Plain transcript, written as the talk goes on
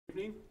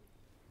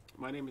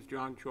My name is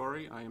John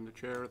Chory. I am the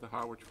chair of the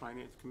Harwich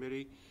Finance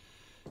Committee.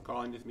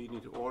 Calling this meeting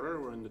to order.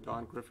 We're in the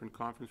Don Griffin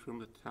Conference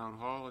Room at the Town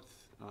Hall.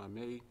 It's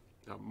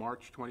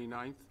March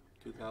 29th,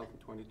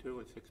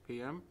 2022 at 6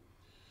 p.m.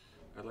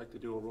 I'd like to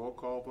do a roll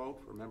call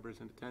vote for members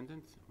in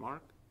attendance.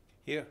 Mark?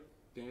 Here.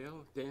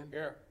 Dale? Dan?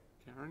 Here.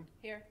 Karen?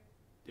 Here.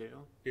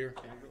 Dale? Here.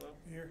 Angelo?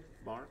 Here.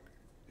 Mark?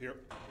 Here.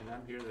 And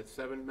I'm here. That's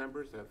 7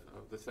 members of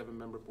the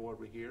 7-member board.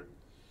 We're here.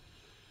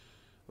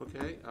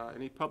 Okay.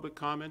 Any public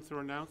comments or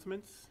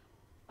announcements?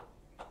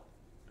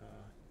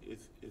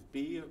 Is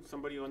B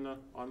somebody on the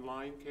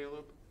online,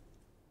 Caleb?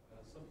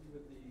 Somebody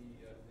with the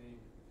name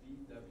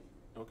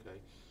BW. Okay.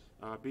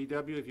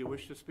 BW, if you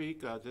wish to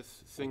speak,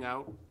 just sing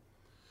out.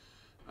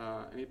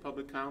 Any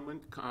public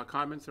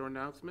comments or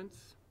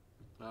announcements?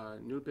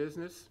 New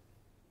business?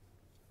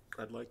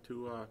 I'd like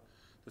to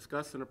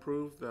discuss and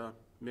approve the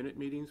minute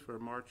meetings for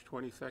March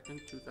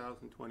 22nd,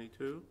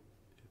 2022.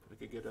 If I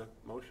could get a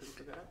motion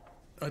for that.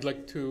 I'd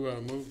like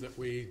to move that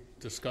we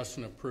discuss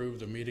and approve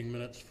the meeting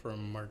minutes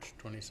from March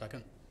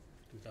 22nd,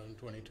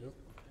 2022.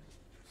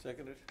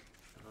 Seconded.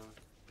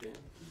 Dan?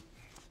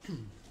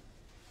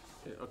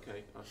 Yeah,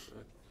 okay.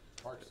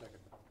 March 2nd.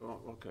 Oh,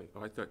 okay.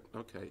 Oh, I thought,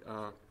 okay.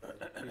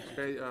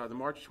 Okay, the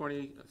March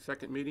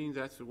 22nd meeting,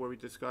 that's where we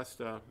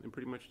discussed in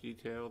pretty much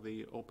detail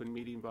the open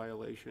meeting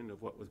violation of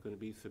what was going to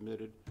be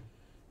submitted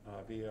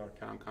via our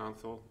town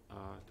council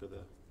to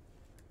the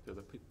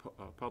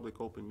public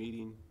open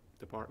meeting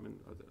department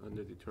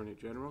under the Attorney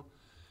General.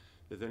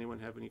 Does anyone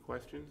have any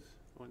questions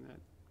on that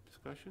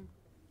discussion?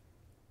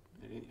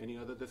 Any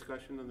other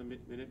discussion on the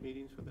minute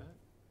meetings for that?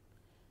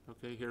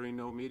 Okay, hearing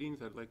no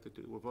meetings, I'd like to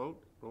do a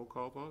vote. Roll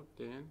call vote.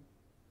 Dan?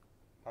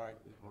 Aye.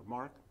 Or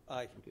Mark?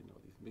 Aye. I didn't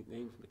know these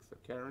names mixed up.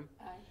 Karen?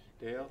 Aye.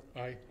 Dale?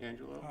 Aye.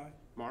 Angelo? Aye.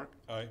 Mark?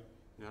 Aye.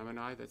 Now I'm an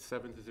aye. That's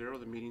 7-0.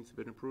 The meetings have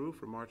been approved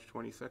for March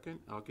 22nd.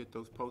 I'll get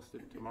those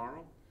posted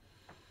tomorrow.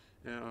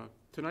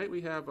 Tonight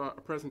we have a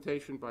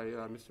presentation by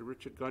Mr.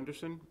 Richard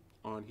Gunderson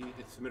on, he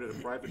had submitted a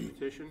private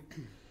petition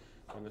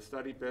on the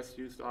study best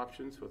used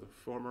options for the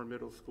former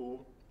middle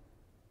school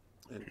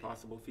and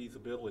possible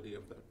feasibility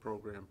of that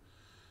program.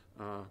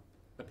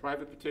 A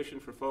private petition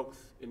for folks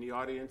in the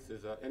audience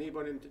is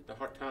anybody in the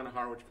town of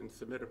Harwich can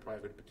submit a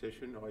private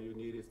petition. All you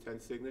need is 10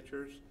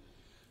 signatures.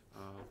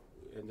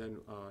 And then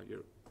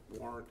your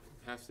warrant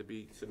has to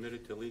be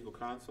submitted to legal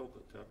counsel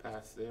to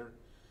pass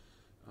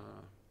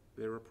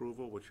their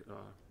approval, which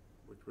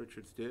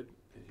Richards did.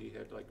 And he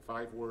had like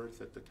 5 words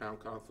that the town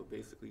council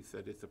basically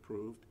said it's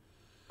approved.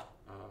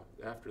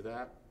 After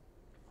that,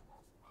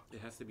 it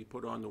has to be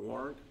put on the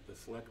warrant. The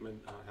selectmen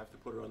have to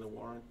put it on the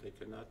warrant. They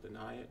cannot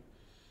deny it.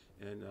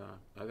 And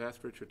I've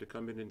asked Richard to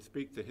come in and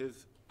speak to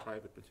his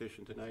private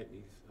petition tonight,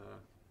 and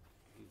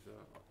he's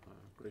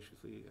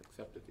graciously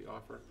accepted the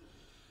offer.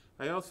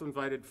 I also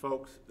invited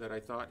folks that I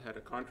thought had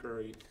a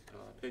contrary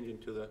opinion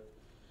to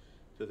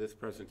this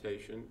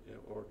presentation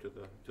or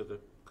to the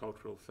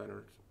cultural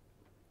center's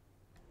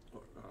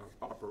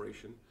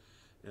operation,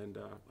 and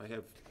I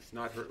have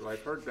not heard.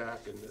 I've heard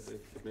back, and there's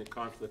been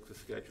conflicts of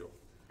schedule.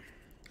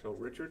 So,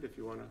 Richard, if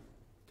you want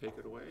to take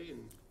it away.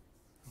 And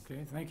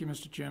okay, thank you,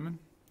 Mr. Chairman.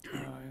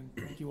 And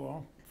thank you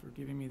all for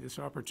giving me this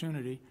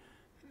opportunity.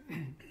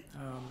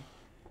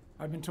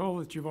 I've been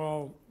told that you've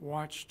all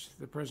watched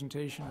the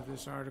presentation of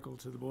this article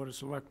to the Board of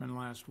Selectmen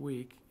last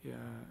week.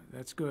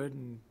 That's good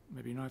and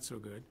maybe not so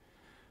good.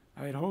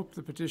 I had hoped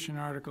the petition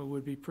article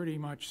would be pretty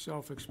much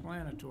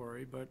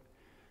self-explanatory, but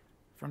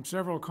from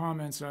several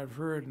comments I've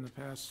heard in the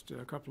past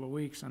couple of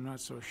weeks, I'm not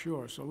so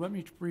sure. So let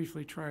me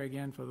briefly try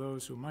again for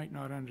those who might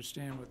not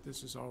understand what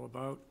this is all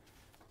about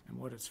and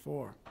what it's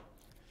for.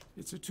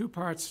 It's a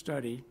 2-part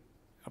study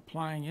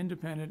applying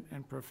independent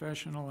and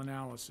professional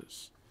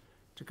analysis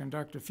to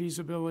conduct a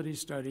feasibility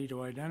study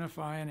to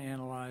identify and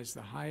analyze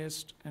the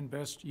highest and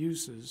best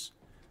uses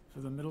for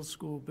the middle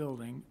school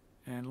building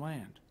and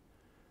land.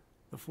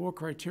 The 4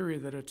 criteria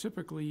that are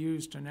typically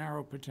used to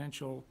narrow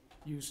potential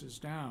uses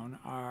down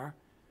are: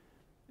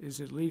 is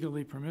it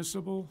legally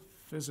permissible,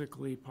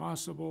 physically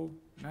possible,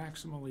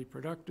 maximally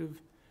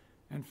productive,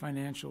 and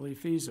financially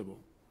feasible?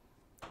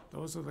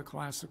 Those are the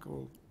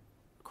classical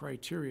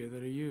criteria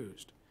that are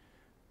used.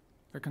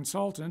 The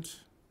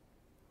consultant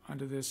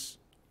under this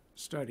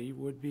study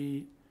would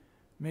be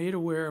made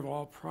aware of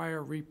all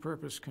prior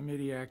repurpose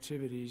committee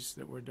activities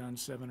that were done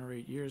 7 or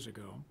 8 years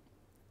ago.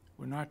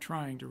 We're not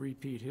trying to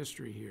repeat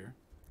history here.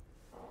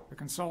 The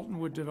consultant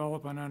would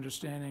develop an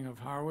understanding of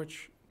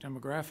Harwich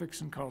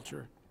demographics and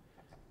culture,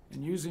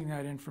 and using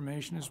that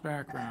information as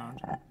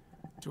background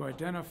to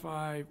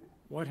identify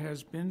what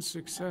has been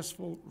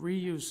successful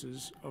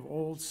reuses of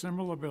old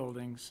similar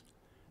buildings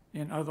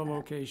in other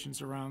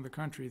locations around the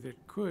country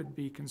that could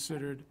be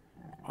considered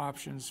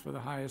options for the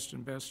highest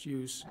and best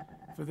use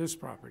for this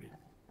property.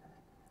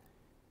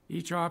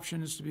 Each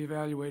option is to be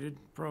evaluated,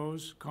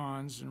 pros,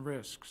 cons, and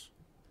risks.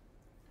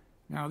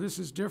 Now, this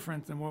is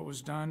different than what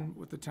was done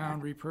with the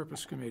town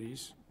repurpose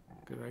committees,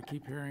 because I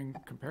keep hearing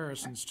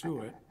comparisons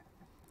to it.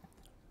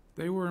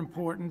 They were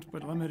important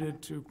but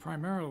limited to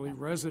primarily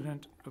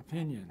resident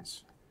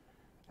opinions.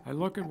 I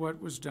look at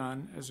what was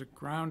done as a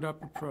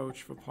ground-up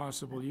approach for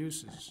possible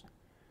uses.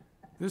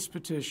 This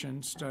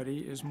petition study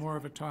is more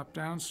of a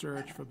top-down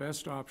search for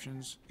best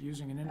options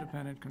using an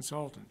independent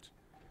consultant.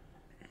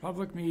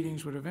 Public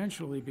meetings would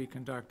eventually be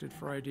conducted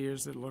for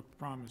ideas that looked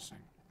promising.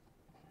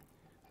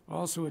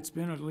 Also, it's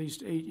been at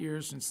least 8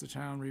 years since the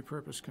town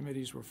repurpose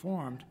committees were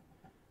formed,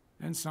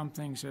 and some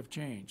things have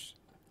changed.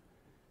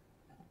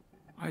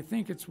 I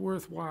think it's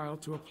worthwhile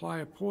to apply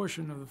a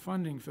portion of the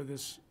funding for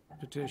this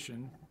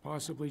petition,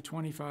 possibly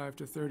 25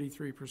 to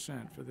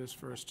 33% for this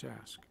first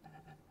task.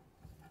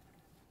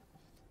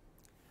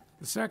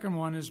 The second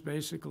one is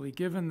basically,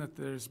 given that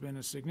there's been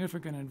a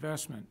significant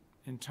investment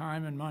in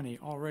time and money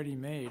already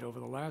made over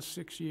the last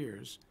 6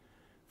 years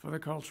for the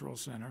cultural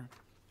center,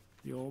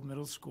 the old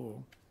middle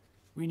school,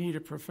 we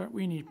need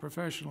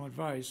professional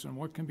advice on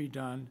what can be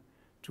done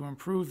to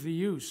improve the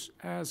use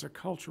as a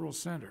cultural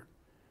center.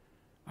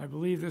 I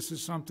believe this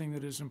is something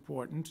that is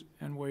important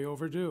and way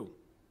overdue.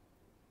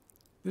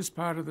 This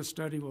part of the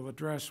study will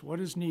address what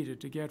is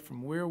needed to get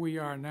from where we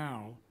are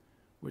now,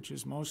 which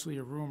is mostly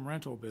a room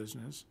rental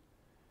business,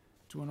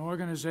 to an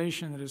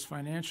organization that is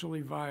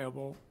financially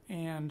viable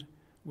and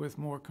with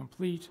more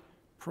complete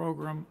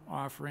program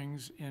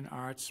offerings in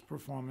arts,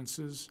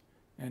 performances,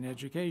 and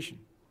education.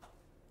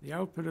 The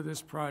output of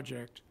this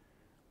project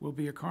will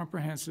be a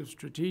comprehensive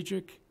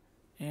strategic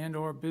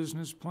and/or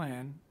business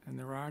plan, and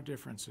there are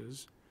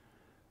differences,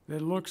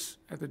 that looks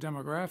at the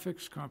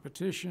demographics,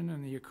 competition,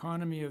 and the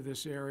economy of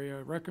this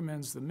area,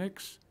 recommends the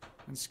mix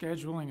and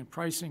scheduling and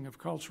pricing of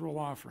cultural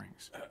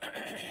offerings.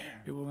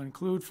 It will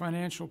include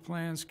financial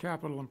plans,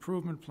 capital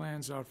improvement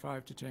plans out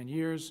 5 to 10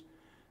 years,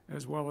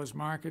 as well as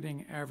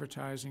marketing,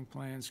 advertising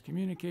plans,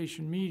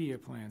 communication media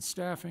plans,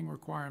 staffing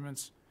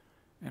requirements,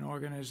 and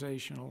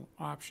organizational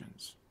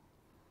options.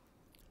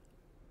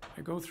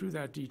 I go through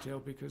that detail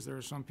because there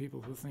are some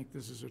people who think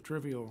this is a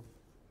trivial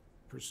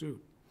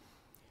pursuit.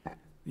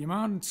 The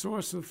amount and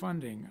source of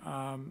funding,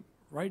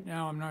 right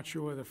now I'm not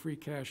sure whether free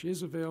cash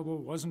is available,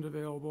 wasn't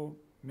available,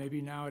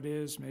 maybe now it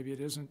is, maybe it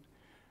isn't,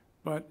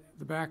 but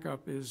the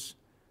backup is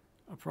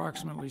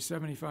approximately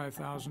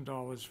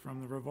 $75,000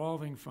 from the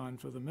revolving fund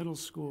for the Middle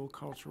School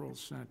Cultural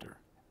Center.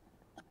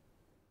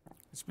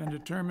 It's been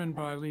determined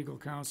by legal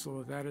counsel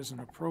that that is an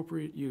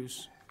appropriate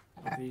use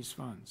of these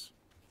funds.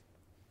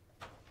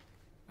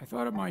 I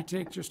thought it might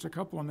take just a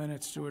couple of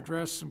minutes to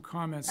address some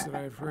comments that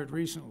I've heard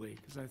recently,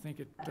 because I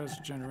think it does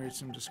generate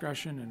some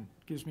discussion and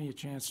gives me a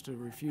chance to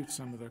refute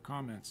some of the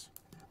comments.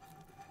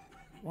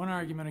 One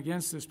argument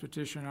against this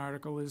petition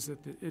article is that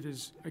it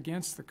is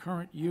against the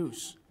current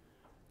use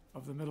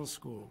of the middle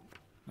school.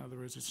 In other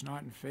words, it's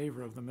not in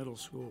favor of the middle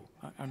school,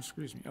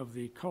 of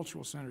the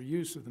cultural center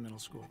use of the middle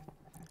school.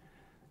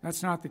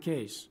 That's not the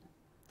case.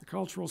 The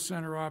cultural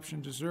center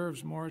option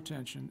deserves more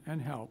attention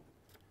and help,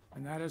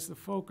 and that is the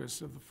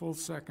focus of the full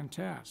second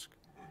task.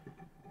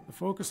 The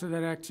focus of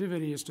that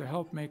activity is to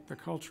help make the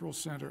cultural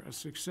center a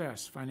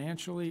success,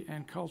 financially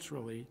and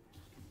culturally,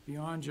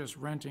 beyond just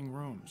renting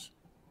rooms.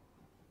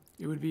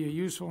 It would be a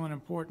useful and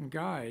important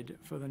guide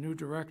for the new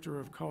Director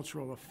of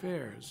Cultural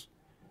Affairs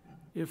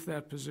if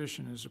that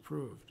position is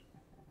approved.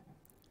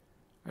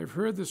 I've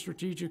heard the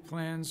strategic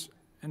plans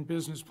and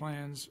business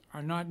plans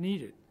are not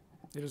needed.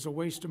 It is a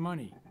waste of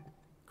money.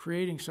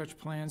 Creating such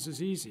plans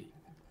is easy.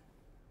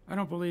 I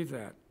don't believe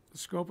that. The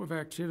scope of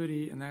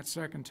activity in that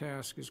second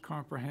task is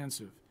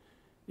comprehensive.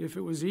 If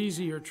it was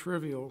easy or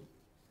trivial,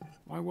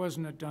 why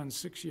wasn't it done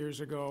 6 years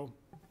ago,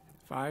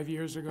 5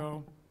 years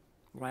ago,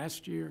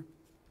 last year?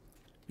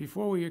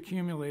 Before we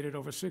accumulated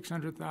over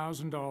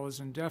 $600,000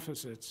 in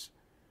deficits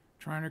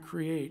trying to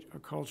create a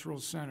cultural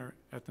center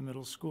at the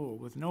middle school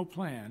with no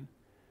plan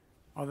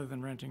other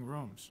than renting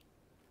rooms.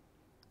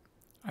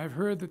 I've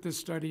heard that this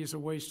study is a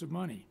waste of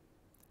money.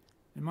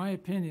 In my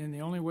opinion,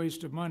 the only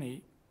waste of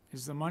money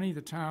is the money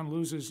the town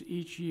loses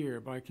each year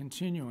by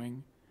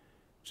continuing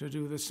to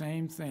do the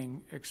same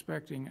thing,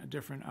 expecting a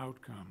different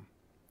outcome,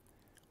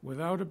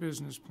 without a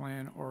business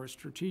plan or a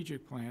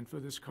strategic plan for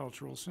this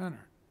cultural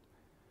center.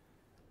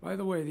 By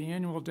the way, the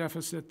annual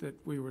deficit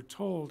that we were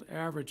told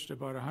averaged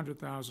about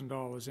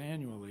 $100,000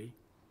 annually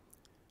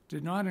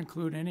did not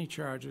include any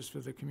charges for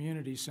the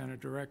community center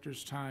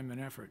director's time and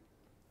effort.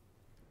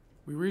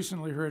 We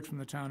recently heard from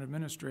the town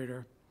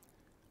administrator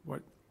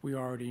what we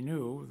already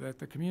knew, that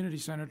the community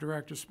center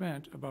director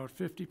spent about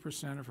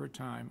 50% of her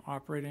time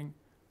operating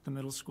the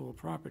middle school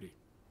property.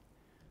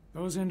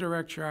 Those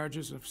indirect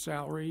charges of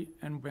salary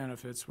and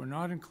benefits were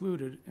not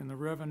included in the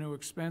revenue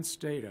expense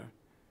data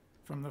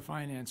from the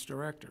finance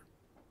director.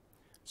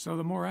 So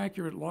the more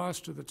accurate loss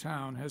to the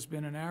town has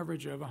been an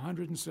average of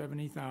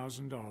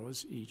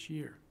 $170,000 each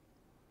year.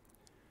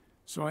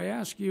 So I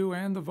ask you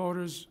and the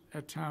voters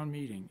at town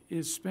meeting,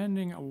 is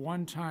spending a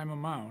one-time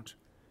amount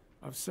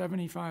of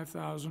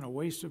 $75,000 a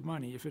waste of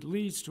money if it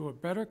leads to a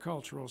better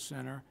cultural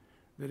center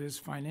that is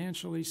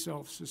financially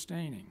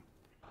self-sustaining?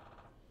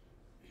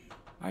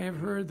 I have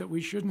heard that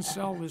we shouldn't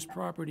sell this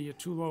property at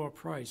too low a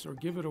price or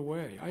give it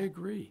away. I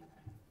agree.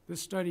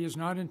 This study is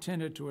not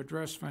intended to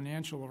address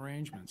financial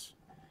arrangements.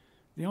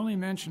 The only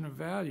mention of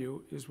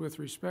value is with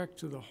respect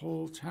to the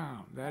whole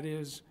town. That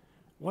is,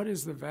 what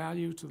is the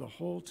value to the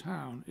whole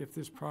town if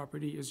this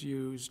property is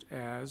used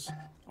as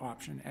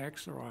option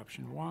X or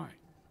option Y?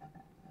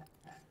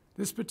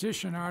 This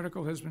petition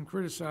article has been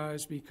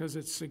criticized because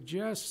it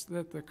suggests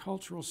that the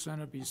cultural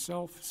center be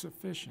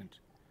self-sufficient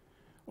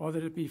or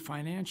that it be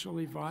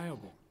financially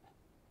viable.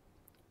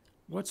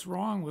 What's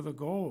wrong with the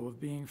goal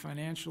of being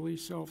financially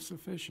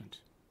self-sufficient?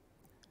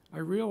 I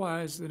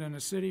realize that in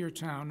a city or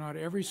town, not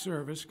every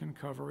service can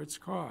cover its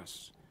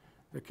costs.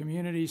 The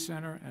community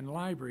center and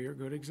library are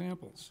good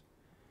examples.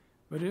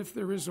 But if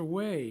there is a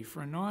way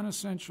for a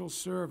non-essential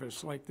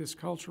service like this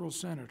cultural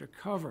center to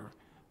cover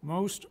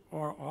most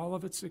or all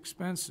of its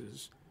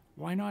expenses,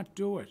 why not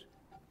do it?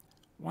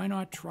 Why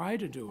not try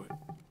to do it?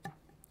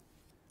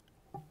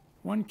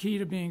 One key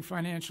to being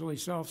financially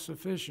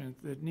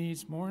self-sufficient that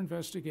needs more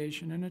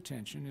investigation and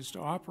attention is to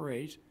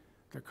operate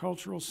the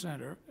cultural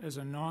center as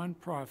a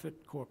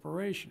non-profit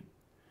corporation.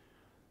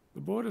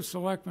 The Board of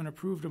Selectmen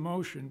approved a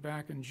motion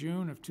back in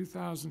June of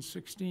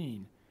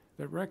 2016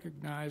 that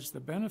recognized the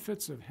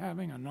benefits of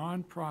having a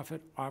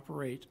non-profit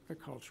operate the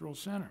cultural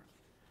center.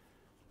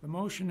 The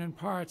motion in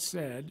part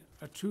said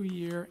a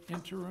 2-year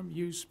interim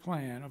use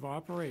plan of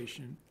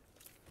operation,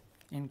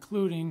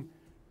 including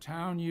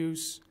town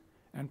use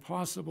and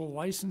possible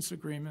license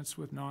agreements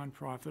with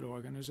nonprofit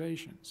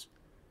organizations.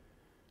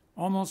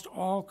 Almost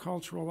all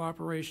cultural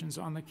operations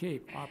on the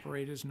Cape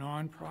operate as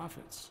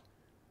nonprofits,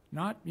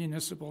 not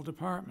municipal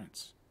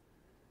departments.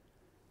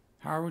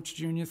 Harwich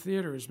Junior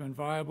Theater has been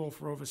viable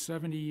for over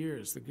 70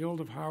 years. The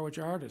Guild of Harwich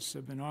Artists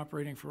have been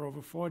operating for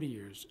over 40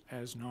 years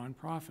as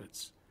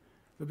nonprofits.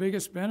 The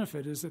biggest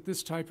benefit is that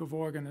this type of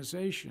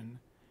organization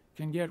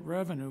can get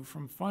revenue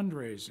from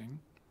fundraising,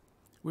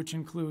 which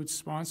includes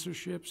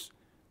sponsorships,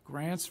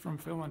 grants from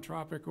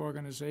philanthropic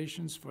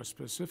organizations for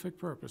specific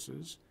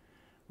purposes,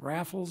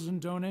 raffles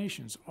and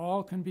donations.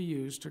 All can be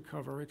used to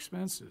cover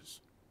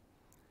expenses.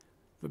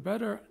 The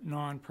better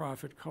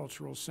nonprofit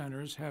cultural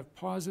centers have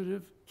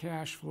positive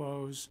cash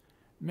flows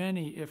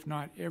many, if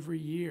not every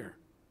year.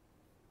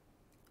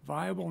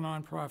 Viable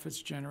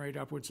nonprofits generate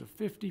upwards of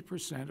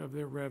 50% of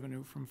their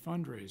revenue from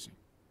fundraising.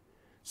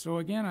 So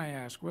again, I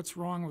ask, what's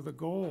wrong with the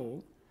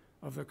goal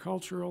of the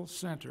cultural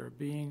center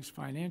being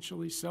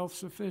financially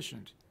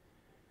self-sufficient?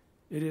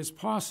 It is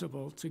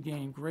possible to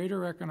gain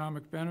greater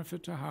economic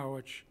benefit to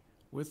Harwich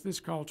with this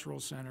cultural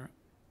center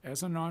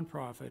as a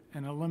nonprofit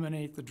and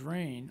eliminate the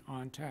drain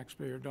on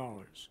taxpayer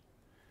dollars.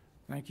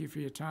 Thank you for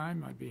your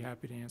time. I'd be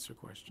happy to answer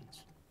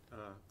questions.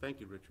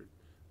 Thank you, Richard.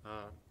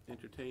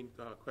 Entertain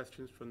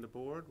questions from the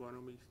board. Why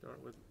don't we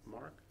start with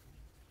Mark?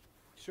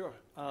 Sure.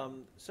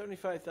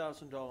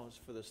 $75,000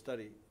 for the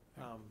study.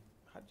 How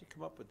did you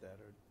come up with that?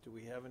 Or do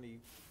we have any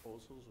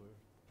proposals? Or?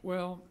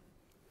 Well,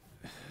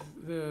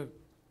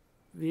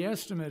 the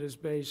estimate is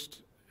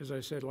based, as I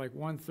said, like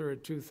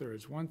 1/3,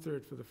 2/3.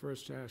 1/3 for the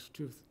first task,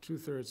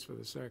 2/3 for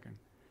the second.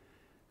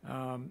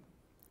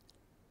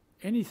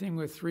 Anything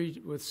with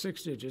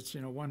 6 digits,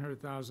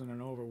 100,000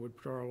 and over, would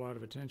draw a lot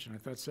of attention. I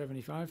thought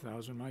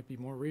 75,000 might be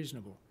more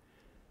reasonable.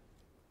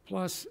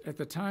 Plus, at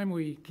the time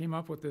we came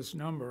up with this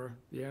number,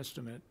 the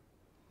estimate,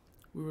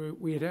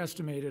 we had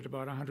estimated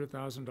about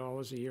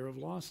 $100,000 a year of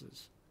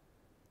losses.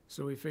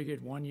 So we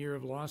figured 1 year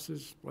of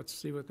losses, let's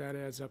see what that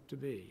adds up to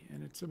be.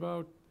 And it's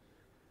about,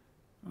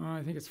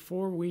 I think it's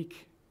 4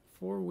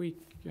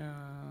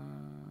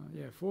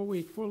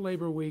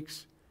 labor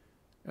weeks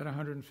at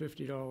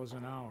 $150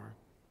 an hour,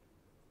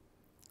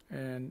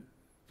 and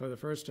for the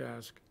first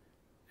task,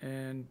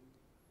 and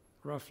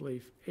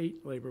roughly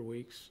 8 labor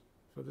weeks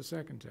for the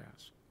second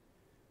task.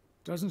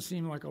 Doesn't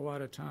seem like a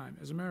lot of time.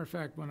 As a matter of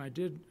fact, when I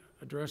did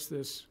address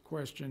this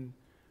question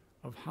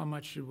of how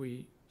much should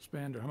we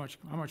spend, or how much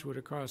would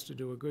it cost to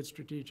do a good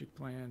strategic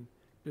plan,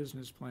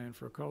 business plan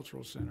for a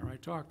cultural center, I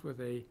talked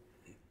with a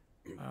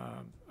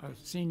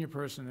senior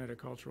person at a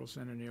cultural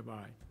center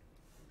nearby,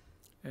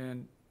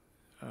 and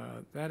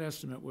that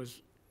estimate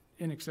was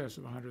in excess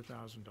of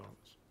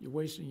 $100,000. You're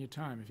wasting your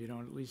time if you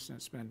don't at least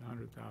spend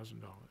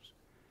 $100,000.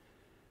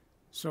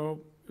 So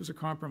it was a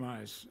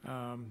compromise.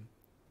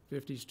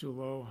 50's too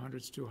low,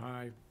 100's too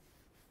high. A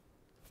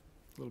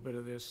little bit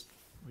of this,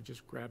 we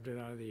just grabbed it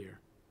out of the air.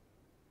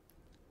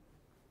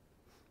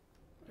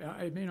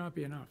 It may not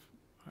be enough,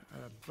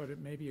 but it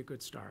may be a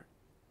good start.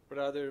 But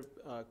are there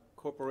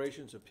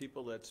corporations or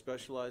people that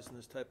specialize in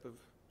this type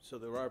of, so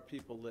there are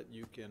people that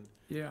we can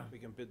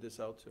bid this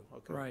out to?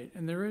 Okay. Right,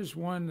 and there is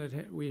one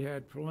that we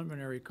had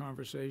preliminary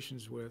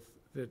conversations with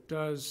that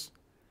does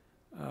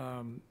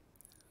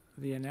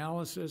the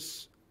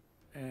analysis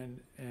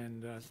and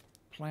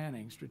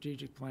planning,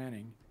 strategic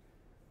planning,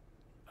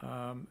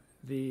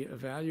 the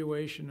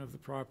evaluation of the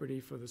property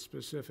for the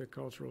specific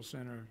cultural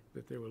center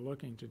that they were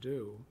looking to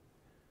do,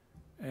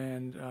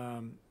 and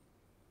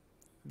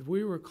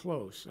we were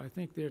close. I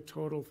think their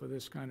total for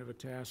this kind of a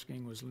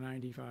tasking was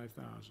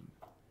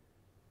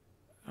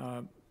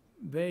 $95,000.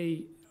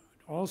 They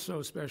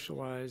also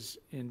specialize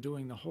in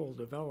doing the whole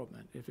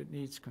development. If it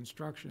needs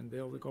construction,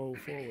 they'll go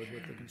forward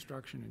with the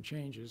construction and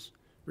changes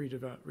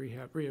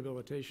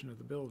rehabilitation of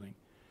the building.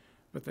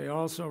 But they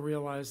also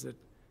realize that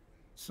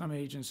some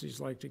agencies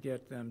like to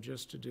get them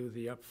just to do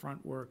the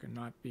upfront work and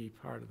not be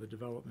part of the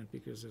development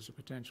because there's a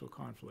potential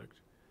conflict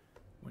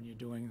when you're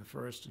doing the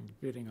first and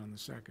bidding on the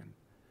second.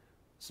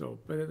 So,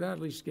 but that at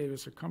least gave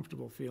us a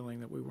comfortable feeling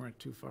that we weren't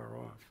too far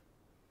off.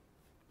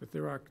 But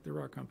there are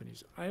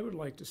companies. I would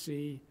like to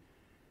see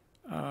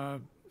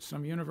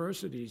some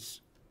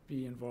universities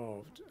be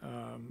involved.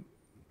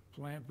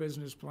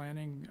 Business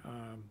planning,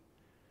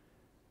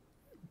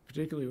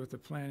 particularly with the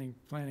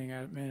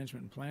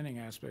management and planning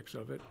aspects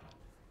of it.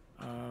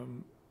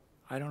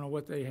 I don't know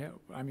what they have.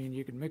 I mean,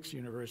 you can mix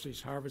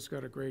universities. Harvard's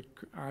got a great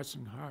arts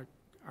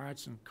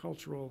and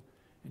cultural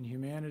and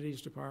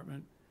humanities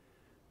department.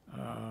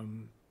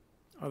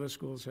 Other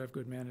schools have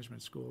good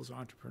management schools,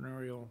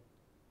 entrepreneurial,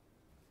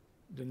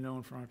 they're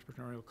known for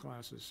entrepreneurial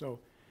classes.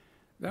 So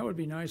that would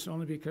be nice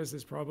only because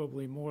there's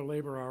probably more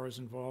labor hours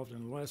involved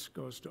and less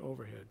goes to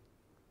overhead.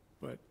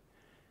 But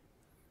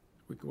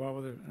we go out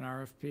with an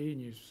RFP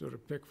and you sort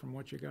of pick from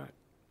what you got.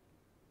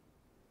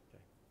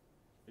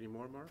 Any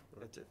more, Mark?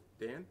 Or That's it.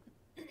 Dan?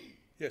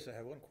 Yes, I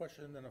have one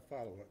question and then a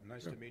follow-up.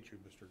 Nice to meet you,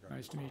 Mr. Gunn.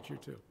 Nice to meet you,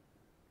 too.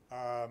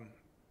 Do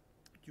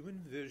you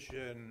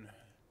envision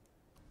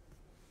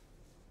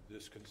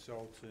this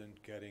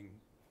consultant getting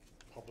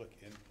public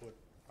input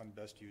on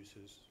best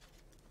uses?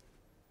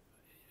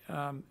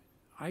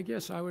 I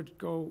guess I would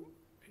go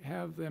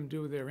have them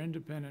do their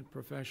independent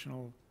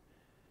professional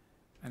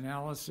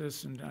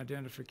analysis and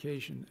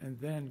identification and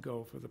then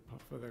go for the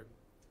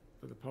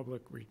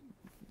public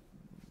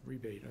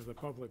rebate or the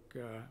public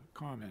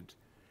comment.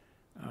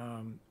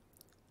 I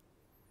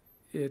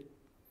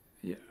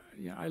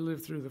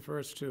lived through the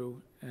first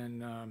two,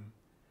 and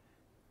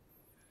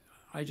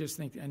I just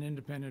think an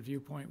independent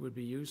viewpoint would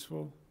be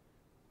useful,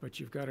 but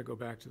you've got to go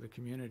back to the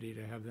community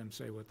to have them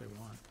say what they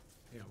want.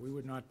 Yeah, we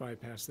would not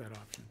bypass that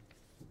option.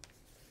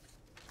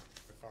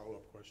 A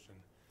follow-up question.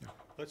 Yeah.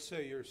 Let's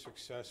say you're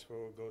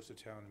successful, goes to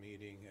town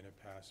meeting, and it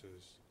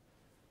passes.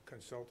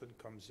 Consultant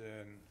comes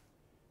in,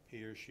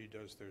 he or she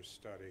does their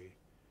study,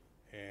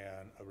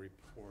 and a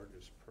report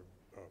is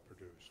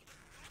produced.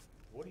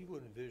 What do you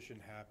envision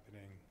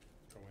happening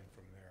going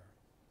from there?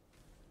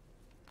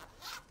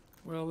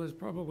 Well, there's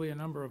probably a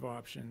number of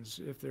options.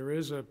 If there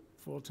is a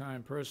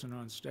full-time person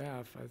on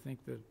staff, I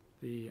think that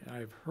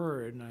I've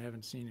heard, and I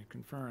haven't seen it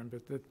confirmed,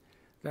 but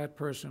that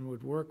person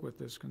would work with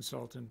this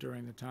consultant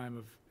during the time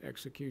of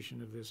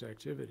execution of this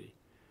activity.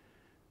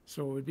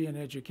 So it would be an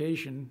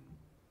education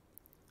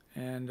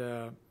and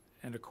a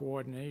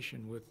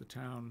coordination with the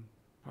town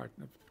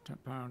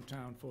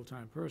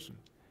full-time person.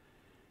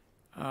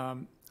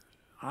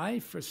 I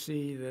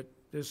foresee that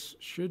this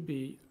should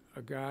be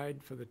a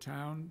guide for the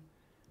town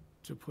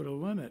to put a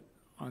limit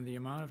on the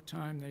amount of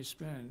time they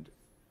spend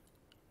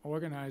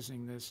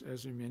organizing this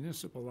as a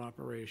municipal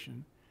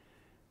operation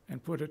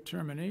and put a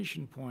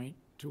termination point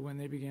to when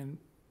they begin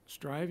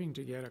striving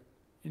to get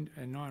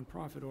a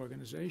nonprofit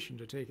organization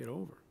to take it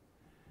over.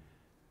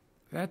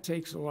 That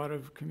takes a lot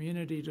of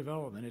community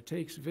development. It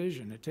takes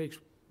vision. It takes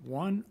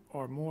one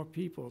or more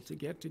people to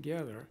get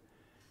together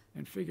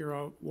and figure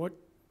out what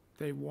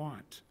they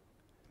want.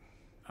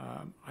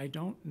 I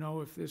don't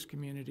know if this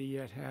community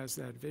yet has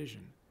that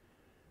vision.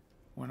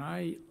 When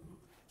I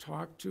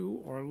talk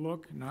to or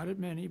look, not at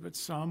many, but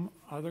some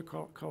other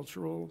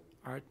cultural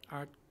art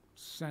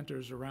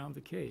centers around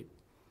the Cape,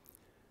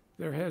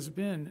 there has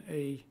been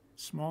a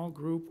small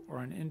group or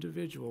an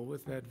individual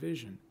with that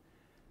vision.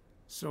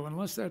 So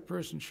unless that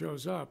person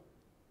shows up,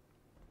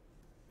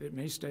 it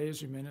may stay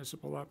as a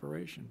municipal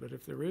operation. But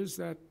if there is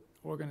that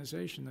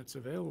organization that's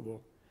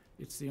available,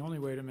 it's the only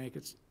way to make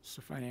it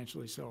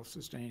financially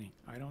self-sustaining.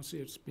 I don't see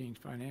it being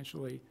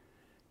financially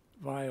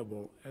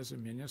viable as a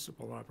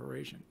municipal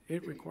operation.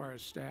 It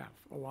requires staff,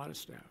 a lot of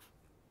staff.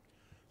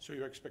 So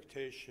your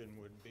expectation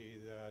would be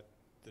that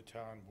the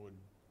town would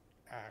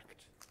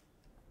act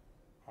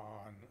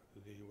on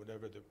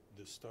whatever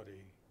the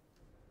study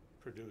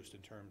produced in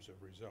terms of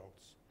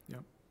results.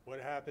 Yep. What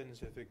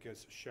happens if it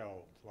gets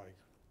shelved? Like,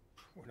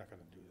 we're not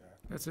going to do that.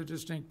 That's a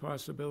distinct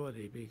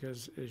possibility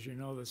because, as you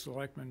know, the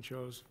selectmen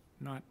chose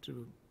not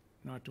to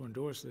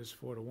endorse this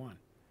 4-1.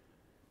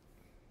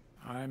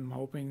 I'm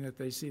hoping that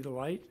they see the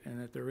light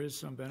and that there is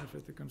some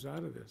benefit that comes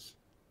out of this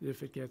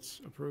if it gets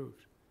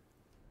approved.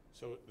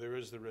 So there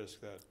is the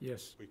risk that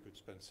Yes. we could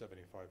spend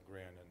 75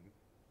 grand and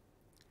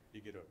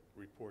you get a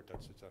report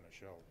that sits on a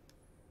shelf.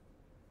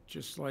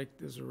 Just like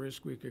there's a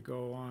risk we could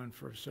go on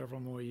for several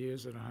more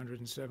years at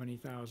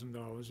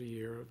 $170,000 a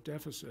year of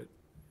deficit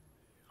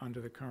under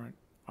the current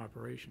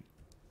operation.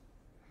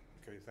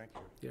 Okay, thank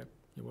you. Yep,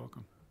 you're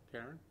welcome.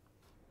 Karen?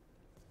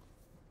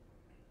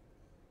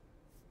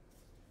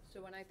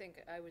 So when I think,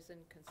 I was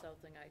in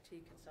consulting, IT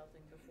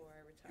consulting before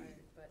I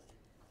retired, but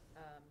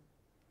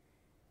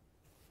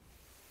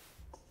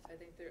I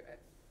think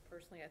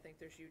personally, I think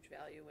there's huge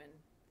value in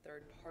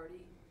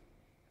third-party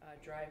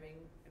driving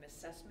an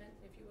assessment,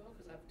 if you will,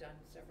 because I've done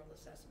several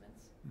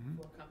assessments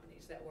for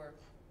companies that were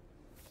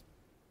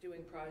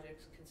doing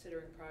projects,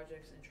 considering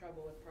projects, in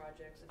trouble with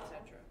projects, et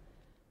cetera.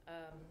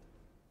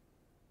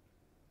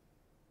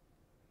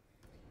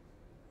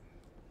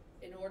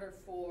 in order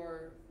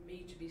for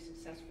me to be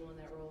successful in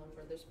that role and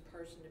for this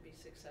person to be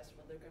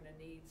successful, they're gonna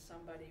need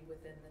somebody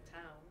within the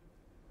town.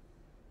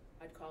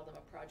 I'd call them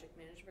a project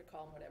manager, but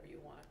call them whatever you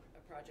want,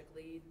 a project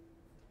lead.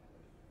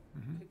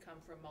 Mhm. Could come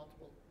from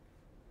multiple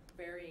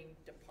varying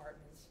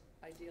departments.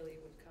 Ideally,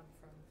 it would come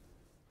from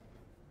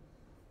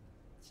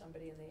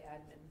somebody in the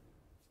admin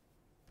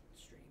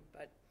stream,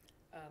 but,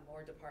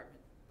 or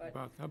department, but.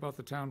 How about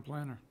the town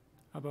planner?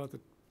 How about the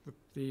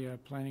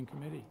planning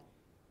committee?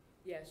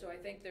 Yeah, so I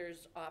think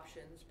there's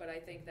options, but I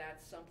think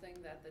that's something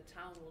that the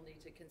town will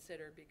need to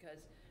consider,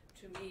 because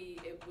to me,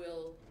 it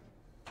will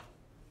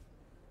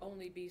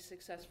only be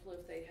successful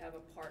if they have a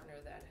partner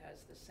that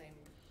has the same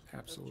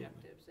Absolutely.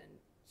 objectives. And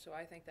so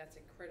I think that's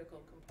a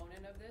critical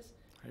component of this.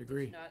 I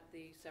agree. It's not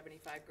the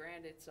 75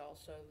 grand, it's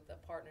also the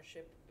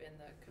partnership and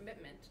the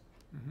commitment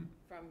Mhm.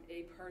 from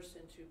a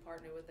person to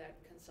partner with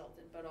that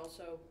consultant, but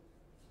also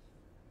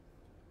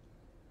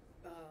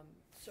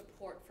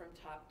support from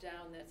top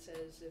down that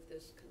says if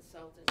this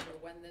consultant, or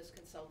when this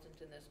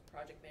consultant and this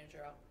project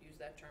manager, I'll use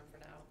that term for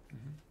now,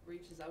 Mhm.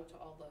 reaches out to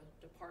all the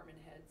department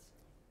heads,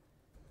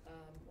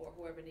 or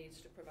whoever needs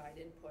to provide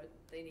input,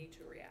 they need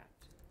to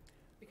react.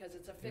 Because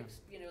it's a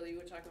fixed, you know, you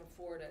were talking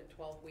 4 to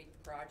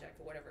 12-week project,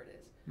 or whatever it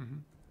is.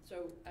 Mhm.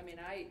 So, I mean,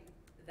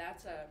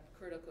 that's a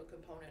critical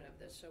component of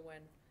this. So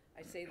when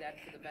I say that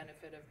for the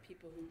benefit of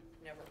people who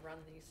never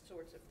run these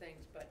sorts of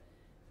things, but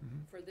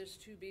Mhm. for this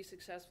to be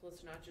successful,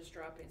 it's not just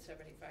dropping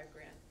 75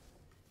 grand.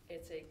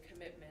 It's a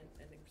commitment,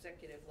 an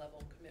executive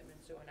level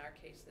commitment. So in our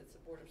case, that's the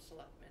Board of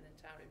Selectmen and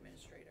Town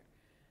Administrator.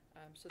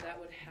 So that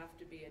would have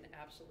to be an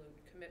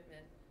absolute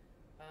commitment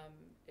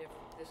if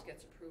this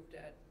gets approved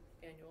at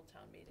annual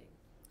town meeting.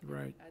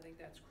 Right. I think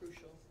that's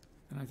crucial.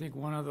 And I think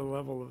one other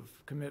level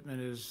of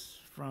commitment is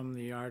from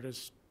the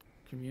artist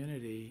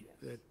community Yes.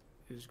 that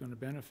is going to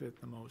benefit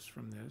the most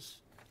from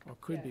this, or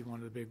could be Yeah. one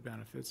of the big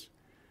benefits.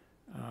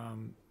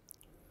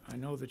 I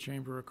know the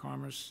Chamber of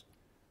Commerce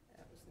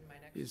That was my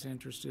next is thing.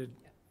 interested,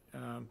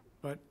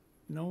 but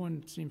no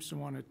one seems to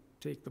want to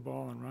take the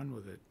ball and run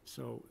with it.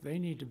 So they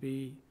need to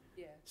be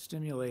Yeah,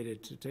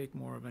 stimulated to take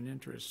more of an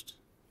interest,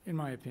 in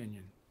my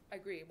opinion. I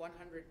agree,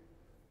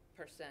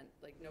 100%,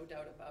 like, no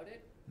doubt about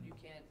it. You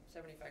can't,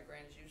 75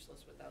 grand is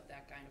useless without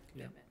that kind of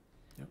Yep. commitment.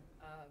 Yep.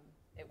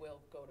 It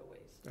will go to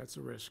waste. That's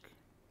a risk.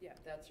 Yeah,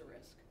 that's a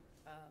risk.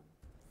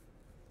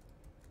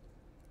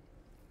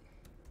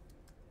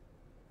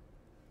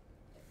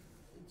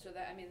 And so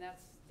that, I mean,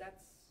 that's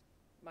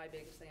my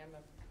biggest thing. I'm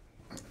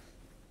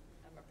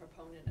a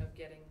proponent of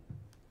getting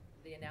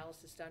the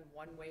analysis done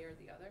one way or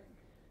the other.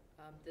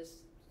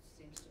 This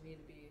seems to me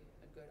to be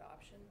a good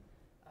option,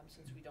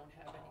 since we don't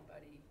have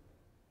anybody,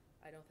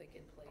 I don't think,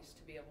 in place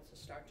to be able to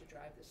start to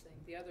drive this thing.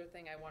 The other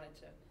thing I wanted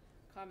to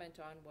comment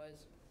on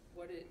was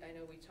I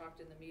know we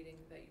talked in the meeting,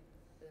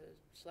 the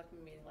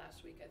selectmen meeting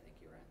last week, I think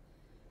you were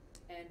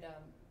at, and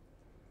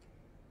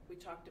we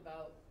talked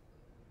about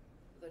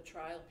the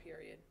trial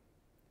period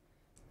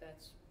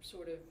that's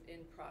sort of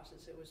in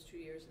process. It was 2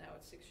 years, now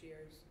it's 6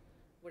 years,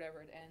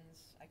 whatever it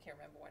ends. I can't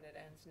remember when it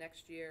ends,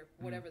 next year,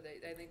 whatever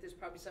I think there's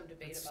probably some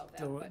debate It's about that,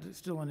 still, but. it's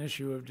still an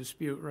issue of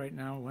dispute right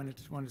now when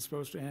it's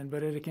supposed to end,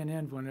 but it can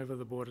end whenever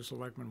the Board of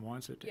Selectmen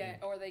wants it to Yeah,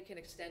 end. or they can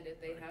extend it,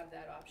 they have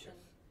that option,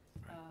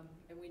 Right.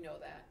 and we know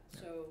that,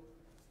 Yeah. so,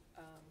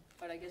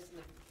 but I guess in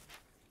the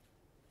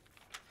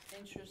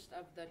interest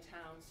of the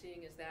town,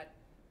 seeing as that,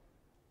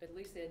 at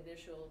least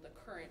the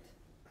current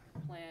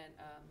plan,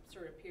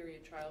 sort of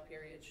trial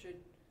period should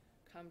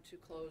come to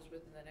close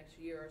within the next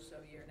year or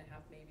so, year and a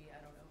half maybe, I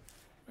don't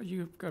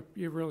know.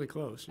 You're really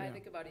close, yeah. I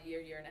think about a year,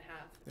 year and a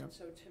half. Yep. And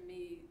so to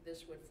me,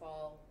 this would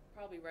fall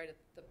probably right at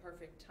the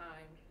perfect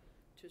time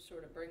to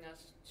sort of bring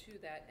us to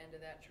that end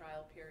of that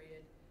trial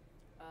period,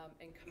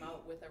 and come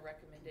out with a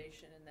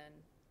recommendation and then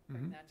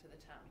bring Mhm. that to the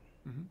town.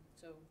 Mhm.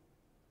 So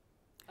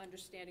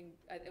understanding,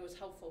 it was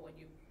helpful when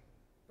you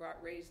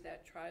raised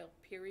that trial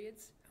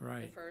periods, the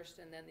Right. first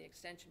and then the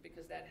extension,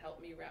 because that helped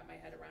me wrap my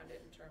head around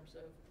it in terms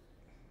of,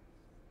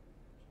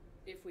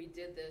 if we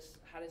did this,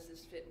 how does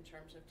this fit in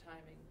terms of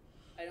timing?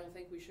 I don't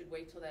think we should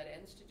wait till that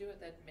ends to do it,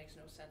 that makes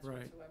no sense Right.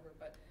 whatsoever,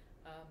 but,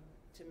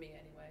 to me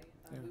anyway,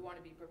 Yeah. we want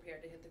to be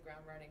prepared to hit the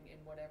ground running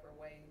in whatever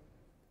way,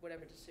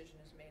 whatever decision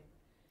is made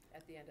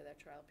at the end of that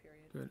trial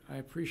period. Good. I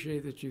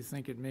appreciate that you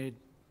think it made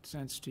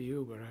sense to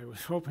you, but I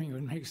was hoping it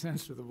would make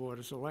sense to the Board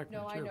of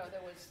Selectmen, No, I too. know,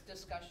 there was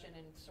discussion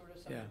and sort of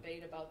some Yeah.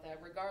 debate about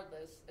that.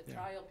 Regardless, a Yeah.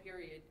 trial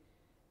period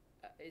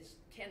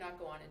cannot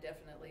go on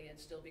indefinitely and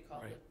still be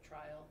called Right. a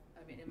trial,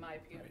 I mean, in my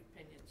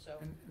opinion, so.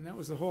 And that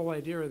was the whole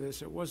idea of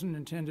this. It wasn't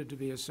intended to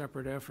be a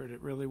separate effort.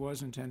 It really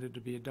was intended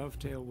to be a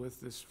dovetail with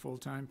this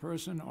full-time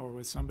person or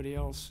with somebody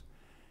else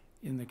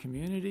in the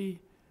community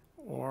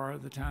or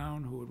the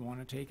town who would want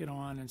to take it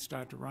on and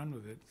start to run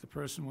with it. The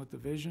person with the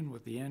vision,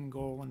 with the end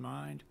goal in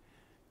mind.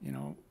 You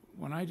know,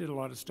 when I did a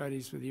lot of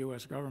studies for the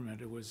U.S.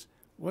 government, it was,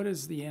 what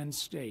is the end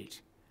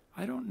state?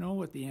 I don't know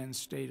what the end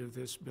state of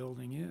this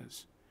building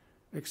is,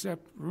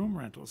 except room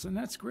rentals. And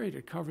that's great.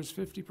 It covers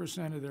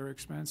 50% of their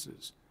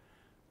expenses.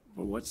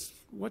 But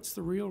what's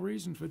the real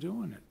reason for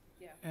doing it?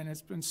 Yeah. And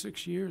it's been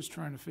 6 years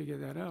trying to figure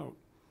that out.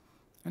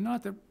 And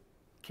not that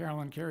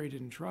Carolyn Carey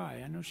didn't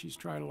try. I know she's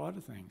tried a lot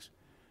of things.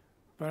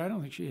 But I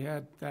don't think she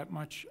had that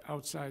much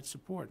outside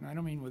support. And I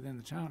don't mean within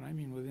the town, I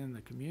mean within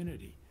the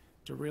community,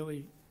 to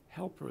really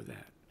help her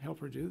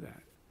do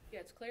that. Yeah,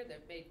 it's clear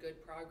they've made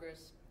good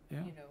progress,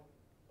 Yeah. you know,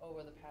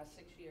 over the past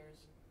 6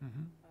 years.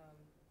 Mm-hmm.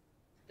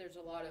 There's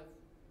a lot of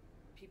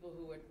people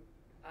who would,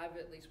 I've,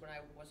 at least when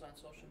I was on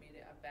social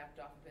media, I've backed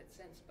off of it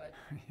since, but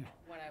Yeah.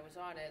 when I was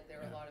on it, there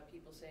were a Yeah. lot of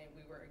people saying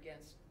we were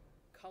against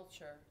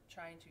culture,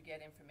 trying to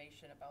get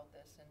information about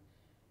this, and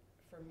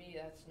for me,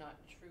 that's not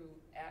true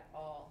at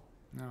all.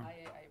 No,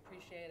 I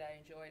appreciate it, I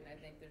enjoy it, and I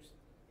think there's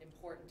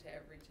important to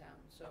every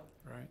town, so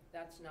right.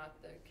 that's not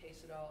the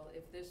case at all.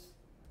 If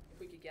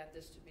we could get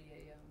this to be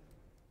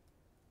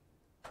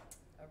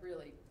a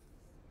really,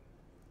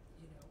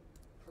 you know,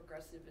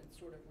 progressive and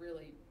sort of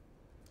really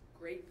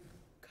great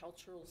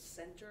cultural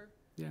center,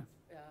 Yeah.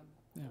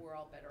 Yeah. we're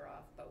all better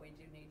off, but we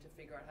do need to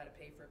figure out how to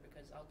pay for it,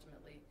 because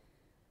ultimately,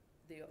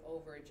 the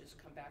overages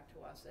come back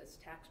to us as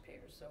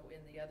taxpayers, so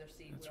in the other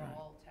seat, That's we're right.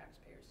 all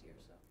taxpayers here,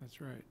 so. That's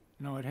right.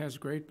 No, it has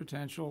great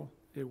potential.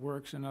 It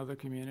works in other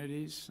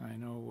communities. I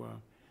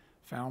know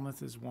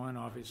Falmouth is one,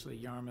 obviously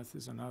Yarmouth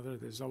is another.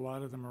 There's a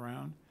lot of them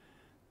around.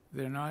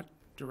 They're not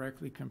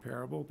directly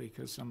comparable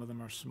because some of them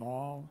are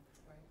small.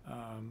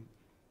 Right.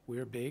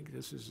 We're big.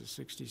 This is a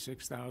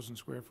 66,000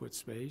 square foot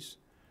space.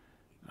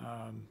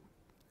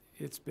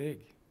 It's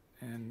big,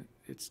 and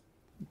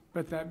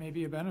but that may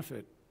be a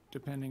benefit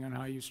depending on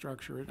how you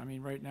structure it. I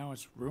mean, right now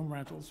it's room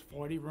rentals,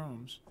 40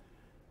 rooms,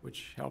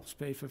 which helps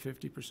pay for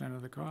 50%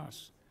 of the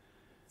costs.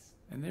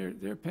 And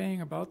they're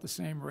paying about the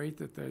same rate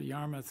that the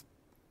Yarmouth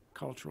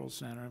Cultural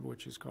Center,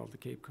 which is called the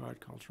Cape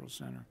Cod Cultural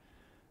Center,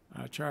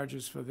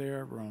 charges for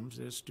their rooms,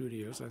 their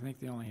studios. I think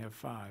they only have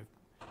 5.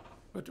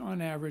 But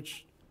on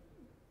average,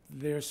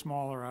 they're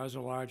smaller, ours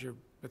are larger,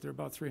 but they're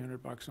about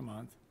 $300 a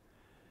month.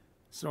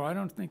 So I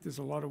don't think there's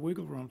a lot of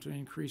wiggle room to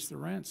increase the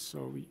rents.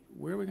 So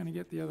where are we going to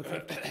get the other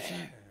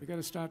 50%? We got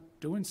to start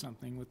doing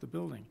something with the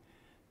building.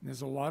 And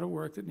there's a lot of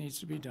work that needs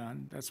to be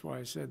done. That's why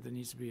I said there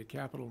needs to be a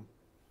capital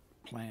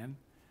plan,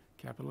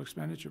 capital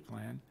expenditure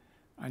plan.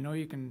 I know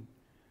you can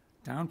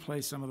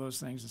downplay some of those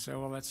things and say,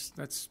 well,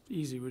 that's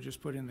easy. We'll just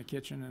put in the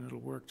kitchen and it'll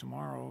work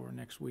tomorrow or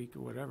next week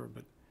or whatever.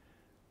 But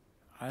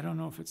I don't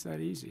know if it's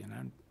that easy.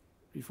 And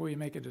before you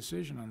make a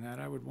decision on that,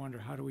 I would wonder,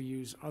 how do we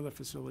use other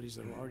facilities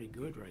that are already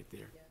good right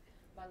there? Yeah.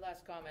 My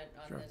last comment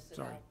on Sure, this, and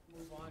sorry. I'll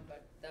move on,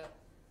 but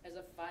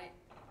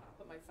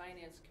put my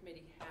finance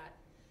committee hat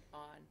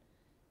on,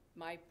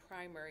 my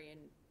primary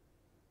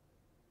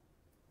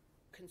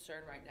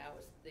concern right now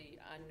is the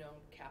unknown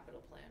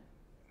capital plan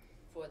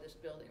for this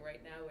building.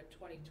 Right now, at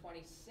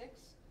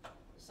 2026,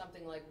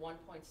 something like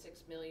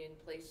 $1.6 million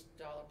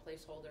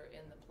placeholder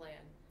in the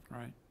plan.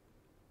 Right.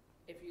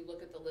 If you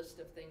look at the list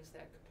of things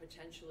that could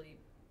potentially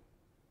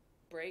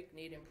break,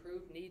 need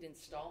improved, need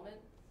installment,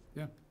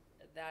 Yeah.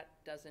 that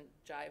doesn't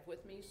jive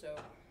with me, so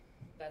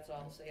that's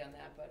all I'll say on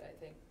that, but I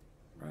think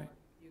more Right.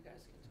 you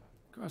guys can talk.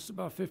 Costs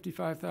about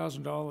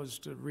 $55,000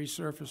 to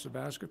resurface a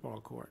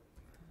basketball court.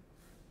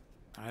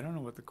 I don't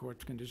know what the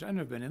court's condition, I've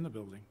never been in the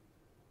building.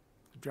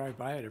 I drive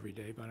by it every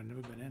day, but I've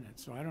never been in it,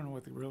 so I don't know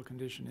what the real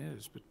condition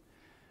is, but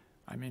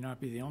I may not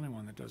be the only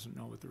one that doesn't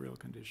know what the real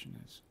condition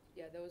is.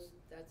 Yeah,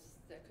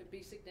 that could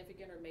be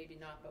significant or maybe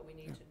not, but we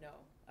need to know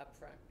up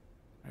front.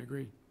 I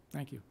agree.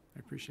 Thank you. I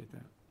appreciate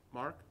that.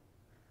 Mark?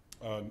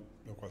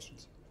 No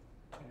questions.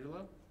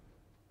 Angelo?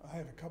 I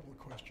have a couple of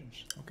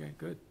questions. Okay,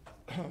 good.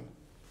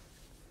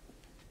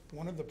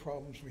 One of the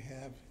problems we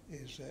have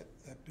is that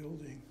that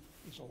building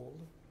is old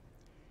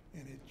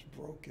and it's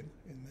broken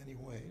in many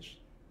ways.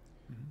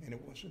 Mhm. And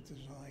it wasn't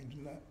designed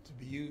not to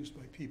be used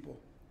by people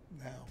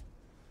now.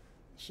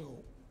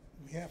 So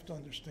we have to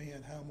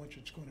understand how much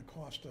it's going to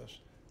cost us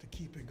to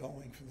keep it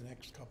going for the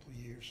next couple of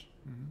years.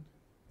 Mhm.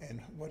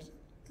 And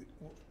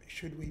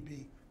should we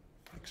be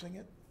fixing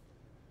it?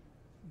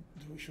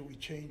 Should we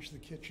change the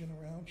kitchen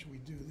around? Should we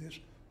do this?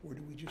 Or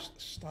do we just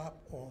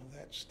stop all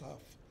that stuff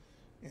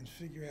and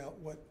figure out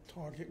what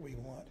target we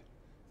want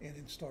and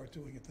then start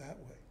doing it that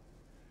way?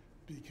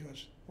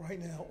 Because right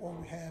now, all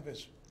we have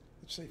is,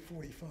 let's say,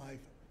 45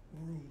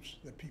 rooms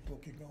that people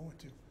can go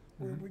into.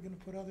 Where are we going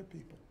to put other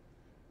people?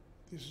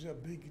 This is a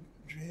big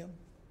gym.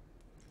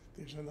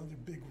 There's another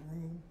big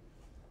room,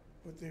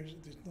 but there's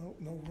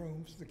no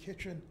rooms. The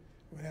kitchen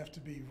would have to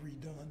be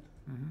redone.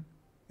 Mhm.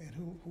 And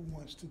who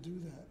wants to do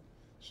that?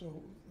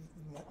 So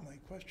my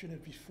question is,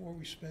 before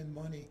we spend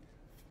money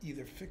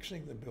either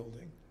fixing the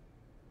building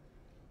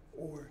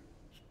or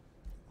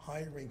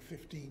hiring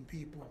 15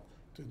 people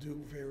to do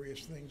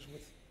various things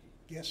with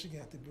guessing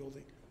at the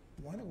building,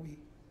 why don't we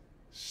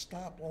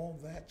stop all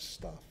that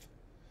stuff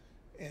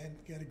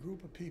and get a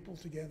group of people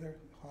together,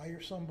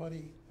 hire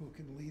somebody who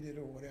can lead it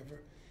or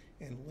whatever,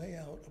 and lay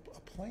out a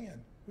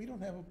plan? We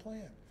don't have a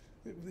plan.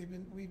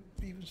 We've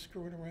been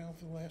screwing around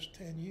for the last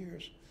 10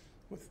 years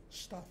with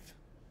stuff.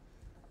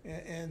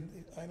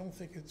 And I don't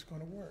think it's going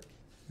to work.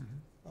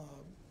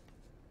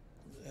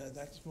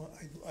 That's what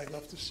I'd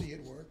love to see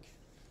it work.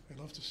 I'd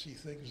love to see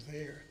things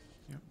there.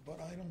 Yep.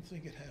 But I don't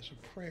think it has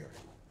a prayer,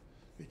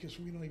 because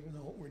we don't even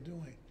know what we're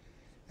doing.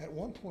 At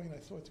one point, I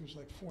thought there was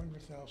like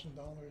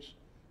 $400,000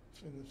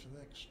 for the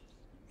next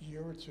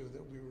year or two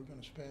that we were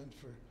gonna spend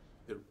for,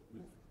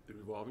 The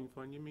revolving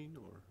fund, you mean,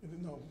 or?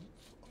 no,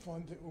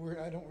 fund,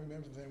 where, I don't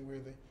remember then where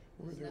they,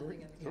 where There's they were,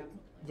 nothing in the capital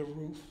the plan.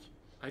 roof.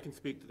 I can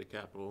speak to the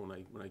capital when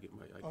I get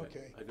my,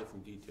 Okay. I got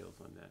some details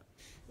on that.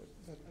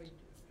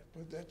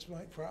 But that's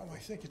my problem. I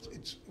think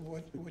it's,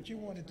 what you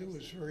want to do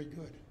is very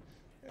good.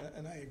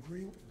 And I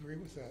agree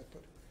with that,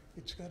 but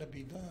it's got to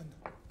be done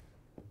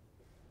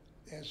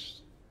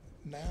as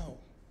now.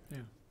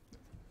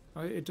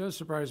 Yeah. It does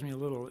surprise me a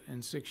little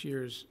in 6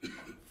 years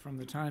from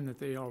the time that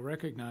they all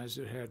recognized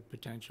it had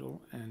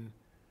potential and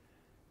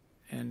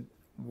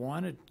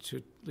wanted to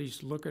at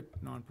least look at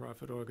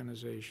nonprofit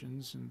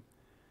organizations. And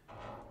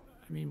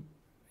I mean,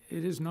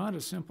 it is not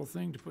a simple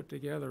thing to put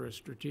together a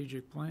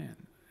strategic plan.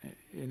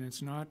 And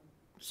it's not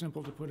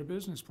simple to put a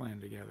business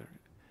plan together,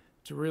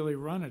 to really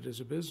run it as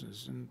a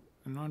business. And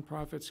the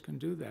nonprofits can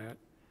do that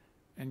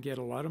and get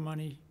a lot of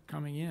money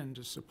coming in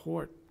to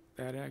support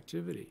that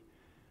activity.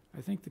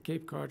 I think the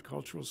Cape Cod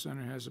Cultural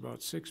Center has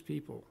about 6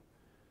 people.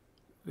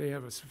 They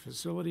have a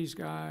facilities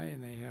guy,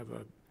 and they have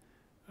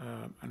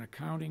an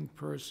accounting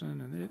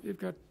person, and they've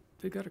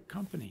got a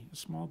company, a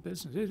small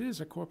business. It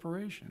is a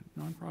corporation,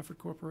 nonprofit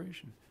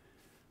corporation,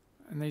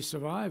 and they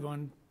survive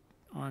on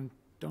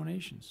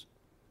donations.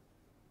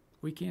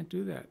 We can't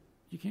do that.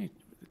 You can't.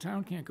 The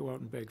town can't go out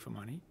and beg for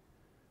money.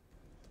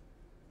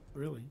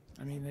 Really,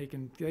 I mean, they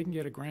can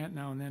get a grant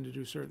now and then to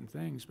do certain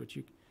things, but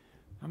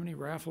how many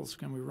raffles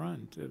can we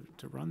run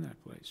to run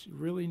that place? You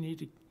really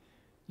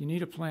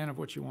need a plan of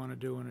what you want to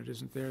do, and it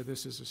isn't there.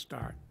 This is a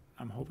start.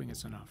 I'm hoping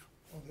it's enough.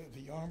 Well,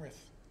 the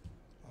Yarmouth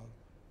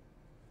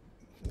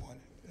one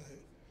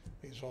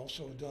is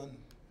also done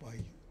by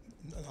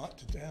not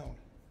to down,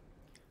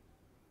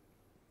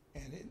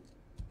 and it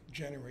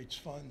generates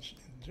funds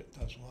and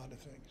does a lot of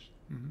things.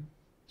 Mm-hmm.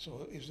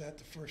 So is that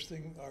the first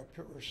thing our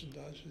person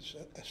does, is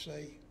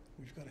say,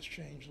 we've got to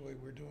change the way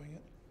we're doing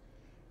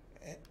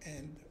it?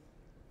 And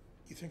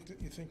you think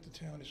the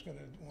town is going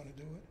to want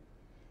to do it?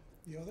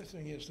 The other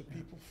thing is the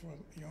people from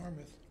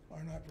Yarmouth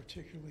are not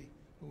particularly,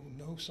 who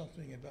know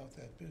something about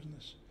that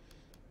business,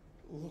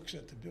 looks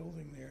at the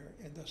building there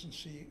and doesn't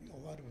see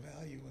a lot of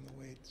value in the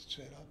way it's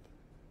set up.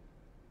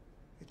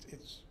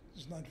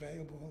 It's not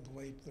valuable the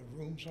way the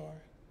rooms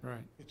are.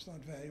 Right. It's not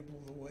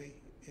valuable the way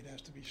it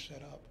has to be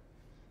set up.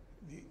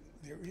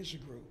 There is a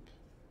group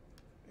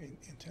in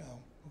town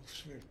who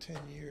for 10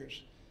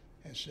 years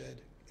has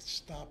said,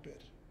 stop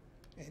it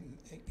and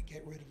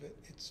get rid of it.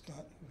 It's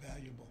not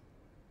valuable.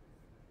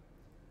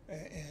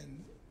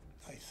 And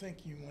I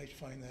think you might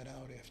find that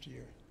out after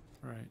you're...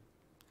 Right.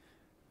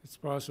 It's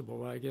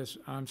possible. I guess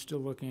I'm still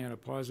looking at a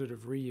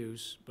positive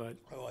reuse, but...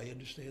 Oh, I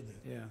understand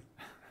that. Yeah.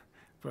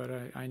 But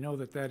I know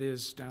that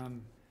is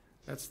down,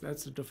 that's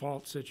the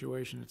default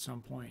situation at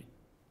some point,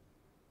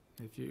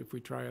 if we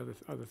try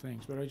other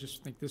things. But I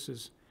just think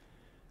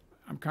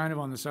I'm kind of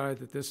on the side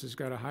that this has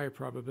got a higher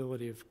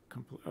probability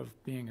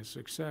of being a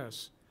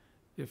success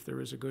if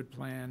there is a good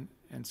plan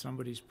and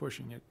somebody's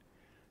pushing it.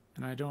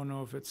 And I don't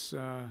know if it's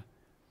a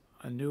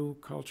new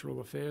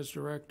cultural affairs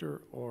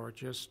director or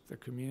just the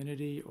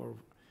community or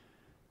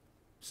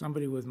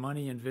somebody with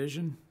money and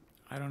vision.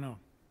 I don't know,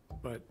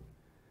 but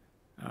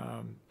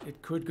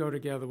it could go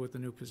together with the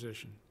new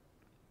position.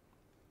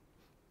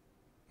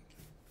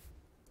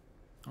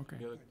 Okay,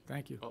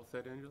 thank you. All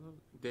set, Angelo?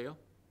 Dale?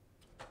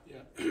 Yeah,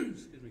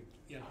 excuse me.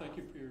 Yeah, thank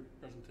you for your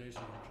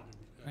presentation,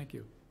 Richard. Thank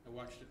you. I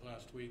watched it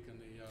last week in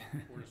the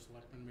Board of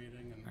Selectmen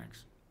meeting, and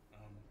Thanks.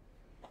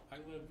 I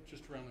live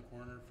just around the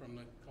corner from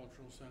the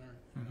Cultural Center,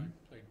 and I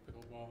played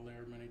pickleball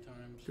there many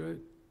times.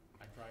 Good.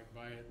 I drive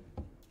by it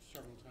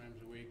several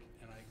times a week,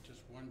 and I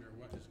just wonder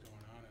what is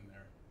going on in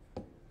there.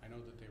 I know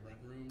that they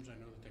rent rooms, I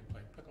know that they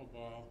play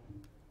pickleball,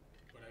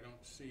 but I don't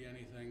see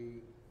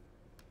anything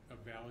of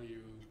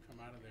value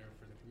come out of there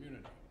for the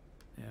community.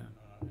 Yeah.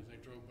 As I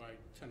drove by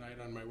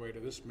tonight on my way to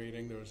this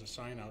meeting, there was a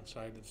sign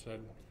outside that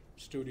said,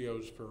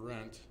 "Studios for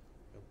rent,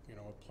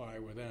 apply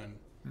within."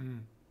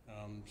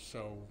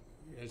 So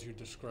as you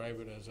describe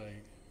it as a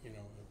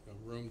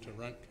room to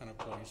rent kind of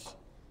place,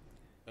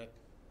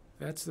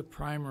 That's the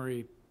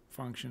primary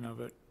function of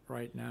it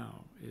right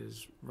now,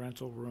 is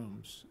rental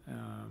rooms.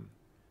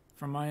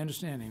 From my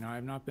understanding, now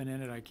I've not been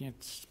in it, I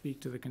can't speak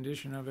to the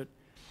condition of it,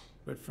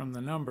 but from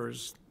the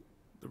numbers,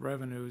 the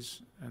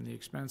revenues and the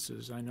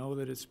expenses, I know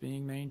that it's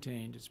being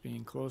maintained, it's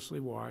being closely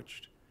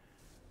watched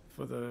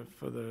for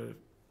the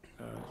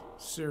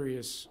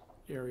serious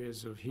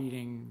areas of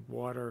heating,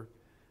 water.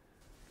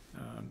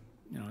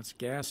 It's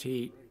gas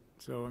heat,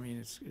 so I mean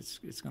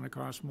it's going to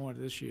cost more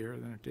this year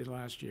than it did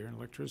last year, and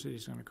electricity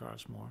is going to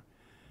cost more.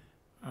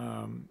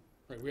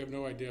 right, we have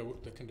no idea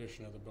what the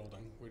condition of the building.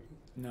 We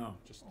No,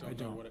 just I don't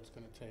know don't. what it's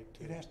going to take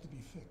to. It has to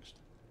be fixed.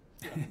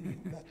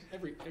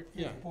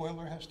 Yeah, The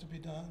boiler has to be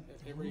done,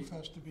 the Every- roof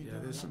has to be Yeah,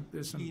 done.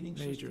 there's some heating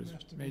system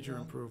has to be major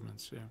done.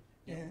 improvements,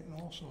 yeah. And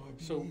also,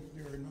 I So- believe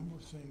there are a number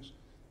of things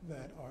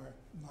that are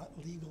not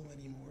legal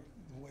anymore,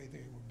 the way they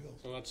were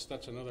built. So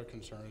that's another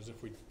concern, is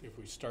if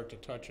we start to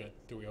touch it,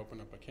 do we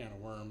open up a can of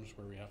worms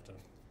where we have to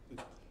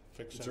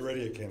fix it? It's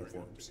already a can of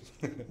worms.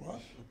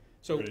 What?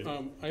 So, Great.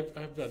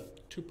 I've got a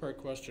two-part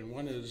question.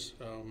 One is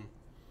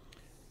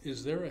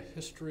there a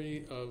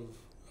history of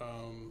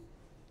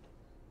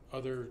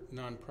other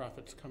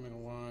nonprofits coming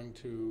along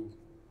to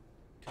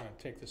kind of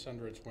take this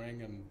under its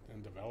wing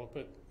and develop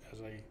it as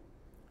a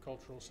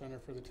cultural center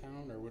for the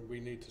town, or would we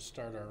need to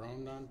start our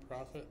own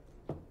nonprofit?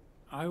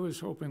 I was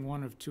hoping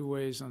one of two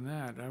ways on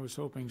that. I was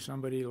hoping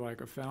somebody like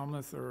a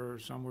Falmouth or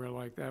somewhere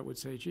like that would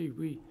say, gee,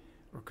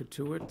 or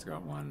Katuitt's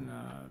got one,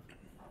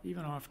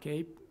 even off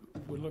Cape,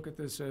 would look at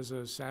this as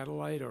a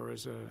satellite or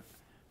as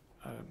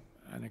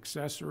an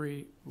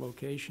accessory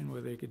location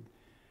where they could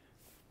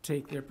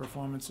take their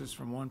performances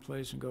from one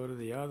place and go to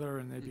the other,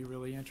 and they'd be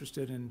really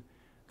interested in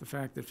the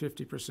fact that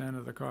 50%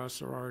 of the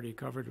costs are already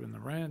covered in the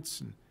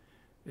rents, and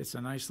it's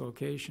a nice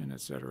location, et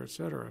cetera, et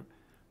cetera.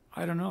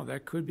 I don't know,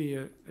 it could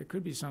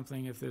be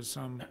something if there's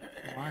some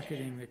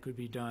marketing that could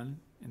be done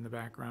in the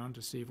background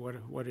to see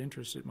what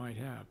interest it might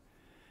have.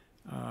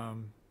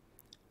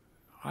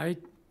 I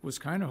was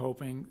kind of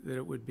hoping that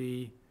it would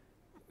be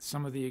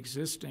some of the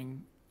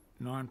existing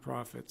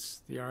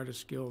nonprofits, the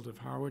Artists Guild of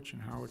Harwich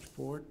and Harwich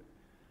Port.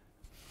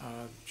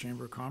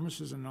 Chamber of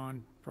Commerce is a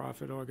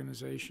nonprofit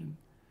organization.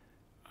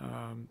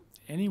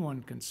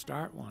 Anyone can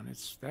start one.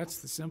 That's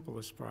the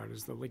simplest part,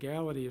 is the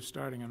legality of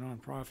starting a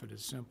nonprofit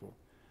is simple.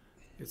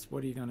 It's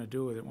what are you going to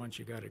do with it once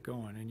you got it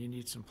going? And you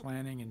need some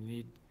planning, and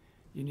you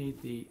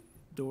need the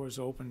doors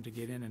open to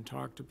get in and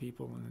talk to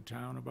people in the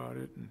town about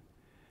it.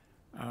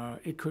 And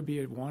it could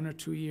be a 1 or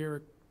 2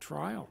 year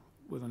trial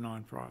with a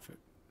nonprofit.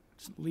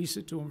 Just lease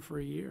it to them for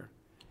a year.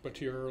 But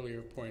to your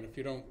earlier point, if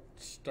you don't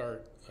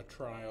start a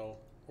trial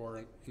or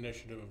an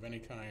initiative of any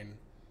kind,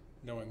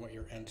 knowing what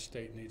your end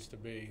state needs to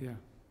be, Yeah.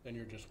 then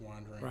you're just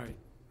wandering. Right.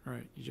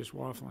 You're just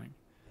waffling.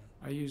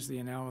 I use the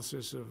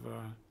analysis of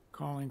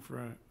calling for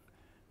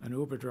an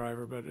Uber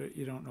driver, but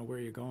you don't know where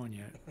you're going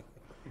yet.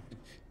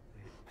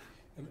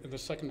 And the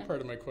second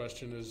part of my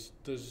question is,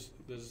 do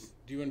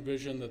you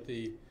envision that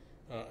the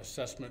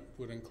assessment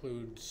would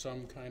include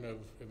some kind of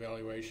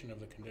evaluation of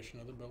the condition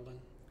of the building?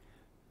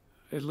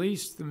 At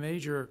least the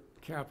major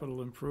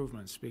capital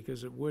improvements,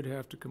 because it would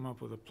have to come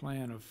up with a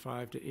plan of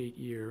 5 to 8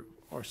 year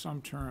or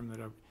some term that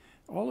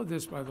all of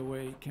this, by the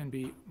way, can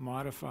be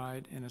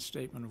modified in a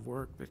statement of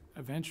work that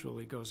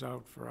eventually goes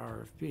out for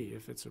RFP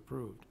if it's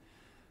approved.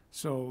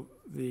 So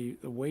the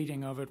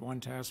weighting of it, one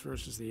task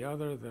versus the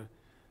other, the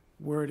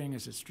wording,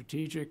 is it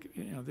strategic?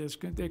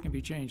 There can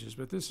be changes,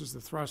 but this is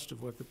the thrust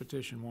of what the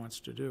petition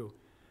wants to do.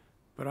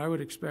 But I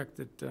would expect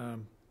that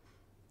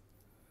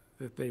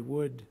that they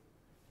would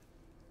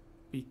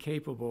be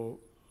capable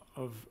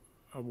of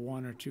a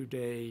 1 or 2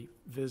 day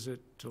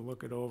visit to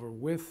look it over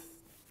with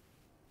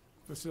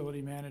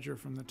facility manager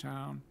from the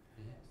town.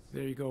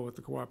 There you go, with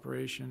the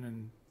cooperation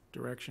and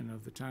direction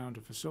of the town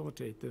to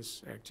facilitate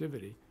this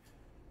activity.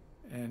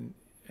 And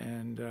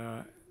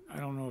I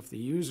don't know if the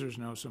users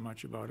know so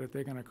much about it.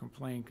 They're going to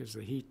complain because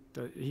the heat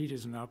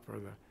isn't up, or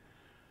the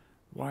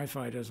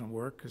Wi-Fi doesn't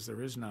work because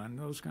there is none,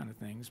 those kind of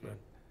things. But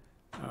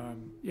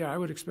yeah, I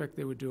would expect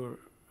they would do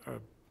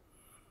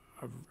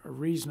a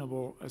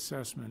reasonable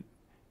assessment,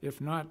 if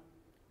not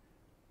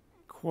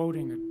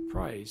quoting a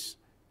price,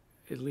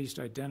 at least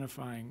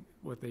identifying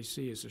what they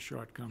see as a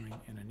shortcoming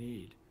and a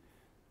need.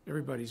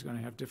 Everybody's going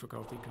to have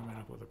difficulty coming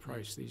up with a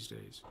price these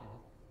days.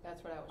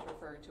 That's what I was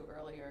referring to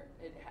earlier.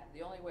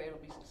 The only way it'll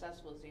be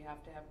successful is you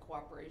have to have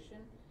cooperation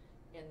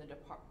in the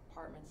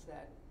departments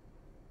that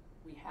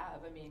we have.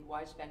 I mean,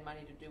 why spend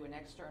money to do an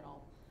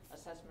external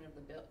assessment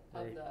of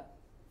the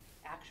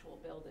actual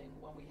building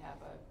when we have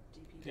a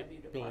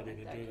DPW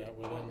department that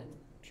can more than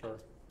Sure.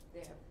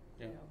 they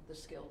have the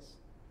skills.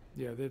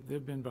 Yeah,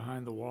 they've been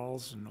behind the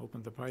walls and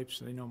opened the pipes.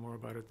 They know more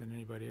about it than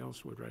anybody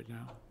else would right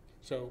now.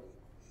 So,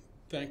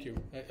 thank you.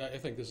 I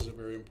think this is a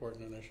very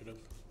important initiative.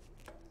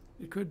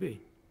 It could be.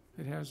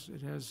 It has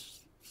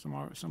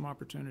some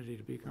opportunity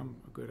to become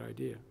a good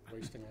idea.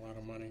 Wasting a lot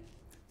of money.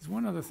 There's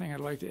one other thing I'd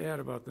like to add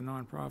about the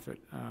nonprofit.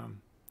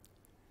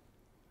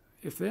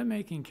 If they're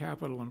making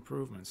capital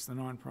improvements, the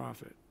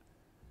nonprofit,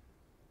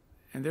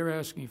 and they're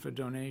asking for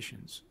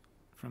donations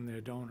from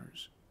their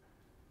donors,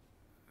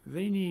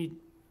 they need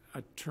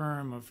a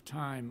term of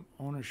time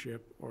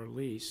ownership or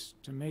lease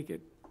to make the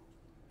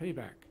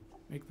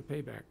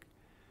payback.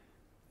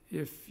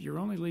 If you're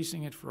only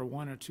leasing it for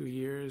 1 or 2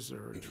 years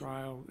or a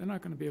trial, they're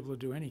not going to be able to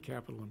do any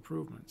capital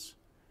improvements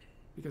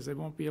because they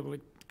won't be able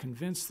to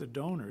convince the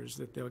donors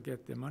that they'll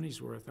get their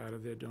money's worth out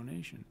of their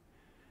donation.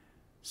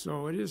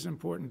 So it is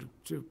important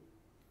to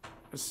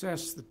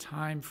assess the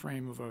time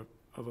frame of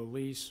a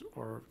lease,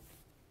 or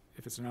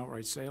if it's an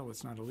outright sale,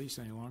 it's not a lease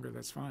any longer,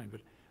 that's fine.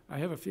 But I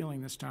have a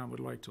feeling this town would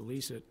like to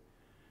lease it,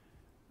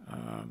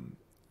 and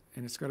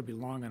it's got to be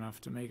long enough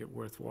to make it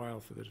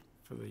worthwhile for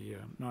the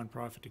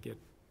nonprofit to get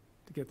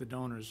the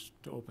donors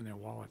to open their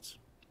wallets.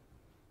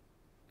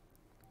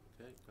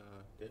 Okay,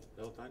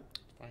 Bill, done?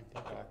 Fine,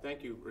 thank you.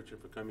 Thank you, Richard,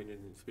 for coming in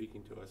and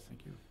speaking to us.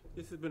 Thank you.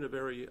 This has been a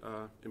very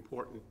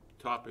important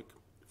topic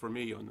for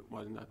me.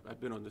 I've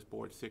been on this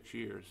board 6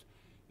 years,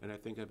 and I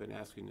think I've been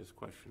asking this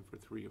question for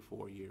 3 or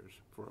 4 years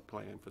for a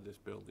plan for this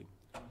building.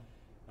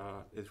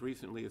 As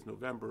recently as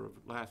November of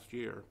last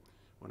year,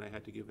 when I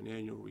had to give an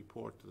annual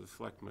report to the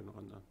selectmen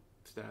on the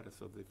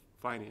status of the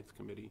Finance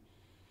Committee,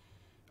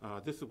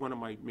 this is one of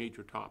my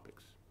major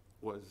topics,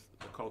 was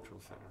the cultural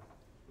center,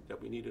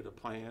 that we needed a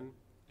plan,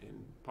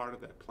 and part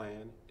of that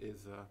plan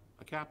is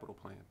a capital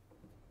plan.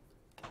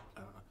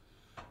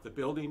 The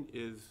building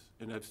is,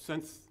 and I've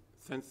since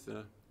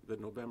the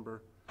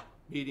November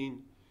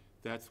meeting,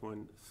 that's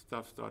when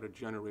stuff started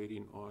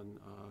generating on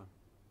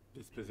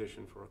this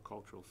position for a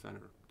cultural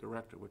center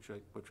director, which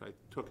I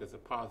took as a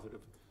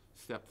positive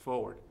step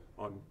forward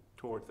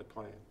towards the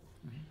plan.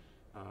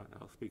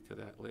 I'll speak to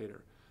that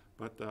later.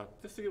 But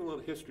just to give a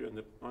little history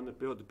on the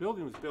build, the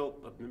building was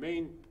built, the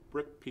main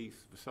brick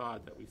piece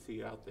facade that we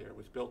see out there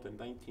was built in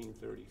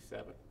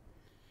 1937.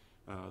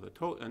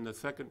 And the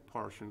second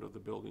portion of the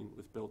building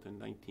was built in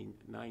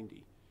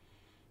 1990.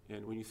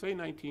 And when you say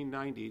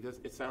 1990,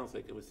 it sounds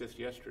like it was just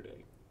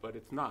yesterday, but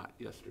it's not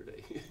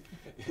yesterday.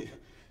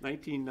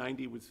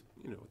 1990 was,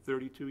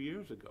 32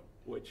 years ago,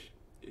 which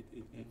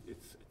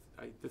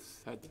I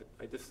just thought,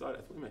 wait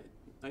a minute,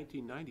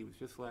 1990 was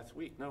just last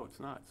week. No, it's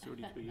not. It's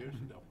 32 years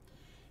ago.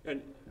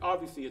 And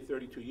obviously at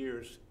 32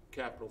 years,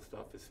 capital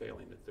stuff is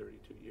failing at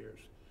 32 years.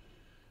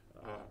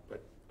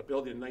 But a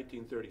building in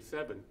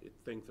 1937,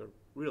 things are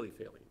really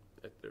failing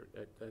at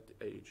that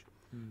age.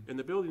 And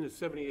the building is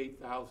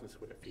 78,000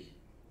 square feet.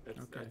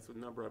 That's the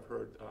number I've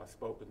heard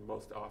spoken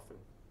most often.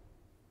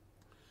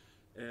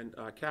 And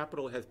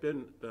capital has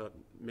been the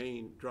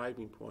main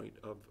driving point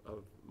of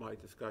my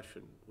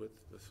discussion with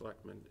the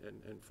selectmen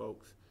and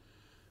folks,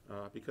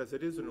 because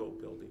it is an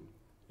old building.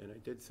 And I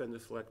did send the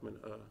selectmen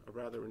a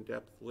rather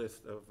in-depth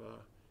list of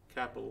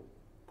capital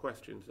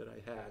questions that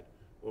I had,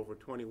 over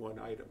 21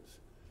 items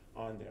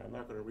on there. I'm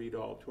not going to read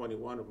all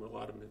 21 of them. A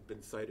lot of them have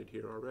been cited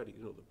here already.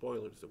 The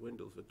boilers, the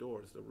windows, the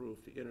doors, the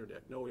roof, the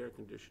internet, no air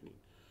conditioning.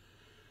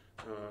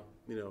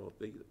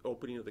 The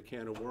opening of the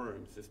can of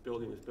worms. This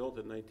building was built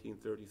in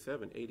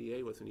 1937.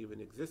 ADA wasn't even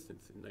in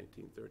existence in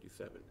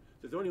 1937.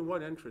 There's only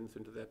one entrance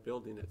into that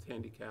building that's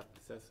handicapped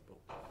accessible.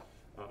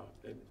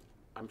 And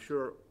I'm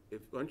sure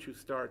once you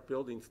start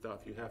building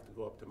stuff, you have to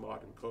go up to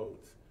modern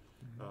codes.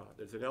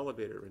 There's an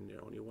elevator in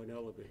there, only one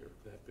elevator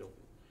for that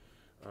building.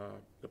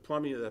 The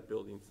plumbing of that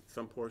building,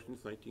 some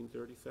portions,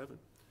 1937.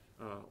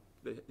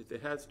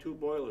 It has 2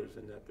 boilers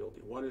in that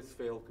building. One has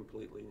failed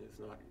completely and is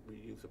not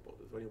reusable.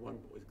 There's only one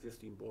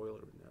existing boiler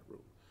in that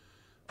room.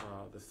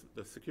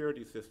 The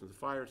security systems, the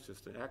fire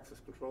system, access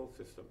control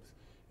systems.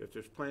 If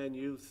there's planned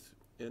use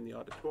in the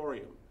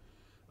auditorium,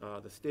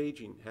 the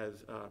staging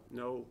has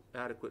no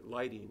adequate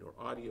lighting or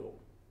audio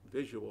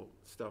visual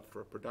stuff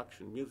for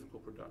production, musical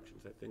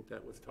productions. I think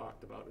that was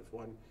talked about as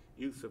one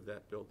use of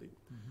that building.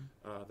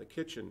 The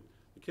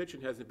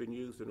kitchen hasn't been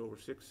used in over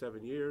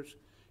 6-7 years,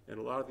 and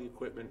a lot of the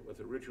equipment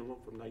was original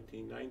from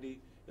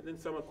 1990, and then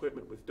some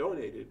equipment was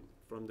donated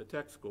from the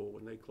tech school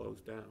when they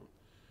closed down.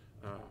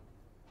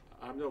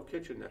 I'm no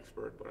kitchen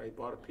expert, but I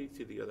bought a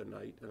pizza the other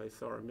night, and I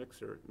saw a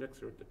mixer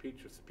at the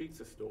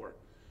pizza store,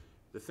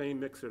 the same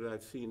mixer that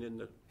I've seen in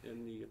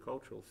the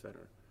cultural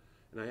center.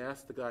 And I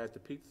asked the guy at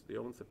that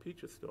owns the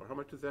pizza store, how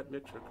much does that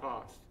mixer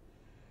cost?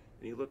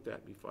 And he looked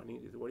at me funny.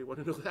 He said, what do you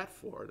want to know that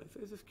for? And I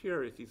said, I'm just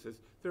curious. He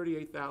says,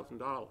 $38,000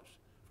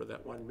 for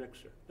that one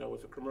mixer. That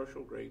was a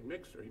commercial grade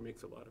mixer. He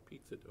makes a lot of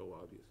pizza dough,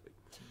 obviously.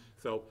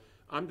 So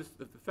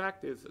the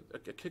fact is, a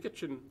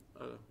kitchen,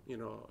 an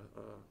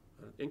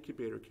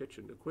incubator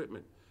kitchen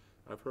equipment,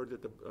 I've heard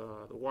that the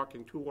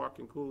two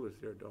walk-in coolers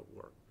there don't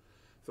work.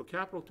 So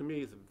capital to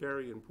me is a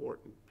very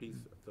important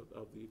piece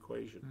of the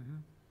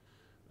equation.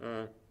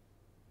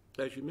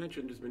 As you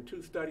mentioned, there's been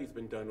 2 studies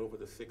been done over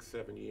the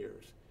 6-7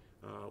 years.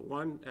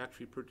 One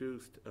actually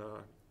produced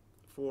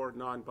 4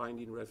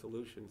 non-binding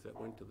resolutions that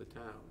went to the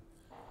town.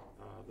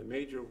 The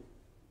major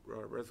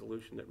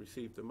resolution that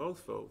received the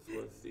most votes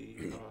was the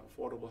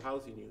affordable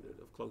housing unit,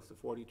 of close to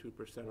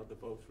 42% of the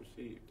votes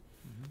received.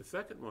 The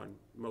second one,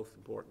 most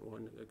important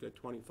one, that got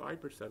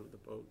 25% of the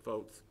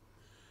votes,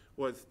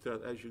 was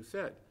to, as you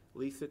said,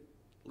 lease it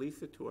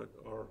to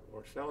or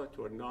sell it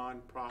to a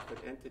non-profit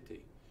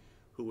entity,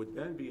 who would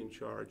then be in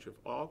charge of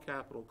all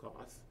capital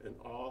costs and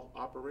all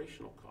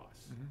operational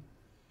costs.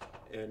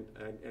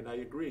 And I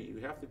agree, you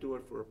have to do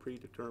it for a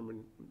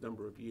predetermined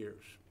number of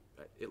years,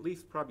 at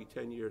least probably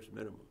 10 years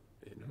minimum,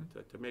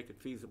 to make it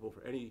feasible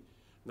for any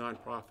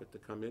nonprofit to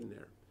come in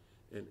there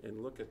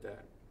and look at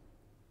that.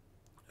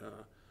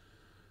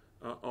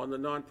 On the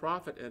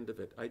nonprofit end of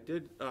it, I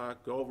did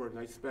go over and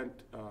I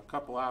spent a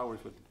couple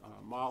hours with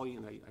Molly,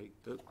 and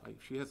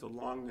she has a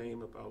long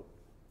name about...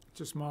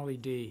 Just Molly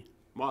D.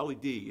 Molly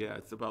D, yeah,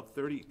 it's about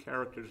 30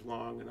 characters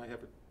long, and I have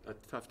a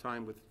tough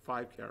time with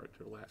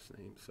 5-character last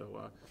name.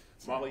 So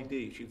Molly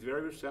D, she's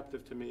very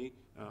receptive to me.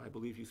 I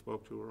believe you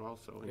spoke to her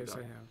also. And, yes,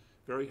 I have.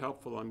 Very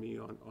helpful on me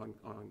on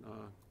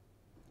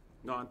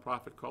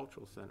nonprofit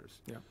cultural centers.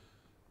 Yeah.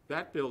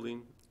 that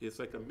building is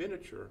like a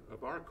miniature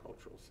of our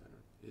cultural center.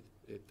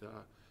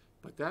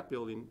 But that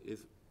building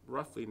is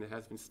roughly, and it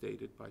has been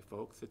stated by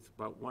folks, it's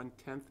about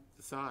 1/10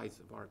 the size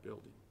of our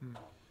building.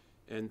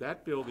 And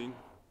that building,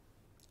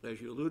 as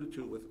you alluded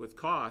to with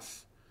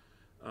costs,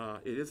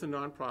 it is a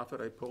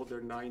nonprofit. I pulled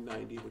their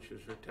 990, which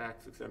is their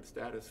tax exempt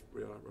status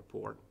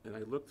report, and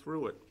I looked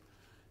through it.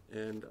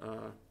 And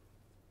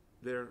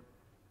their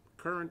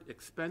current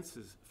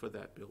expenses for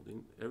that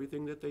building,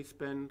 everything that they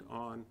spend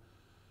on,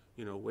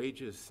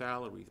 wages,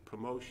 salaries,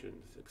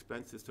 promotions,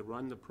 expenses to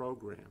run the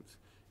programs,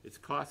 it's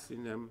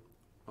costing them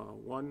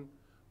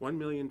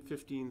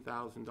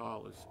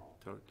 $1,015,000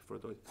 for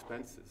the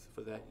expenses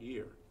for that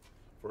year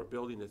for a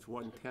building that's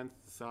 1/10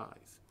 the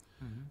size.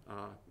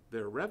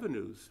 Their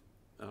revenues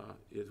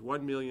is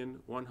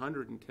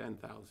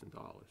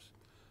 $1,110,000.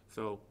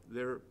 So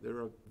they're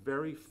a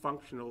very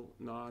functional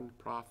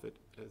nonprofit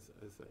as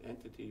an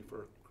entity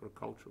for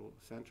cultural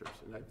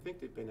centers, and I think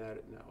they've been at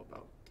it now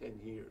about 10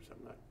 years.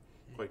 I'm not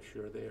quite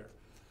sure there.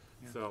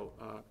 Yeah. So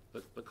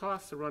the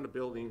cost to run a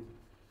building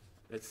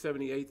at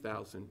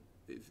 $78,000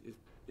 is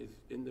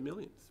in the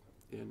millions,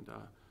 and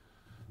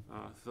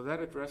so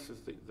that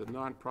addresses the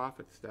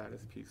nonprofit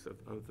status piece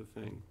of the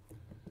thing.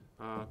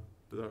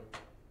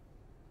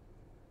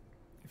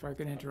 If I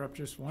could interrupt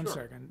just one Sure.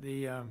 second.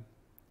 The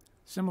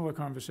similar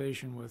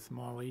conversation with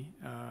Molly,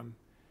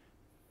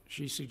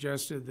 she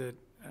suggested that,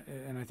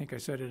 and I think I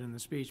said it in the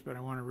speech, but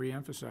I want to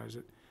reemphasize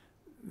it,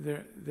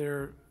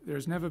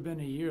 there's never been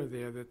a year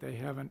there that they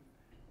haven't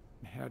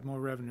had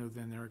more revenue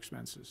than their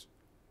expenses.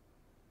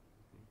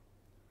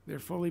 They're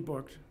fully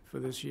booked for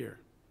this year.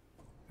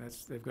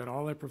 They've got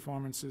all their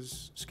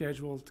performances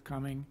scheduled,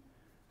 coming.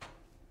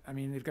 I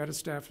mean, they've got a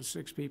staff of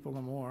 6 people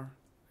or more,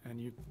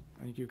 and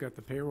I think you've got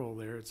the payroll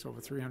there. It's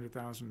over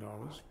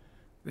 $300,000.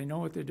 They know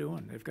what they're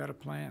doing. They've got a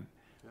plan.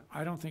 Yeah.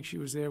 I don't think she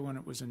was there when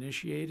it was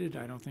initiated.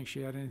 I don't think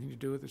she had anything to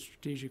do with the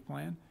strategic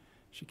plan.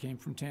 She came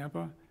from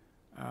Tampa,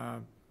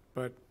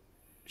 but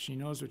she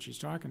knows what she's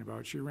talking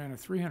about. She ran a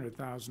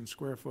 300,000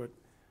 square foot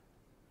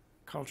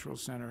cultural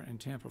center in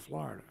Tampa,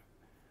 Florida.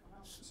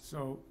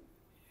 So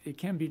it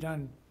can be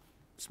done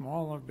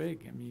small or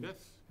big. I mean,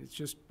 Yes. it's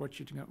just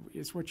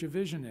it's what your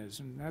vision is,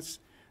 and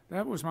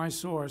that was my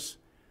source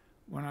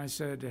when I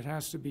said it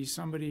has to be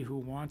somebody who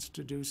wants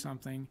to do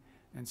something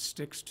and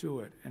sticks to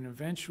it, and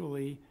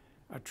eventually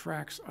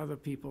attracts other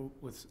people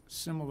with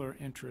similar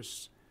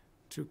interests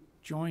to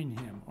join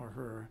him or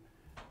her.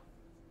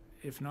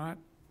 If not,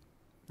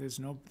 there's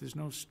no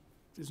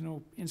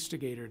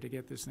instigator to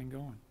get this thing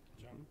going.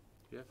 John,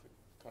 Yes.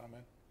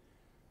 comment?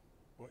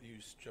 What you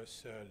just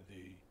said,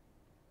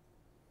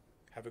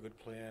 have a good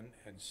plan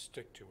and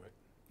stick to it.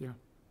 Yeah.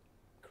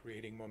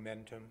 Creating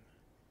momentum,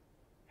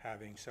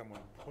 having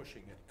someone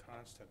pushing it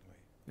constantly.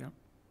 Yeah.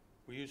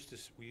 We used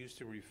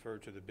to refer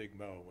to the Big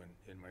Mo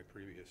in my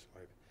previous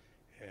life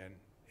and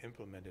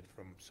implemented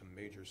from some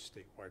major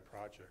statewide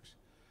projects.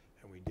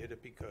 And we did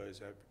it because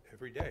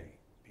every day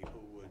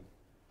people would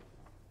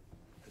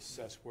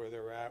assess where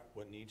they're at,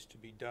 what needs to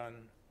be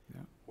done,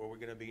 Yeah. where we're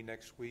gonna be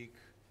next week.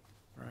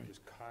 Right.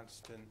 Just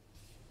constant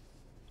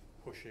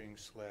pushing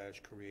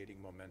 /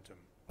 creating momentum.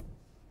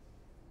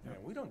 Yeah.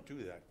 And we don't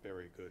do that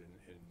very good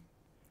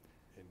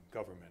in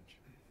government.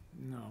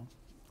 No.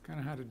 Kind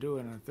of had to do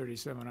it in a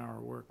 37-hour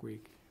work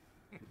week.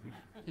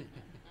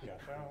 Yeah,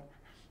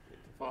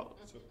 well,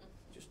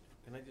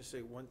 Can I just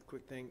say one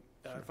quick thing?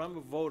 If I'm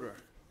a voter,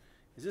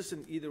 is this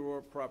an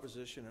either-or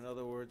proposition? In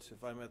other words,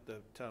 if I'm at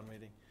the town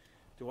meeting,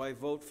 do I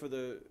vote for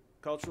the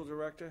cultural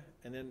director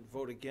and then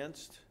vote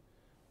against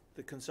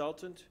the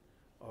consultant,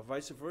 or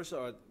vice versa?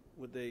 Or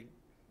would they,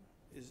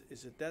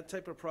 is it that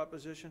type of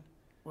proposition?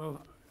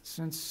 Well,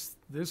 since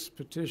this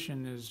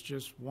petition is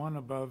just one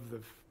above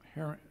the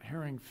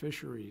herring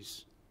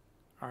fisheries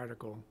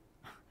article,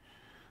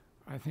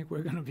 I think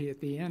we're going to be at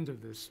the end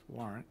of this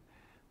warrant.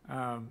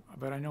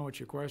 But I know what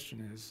your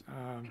question is.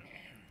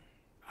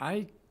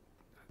 I've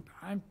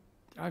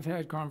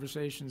had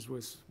conversations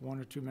with 1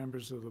 or 2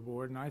 members of the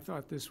board, and I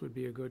thought this would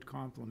be a good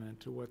complement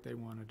to what they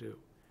want to do.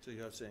 So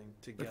you're saying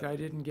But together? I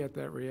didn't get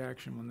that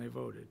reaction when they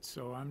voted,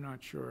 so I'm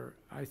not sure.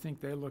 I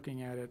think they're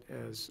looking at it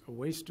as a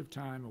waste of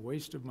time, a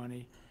waste of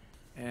money,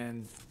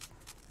 and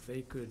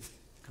they could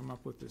come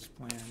up with this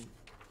plan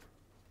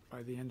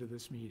by the end of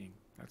this meeting.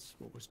 That's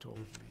what was told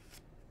to me.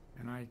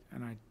 And I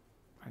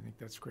think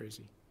that's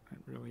crazy. It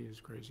really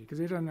is crazy, because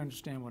he doesn't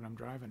understand what I'm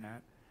driving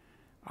at.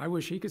 I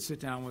wish he could sit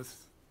down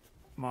with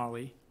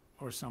Molly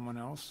or someone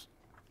else,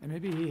 and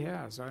maybe he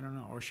has, I don't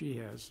know, or she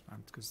has,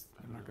 because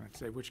I'm not going to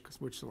say which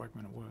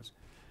selectman it was.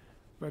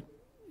 But,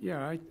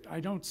 yeah, I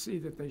don't see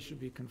that they should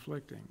be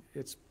conflicting.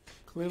 It's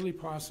clearly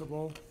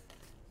possible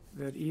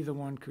that either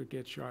one could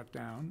get shot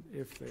down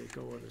if they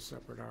go with a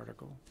separate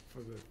article for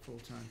the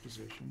full-time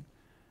position.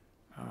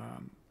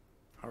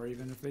 Or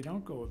even if they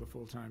don't go with a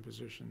full-time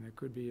position, there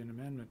could be an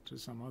amendment to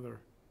some other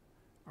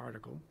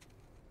article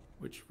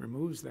which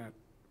removes that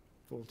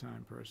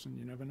full-time person.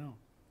 You never know.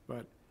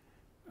 But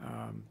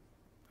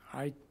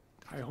I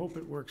hope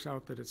it works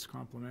out that it's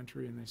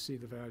complementary and they see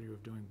the value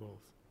of doing both.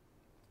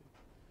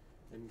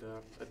 And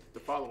to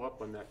follow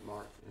up on that,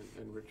 Mark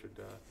and Richard,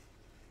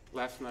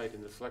 last night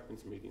in the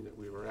selectmen's meeting that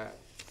we were at,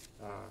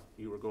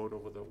 you were going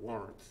over the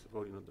warrants,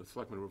 the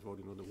selectmen were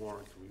voting on the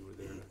warrants, we were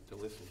there to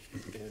listen.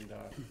 And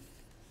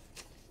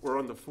we're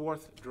on the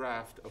 4th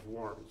draft of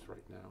warrants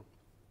right now.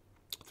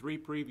 3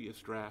 previous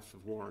drafts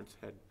of warrants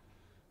had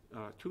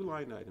 2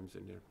 line items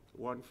in there.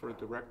 One for a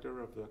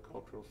director of the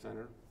cultural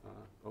center,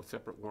 a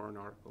separate warrant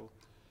article,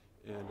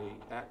 and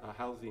a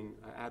housing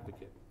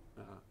advocate,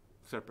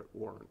 separate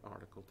warrant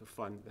article to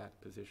fund that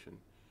position.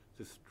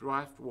 This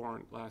draft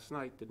warrant last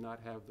night did not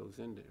have those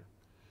in there.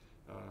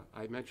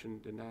 I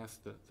mentioned and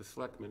asked the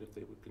selectmen if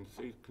they would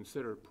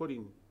consider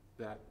putting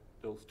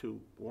those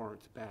 2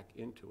 warrants back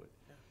into it.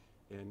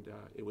 Yeah. And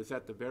it was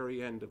at the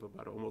very end of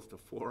about almost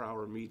a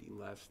 4-hour meeting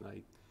last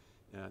night.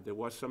 There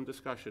was some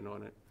discussion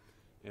on it,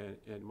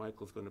 and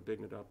Michael's going to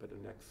bring it up at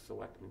the next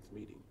selectmen's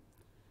meeting.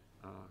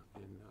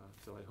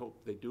 So I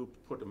hope they do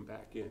put them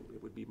back in.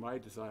 It would be my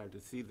desire to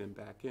see them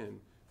back in.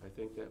 I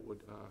think that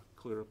would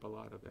clear up a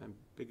lot of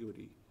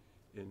ambiguity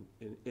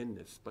in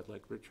this. But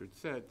like Richard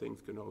said, things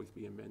can always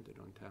be amended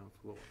on town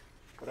floor.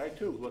 But I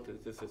too look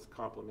at this as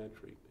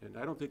complementary. And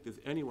I don't think there's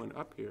anyone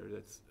up here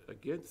that's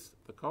against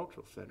the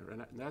cultural center.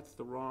 And that's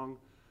the wrong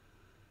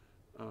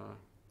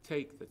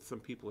take that some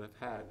people have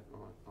had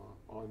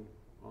on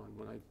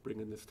when I bring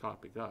in this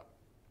topic up.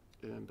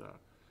 And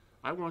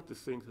I want this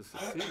thing to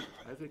succeed.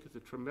 I think it's a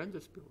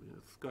tremendous building.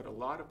 It's got a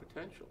lot of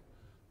potential,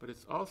 but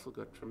it's also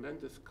got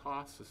tremendous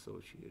costs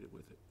associated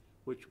with it,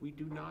 which we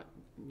do not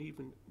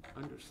even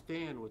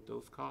understand what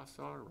those costs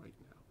are right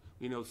now.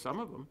 We know some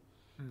of them,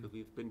 because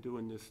we've been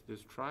doing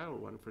this trial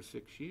run for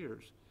 6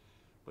 years,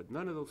 but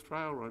none of those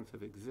trial runs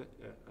have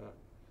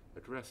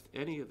addressed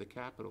any of the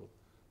capital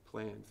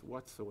plans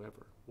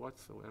whatsoever.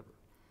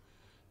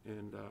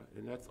 And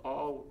that's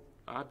all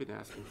I've been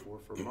asking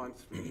for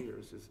months, for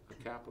years, is a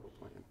capital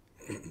plan,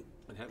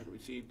 and haven't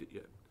received it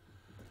yet.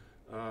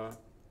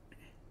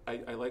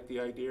 I like the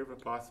idea of a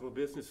possible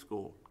business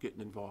school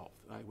getting involved.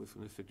 I was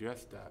going to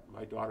suggest that.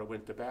 My daughter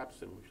went to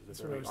Babson, which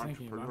is a very entrepreneurial school. That's what I was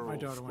thinking about. My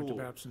daughter went to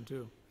Babson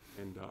too.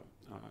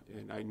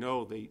 And I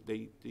know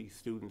these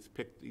students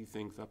pick these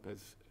things up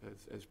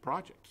as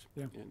projects,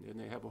 yeah. And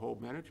they have a whole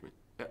management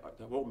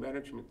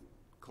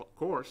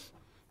course,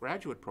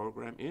 graduate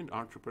program in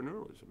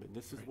entrepreneurialism, and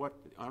this is what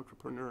the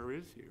entrepreneur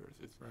is here.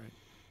 Right.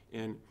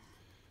 And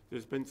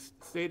there's been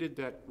stated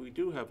that we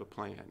do have a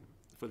plan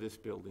for this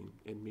building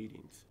in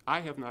meetings.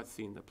 I have not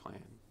seen the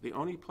plan. The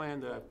only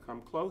plan that I've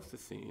come close to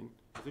seeing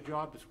is a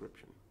job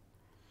description.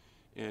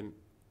 And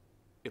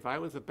if I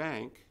was a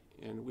bank,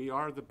 and we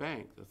are the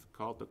bank, that's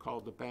called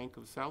the Bank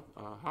of South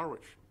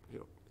Harwich. You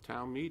know, the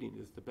town meeting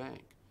is the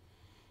bank,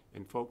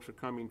 and folks are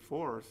coming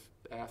for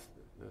us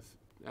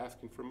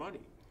asking for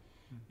money.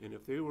 And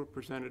if they were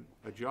presented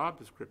a job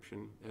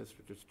description as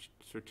a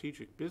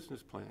strategic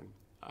business plan,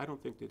 I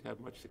don't think they'd have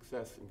much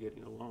success in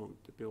getting a loan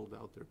to build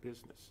out their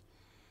business.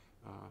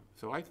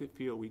 So I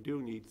feel we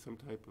do need some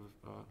type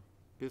of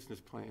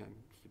business plan,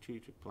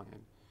 strategic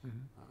plan,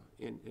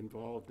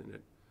 involved in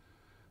it.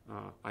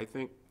 I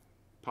think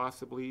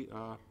possibly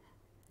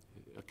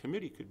a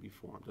committee could be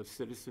formed of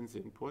citizens'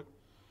 input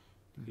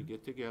to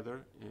get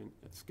together and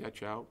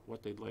sketch out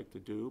what they'd like to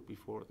do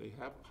before they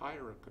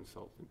hire a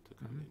consultant to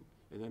come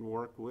in, and then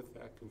work with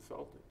that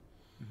consultant.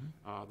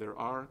 There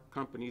are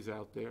companies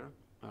out there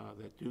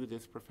that do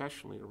this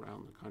professionally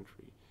around the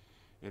country,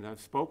 and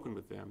I've spoken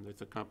with them.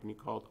 There's a company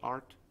called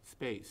Art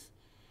Space.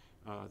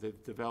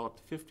 They've developed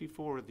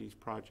 54 of these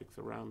projects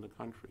around the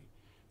country,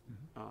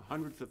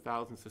 hundreds of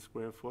thousands of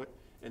square foot,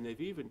 and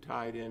they've even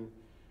tied in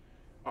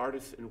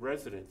artists in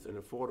residence and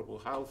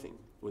affordable housing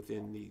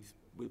within these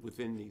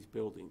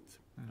buildings.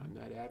 I'm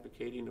not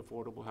advocating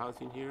affordable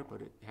housing here,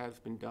 but it has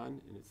been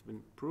done, and it's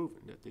been proven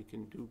that they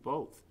can do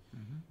both.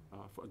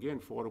 Again,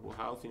 affordable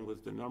housing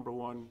was the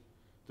 #1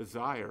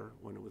 desire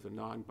when it was a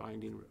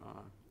non-binding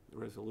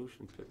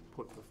resolution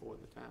put before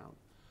the town.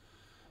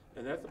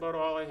 And that's about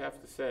all I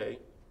have to say.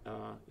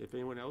 If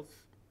anyone else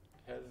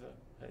has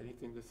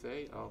anything to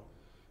say, I'll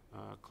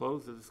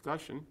close the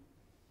discussion.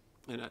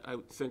 And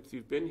since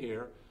you've been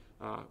here,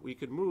 we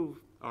could move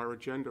our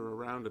agenda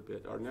around a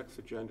bit. Our next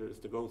agenda is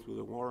to go through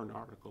the warrant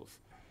articles.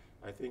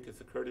 I think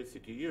as a courtesy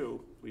to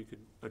you, we could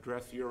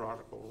address your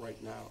article right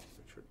now,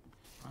 Richard,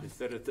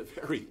 instead at the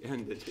very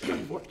end.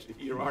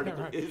 Unfortunately, your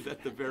article is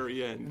at the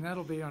very end. And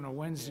that'll be on a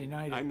Wednesday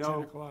night at 10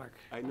 o'clock.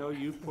 I know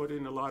you've put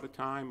in a lot of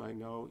time. I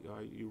know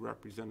you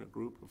represent a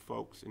group of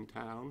folks in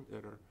town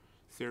that are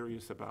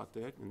serious about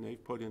that, and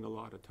they've put in a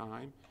lot of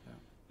time.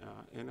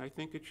 And I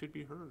think it should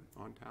be heard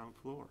on town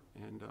floor.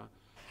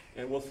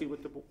 And we'll see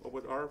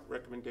what our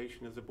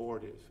recommendation as a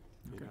board is.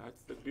 Okay.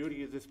 That's the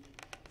beauty of this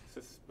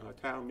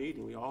town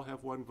meeting. We all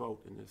have one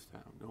vote in this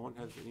town. No one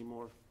has any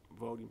more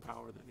voting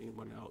power than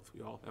anyone else.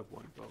 We all have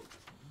one vote.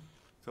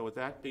 So with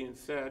that being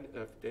said,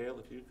 Dale,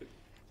 if you could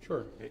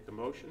make a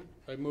motion.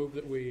 I move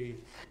that we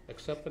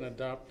accept and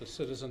adopt the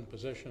citizen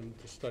position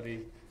to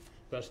study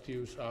best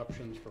use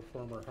options for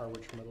former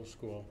Harwich Middle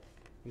School,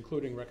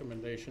 including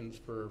recommendations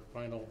for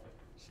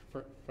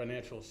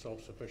financial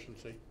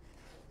self-sufficiency.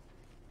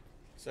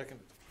 Second.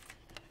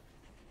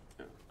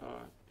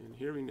 In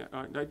hearing that,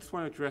 I just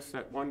want to address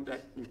that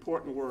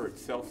important word,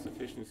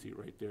 self-sufficiency,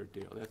 right there,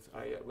 Dale.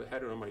 I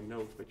had it on my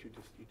notes, but you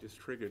just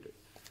triggered it.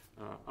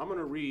 I'm going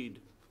to read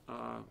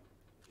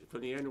from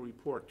the annual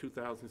report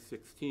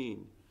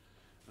 2016.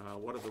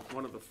 One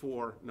of the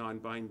four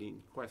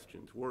non-binding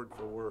questions, word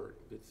for word.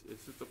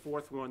 It's the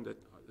fourth one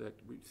that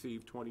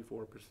received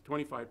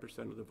 25%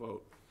 of the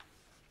vote.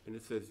 And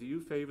it says, do you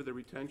favor the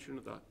retention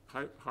of the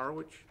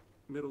Harwich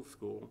Middle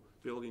School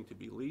building to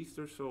be leased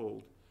or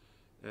sold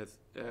as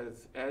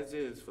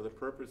is for the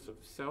purpose of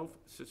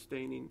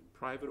self-sustaining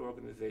private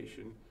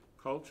organization,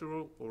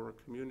 cultural or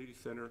community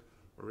center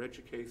or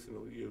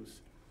educational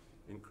use,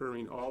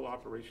 incurring all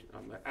operation,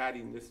 I'm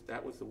adding this,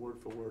 that was the word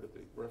for word of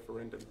the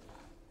referendum.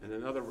 And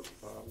another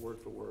word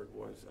for word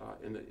was,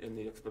 in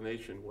the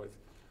explanation was,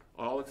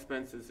 all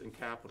expenses and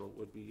capital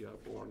would be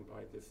borne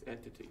by this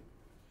entity.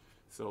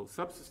 So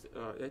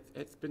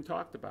it's been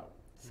talked about.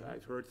 So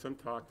I've heard some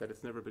talk that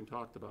it's never been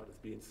talked about as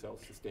being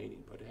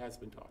self-sustaining, but it has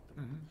been talked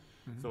about.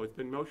 So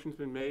motion's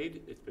been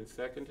made, it's been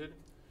seconded.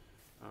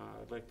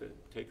 I'd like to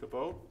take a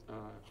vote.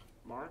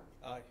 Mark?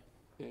 Aye.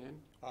 Dan?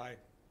 Aye.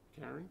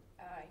 Karen?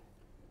 Aye.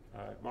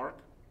 Mark?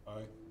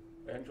 Aye.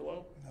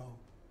 Angelo? No.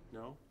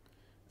 No?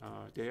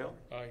 Dale?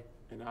 Aye.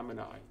 And I'm an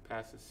aye.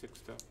 Passes 6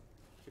 to 1.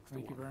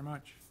 Thank you very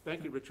much.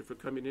 Thank you, Richard, for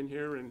coming in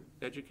here and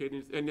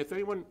educating us. And if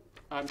anyone,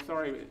 I'm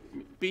sorry,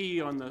 B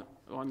on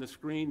the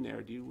screen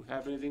there, do you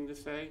have anything to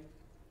say?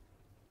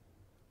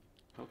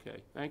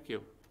 Okay, thank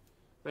you.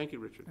 Thank you,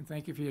 Richard. And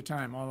thank you for your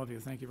time, all of you.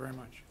 Thank you very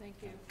much. Thank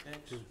you.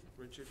 Thanks,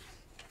 Richard.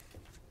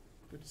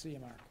 Good to see you,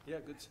 Mark. Yeah,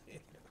 good seeing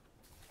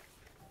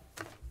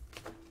you.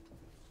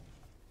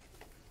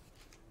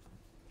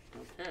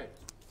 Okay.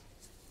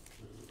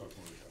 Talk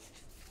more later.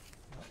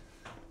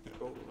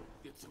 Go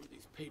get some of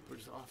these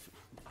papers off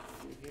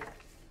in here.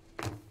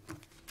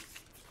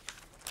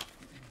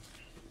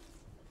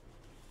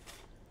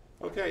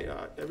 Okay,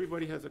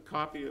 everybody has a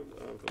copy of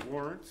the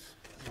warrants,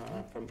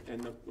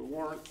 and the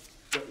warrant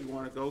that we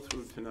want to go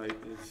through tonight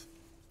is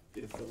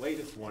the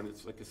latest one.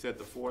 It's, like I said,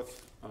 the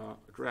fourth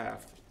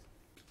draft.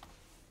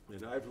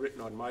 And I've written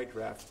on my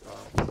draft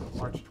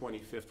March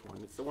 25th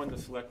one. It's the one the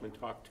selectmen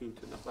talked to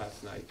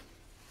last night.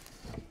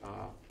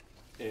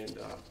 And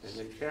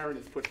then Karen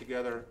has put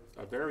together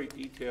a very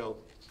detailed,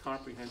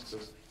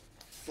 comprehensive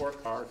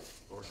scorecard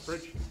or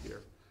spreadsheet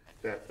here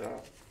that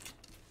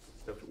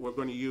we're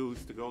going to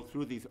use to go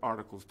through these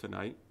articles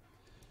tonight.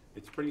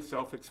 It's pretty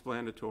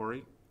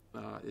self-explanatory.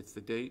 It's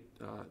the date,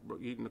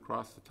 reading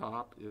across the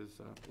top is,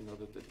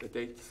 the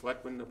date the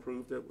selectmen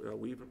approved it,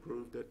 we've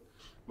approved it,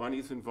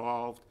 money's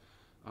involved.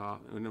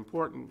 An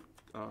important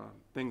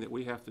thing that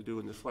we have to do,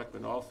 and the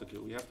selectmen also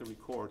do, we have to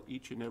record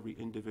each and every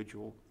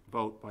individual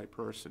vote by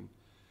person.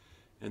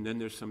 And then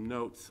there's some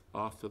notes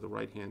off to the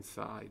right-hand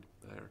side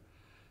there.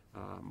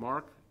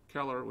 Mark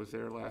Keller was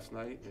there last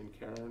night, and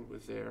Karen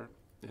was there,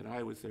 and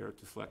I was there at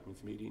the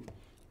selectmen's meeting.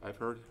 I've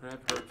heard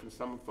from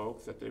some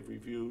folks that they've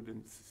reviewed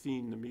and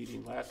seen the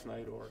meeting last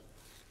night or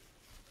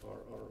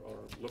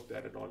looked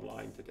at it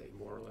online today,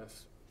 more or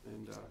less.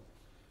 And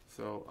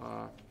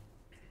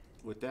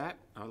with that,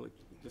 I'll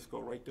just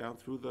go right down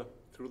through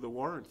the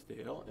warrants,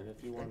 Dale. And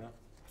if you want to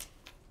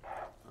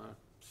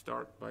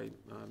start by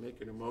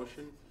making a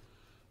motion,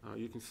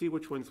 you can see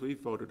which ones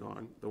we've voted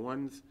on. The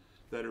ones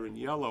that are in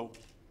yellow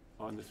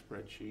on the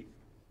spreadsheet.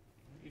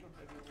 You don't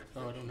have your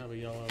Oh, I don't have a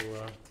yellow,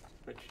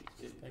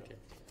 spreadsheet. thank you.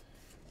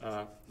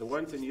 The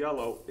ones in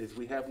yellow is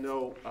we have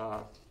no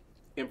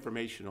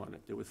information on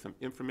it. There was some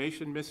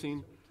information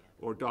missing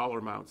or dollar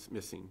amounts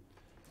missing.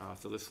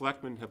 So the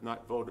selectmen have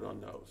not voted on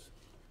those.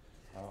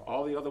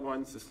 All the other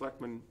ones the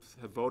selectmen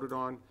have voted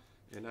on,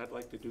 and I'd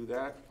like to do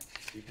that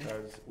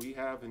because we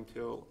have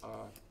until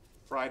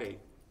Friday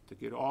to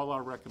get all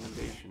our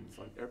recommendations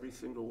on every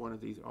single one of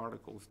these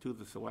articles to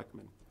the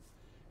selectmen.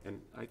 And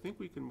I think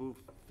we can move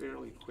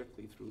fairly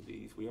quickly through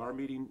these. We are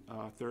meeting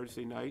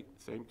Thursday night,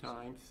 same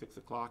time, 6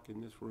 o'clock in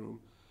this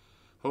room.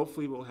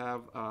 Hopefully we'll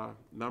have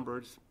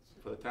numbers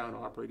for the town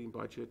operating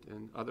budget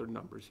and other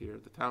numbers here.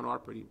 The town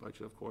operating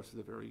budget, of course, is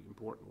a very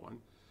important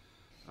one.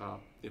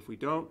 If we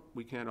don't,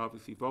 we can't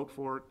obviously vote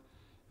for it,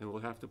 and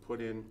we'll have to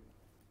put in,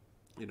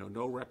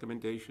 no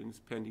recommendations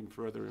pending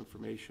further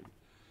information.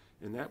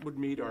 And that would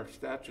meet our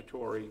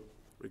statutory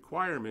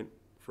requirement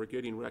for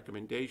getting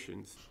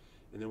recommendations.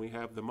 And then we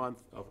have the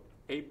month of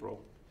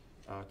April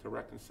to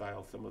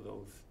reconcile some of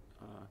those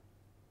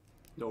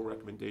no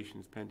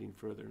recommendations pending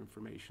further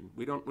information.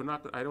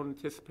 I don't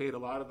anticipate a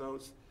lot of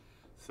those,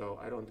 so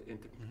I don't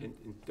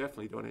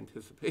definitely don't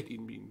anticipate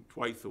meeting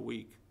twice a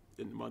week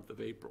in the month of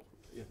April.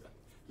 Yeah,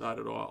 not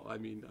at all. I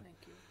mean,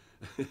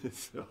 Thank you.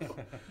 so,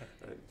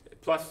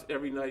 plus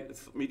every night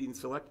it's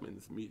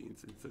selectmen's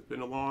meetings. It's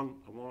been a long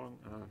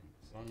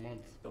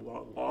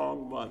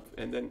month,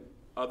 and then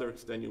other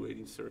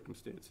extenuating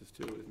circumstances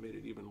too has made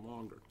it even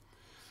longer.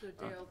 So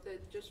Dale,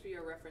 just for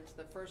your reference,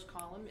 the first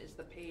column is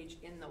the page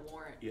in the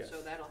warrant. Yes. So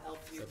that'll help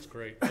you That's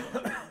great. move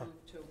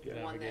to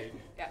Yeah. one that,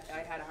 yeah, I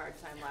had a hard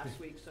time last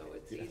week, so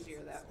it's Yeah. easier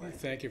that way.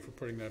 Thank you for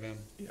putting that in.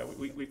 Yeah,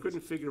 we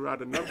couldn't figure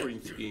out a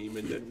numbering scheme,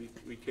 and then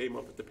we came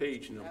up with the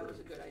page number. That was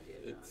a good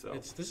idea, John. So,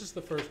 This is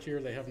the first year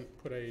they haven't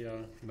put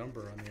a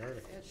number on the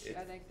article. I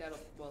think that'll,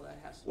 well, that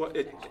has to. well,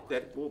 do next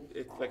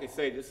year. like I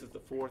say, this is the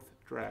fourth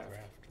draft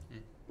Draft.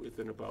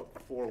 within about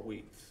 4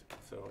 weeks.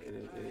 So,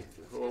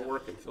 we're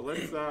working. So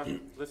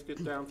let's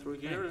get down through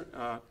here.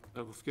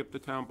 We'll skip the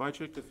town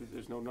budget because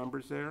there's no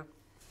numbers there.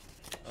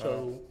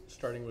 So,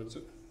 starting with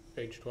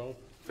page 12.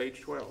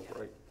 Page 12,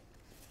 right.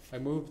 I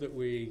move that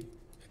we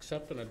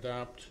accept and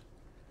adopt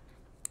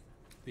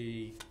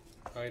the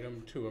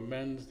item to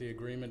amend the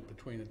agreement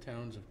between the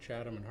towns of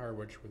Chatham and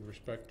Harwich with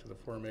respect to the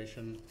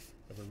formation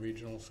of a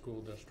regional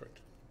school district.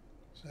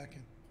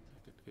 Second.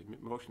 Okay,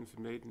 motion's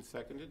been made and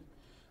seconded.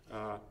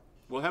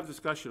 We'll have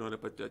discussion on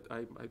it, but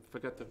I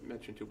forgot to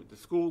mention too, the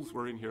schools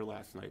were in here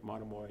last night,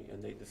 Monomoy,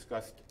 and they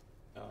discussed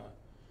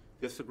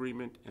this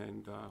agreement,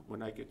 and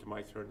when I get to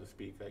my turn to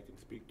speak, I can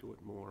speak to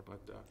it more. But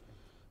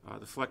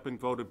the selectmen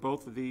voted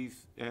both of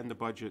these and the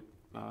budget,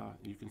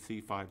 you can see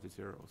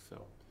 5-0,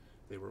 so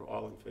they were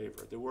all in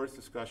favor. There was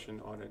discussion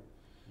on it.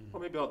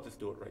 Well, maybe I'll just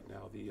do it right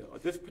now.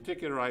 This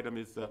particular item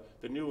is the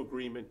new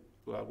agreement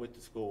with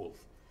the schools,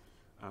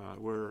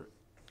 where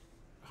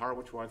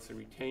Harwich wants to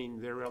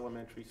retain their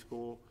elementary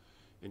school,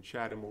 and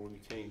Chatham will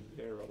retain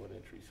their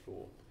elementary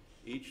school.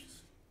 Each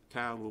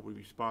town will be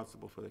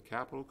responsible for the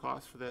capital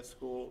costs for that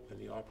school and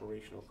the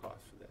operational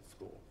costs for that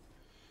school.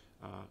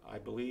 I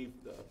believe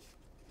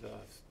the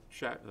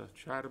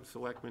Chatham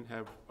selectmen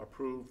have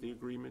approved the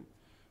agreement.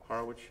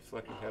 Harwich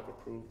selectmen have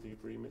approved the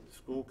agreement. The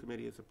school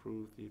committee has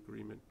approved the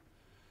agreement.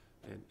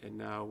 And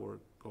now we're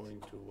going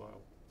to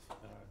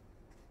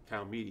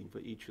town meeting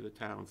for each of the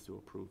towns to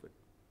approve it.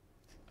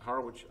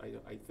 Harwich,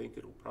 I think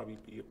it'll probably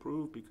be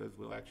approved because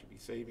we'll actually be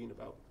saving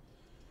about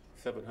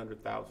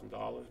 $700,000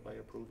 by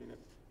approving it.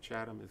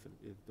 Chatham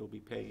they'll be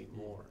paying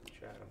more in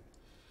Chatham.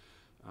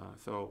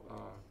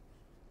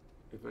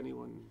 If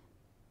anyone,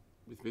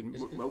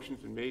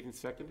 motion's been made and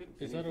seconded.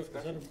 Is Any that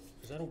discussion?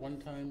 a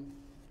one-time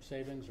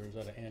savings, or is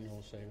that an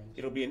annual savings?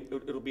 It'll be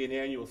an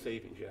annual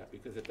savings, yeah,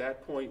 because at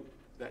that point,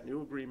 that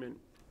new agreement,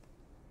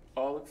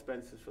 all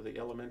expenses for the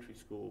elementary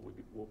school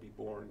will be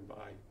borne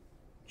by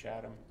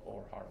Chatham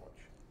or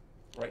Harwich.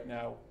 Right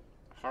now,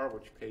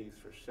 Harwich pays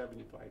for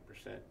 75%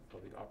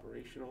 of the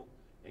operational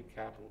and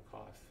capital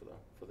costs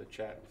for the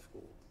Chatham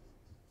school.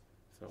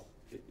 So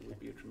it would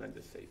be a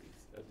tremendous savings,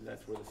 and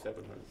that's where the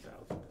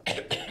 $700,000 comes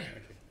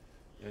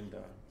in. And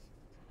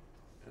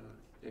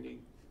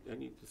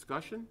any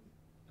discussion?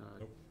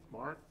 Nope.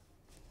 Mark,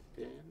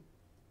 Dan,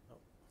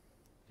 Nope.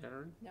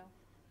 Aaron, No,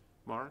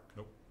 Mark,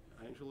 Nope.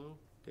 Angelo,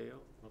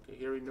 Dale. Okay,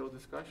 hearing no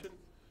discussion.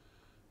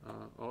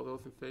 All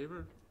those in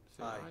favor,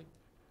 say Aye.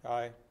 aye.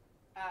 Aye.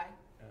 aye.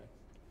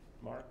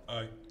 Mark?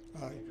 Aye.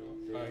 Aye. Angelo?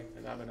 Dale? Aye.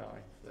 And I'm an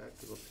aye, so that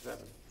goes 7.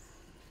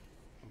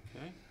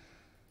 Okay.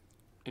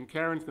 And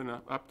Karen's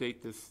gonna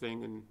update this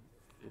thing, and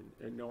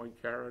knowing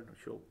Karen,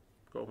 she'll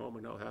go home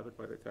and I'll have it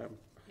by the time,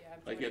 Yeah,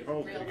 I I'm get doing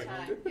home. it real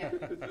time, yeah.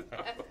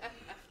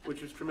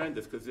 which is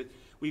tremendous, because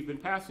we've been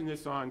passing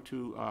this on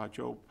to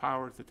Joe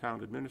Powers, the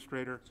town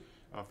administrator,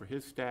 for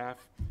his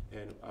staff,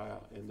 and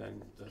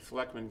then the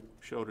selectmen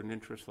showed an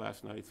interest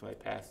last night, so I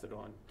passed it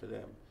on to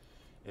them.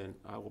 And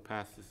I will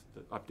pass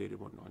the updated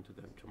one on to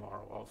them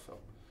tomorrow also.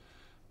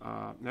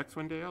 Next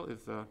one, Dale,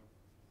 is I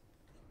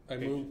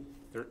page move,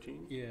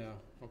 13. yeah,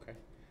 okay.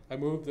 I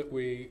move that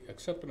we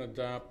accept and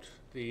adopt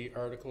the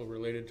article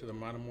related to the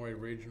Monomoy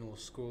Regional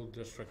School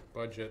District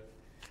budget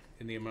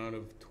in the amount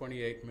of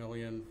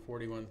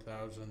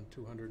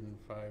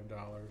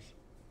 $28,041,205.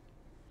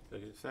 Did I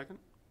get a second?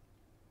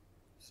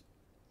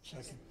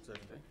 Second.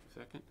 Second. Okay,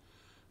 second.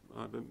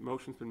 The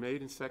motion's been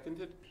made and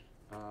seconded.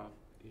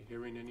 You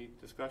hearing any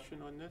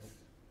discussion on this?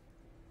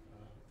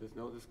 There's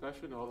no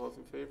discussion. All those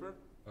in favor?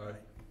 Aye.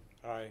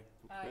 Aye.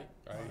 Aye. Okay.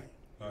 Aye. Aye.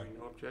 Hearing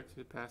no objection,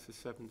 it passes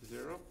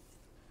 7-0.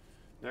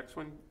 Next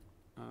one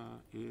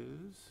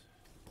is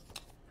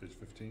Page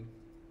 15,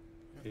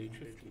 page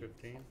Page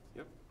 15.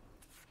 15.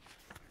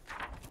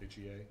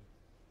 HEA.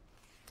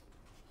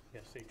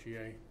 Yes,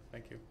 HEA,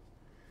 thank you.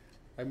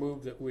 I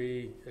move that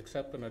we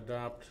accept and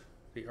adopt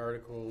the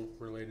article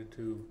related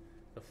to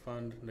the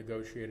fund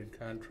negotiated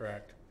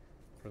contract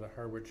for the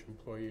Harwich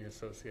Employee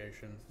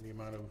Association in the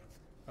amount of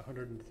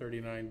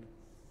 $139,776.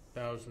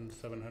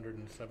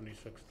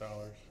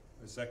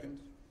 A second?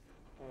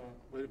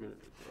 Wait a minute.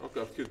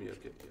 Okay, excuse me.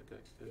 Okay.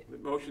 The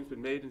motion's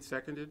been made and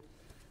seconded.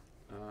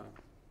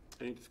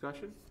 Any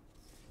discussion?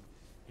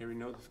 Hearing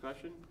no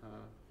discussion.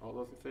 All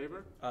those in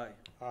favor? Aye.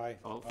 Aye.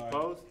 All Aye.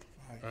 opposed?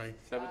 Aye. Aye.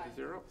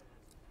 7-0.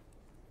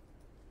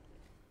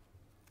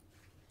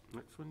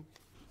 Next one.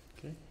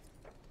 Okay.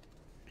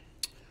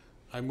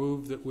 I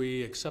move that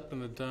we accept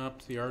and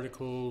adopt the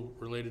article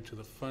related to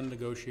the fund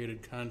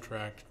negotiated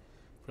contract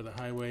for the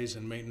Highways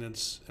and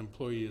Maintenance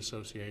Employee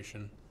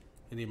Association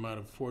in the amount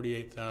of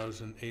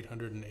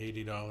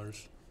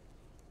 $48,880.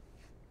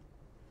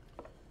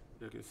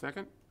 Do I get a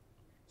second?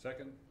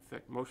 Second?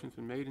 Motion's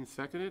been made and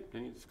seconded.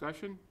 Any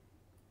discussion?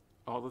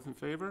 All those in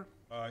favor?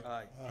 Aye.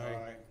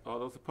 Aye. All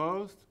those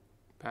opposed?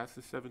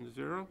 Passes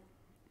 7-0.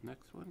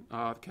 Next one.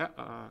 Well,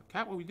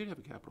 we did have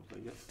a capital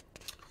thing, yes.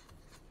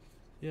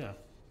 Yeah.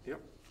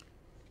 Yep.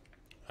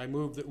 I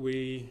move that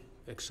we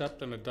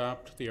accept and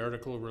adopt the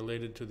article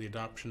related to the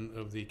adoption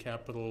of the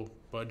capital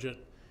budget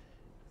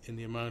in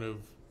the amount of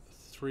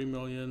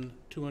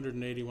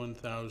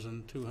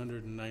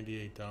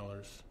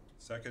 $3,281,298.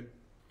 Second?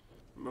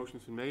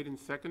 Motion's been made and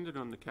seconded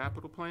on the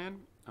capital plan.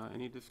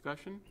 Any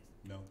discussion?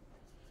 No.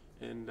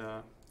 And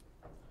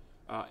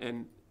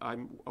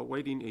I'm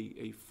awaiting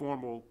a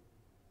formal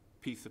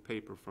piece of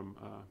paper from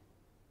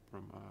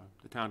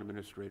the town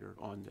administrator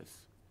on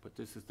this. But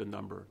this is the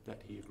number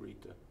that he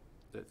agreed to,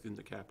 that's in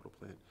the capital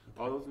plan.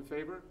 All those in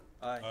favor?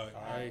 Aye.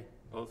 Aye.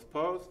 All those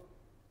opposed?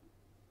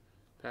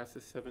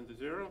 Passes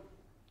 7-0.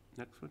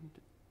 Next one.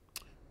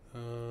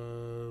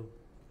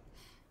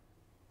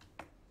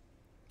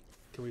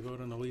 Can we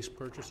vote on the lease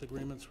purchase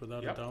agreements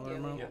without a Yep. dollar Yeah,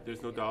 we amount? Yeah,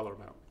 there's no dollar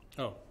amount.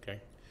 Oh,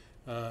 okay.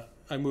 I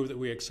move that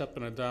we accept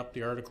and adopt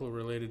the article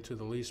related to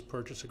the lease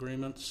purchase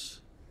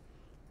agreements.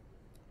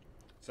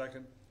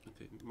 Second?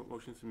 Okay,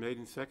 motion's been made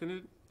and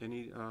seconded.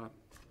 Any,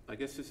 I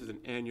guess this is an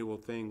annual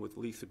thing with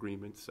lease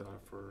agreements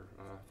for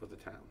the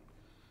town.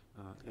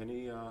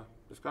 Any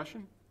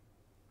discussion?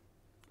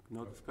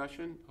 No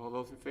discussion? All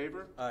those in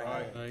favor?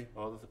 Aye. Aye.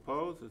 All those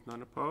opposed? There's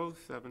none opposed.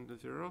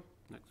 7-0.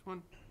 Next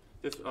one.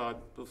 This,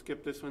 we'll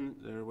skip this one.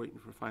 They're waiting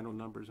for final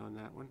numbers on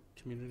that one.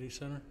 Community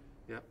Center?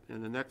 Yep.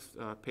 And the next,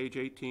 page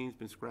 18's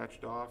been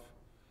scratched off.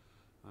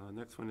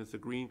 Next one is the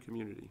green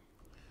community.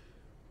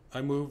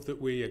 I move that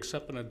we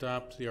accept and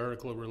adopt the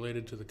article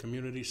related to the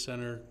Community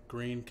Center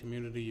Green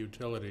Community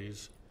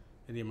Utilities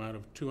in the amount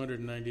of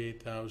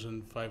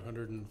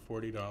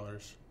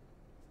 $298,540.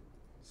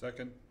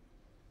 Second?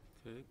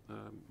 Okay,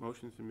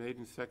 motion's been made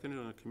and seconded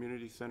on the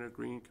community center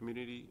green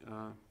community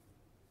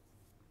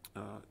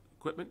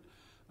equipment.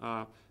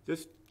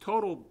 This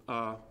total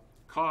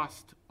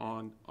cost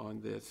on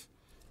this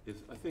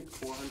is, I think,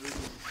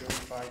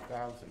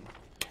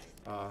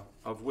 $475,000,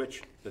 of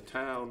which the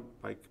town,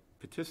 by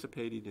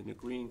participating in the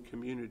green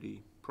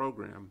community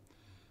program,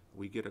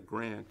 we get a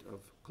grant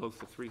of close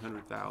to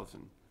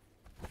 $300,000.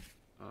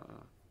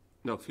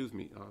 No, excuse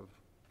me, of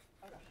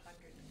About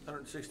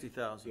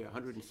 160,000. yeah,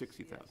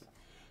 $160,000.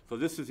 So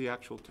this is the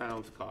actual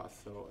town's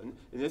cost. So, and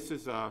this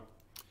is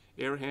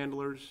air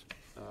handlers,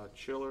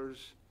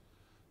 chillers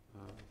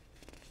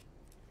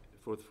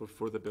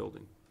for the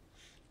building.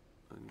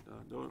 And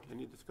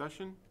any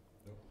discussion?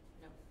 No.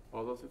 No.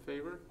 All those in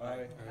favor?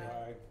 Aye.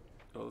 Aye.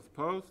 Those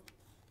opposed?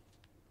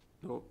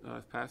 No,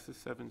 it passes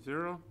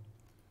 7-0.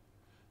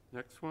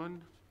 Next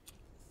one,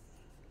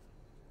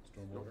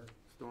 Stormwater?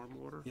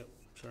 stormwater. Yep,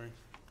 sorry.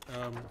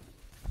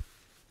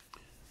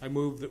 I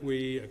move that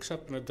we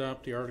accept and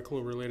adopt the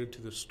article related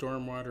to the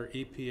stormwater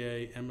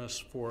EPA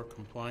MS4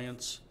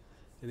 compliance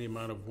in the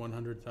amount of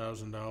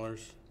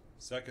 $100,000.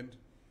 Second?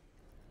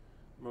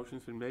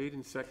 Motion's been made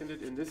and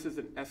seconded, and this is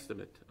an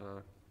estimate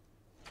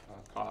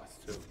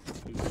cost too.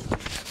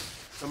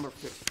 Some are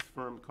fixed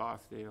firm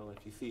cost, Dale.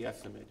 If you see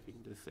estimate, you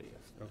can just say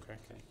estimate. Okay.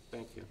 Okay,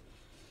 thank you.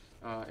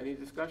 Any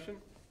discussion?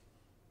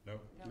 No.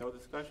 No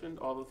discussion?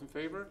 All those in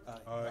favor?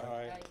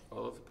 Aye.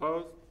 All those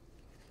opposed?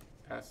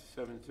 Passes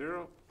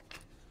 7-0.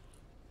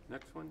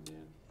 Next one,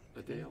 Dan?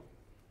 Dale?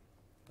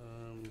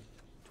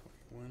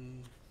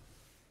 21.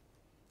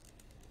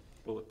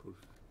 Bulletproof.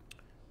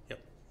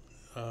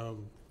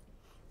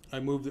 I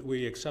move that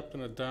we accept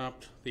and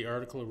adopt the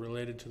article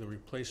related to the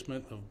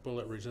replacement of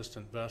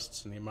bullet-resistant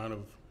vests in the amount of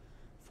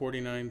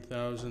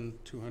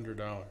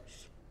 $49,200.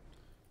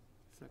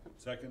 Second?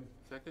 Second?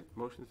 Second.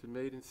 Motion's been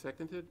made and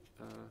seconded.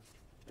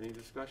 Any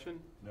discussion?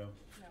 No.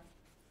 No.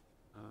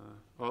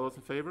 All those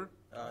in favor?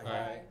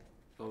 Aye.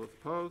 All those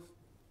opposed?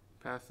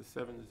 Passes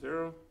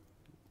 7-0.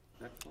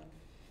 Next one.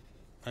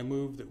 I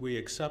move that we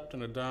accept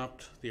and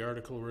adopt the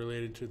article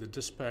related to the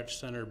dispatch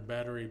center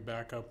battery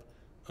backup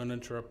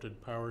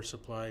uninterrupted power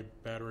supply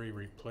battery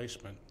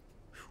replacement.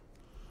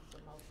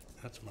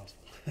 That's a mouthful.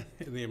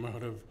 In the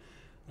amount of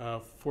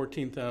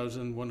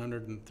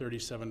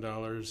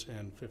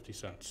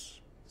 $14,137.50.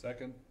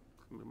 Second?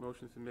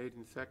 Motion's been made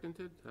and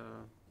seconded.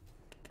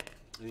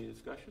 Any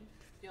discussion?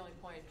 The only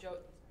point,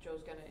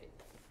 Joe's gonna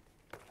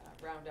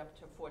round up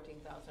to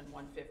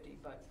 14,150,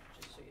 but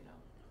just so you know.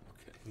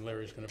 Okay. And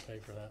Larry's going to pay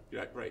for that.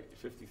 Yeah, right,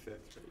 50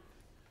 cents,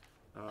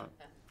 right.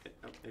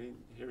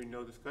 Hearing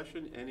no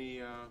discussion,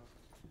 any,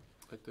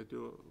 like to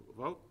do a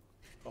vote?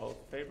 All in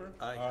favor?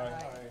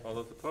 Aye. All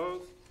those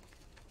opposed?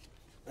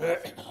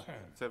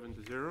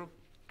 7-0.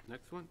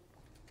 Next one.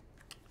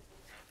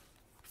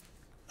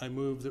 I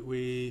move that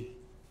we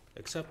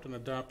accept and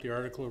adopt the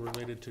article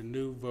related to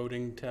new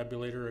voting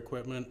tabulator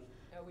equipment.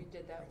 No, we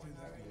did that one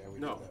already. Yeah, we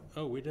No. did that.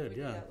 Oh, we We did, did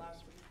yeah. that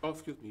last week. Oh,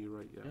 excuse me, you're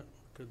right, yeah. Yeah.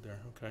 Good there,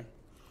 okay.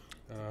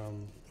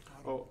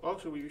 Oh,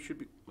 also, you should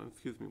be,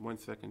 excuse me, 1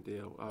 second,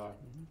 Dale.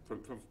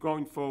 From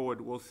going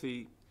forward, we'll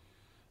see,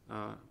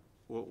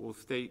 we'll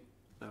state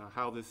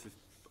how this is,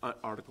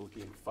 article is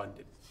being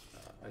funded.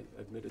 I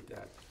admitted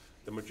that.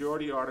 The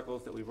majority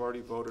articles that we've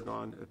already voted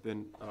on have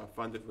been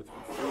funded with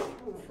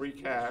free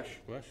cash.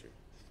 Bless you.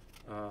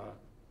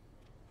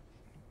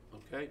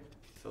 Okay,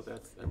 so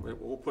that's, and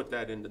we'll put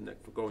that in the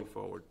next, for going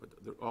forward, but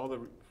all the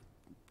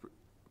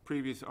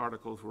previous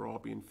articles were all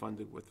being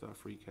funded with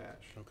free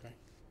cash, Okay.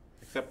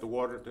 except the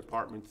water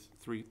department's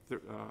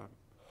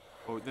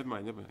oh, never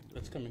mind.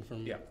 That's coming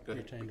from Yeah, go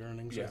ahead. retained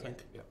earnings, I Yeah, think.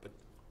 yeah, but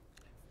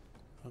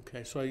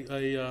Okay, so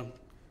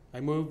I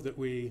move that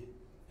we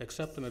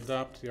accept and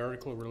adopt the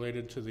article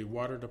related to the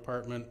Water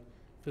Department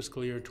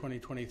fiscal year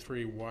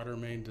 2023 water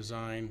main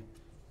design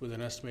with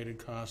an estimated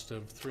cost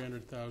of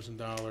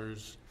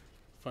 $300,000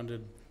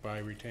 funded by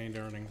retained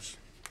earnings.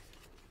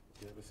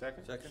 do you have a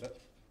second? Second?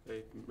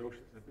 Okay,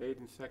 motion is made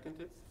and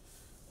seconded.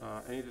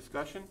 Any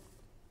discussion?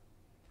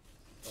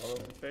 All those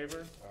in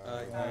favor?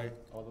 Aye.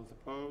 All those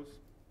opposed?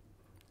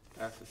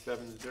 Passes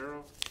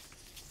 7-0.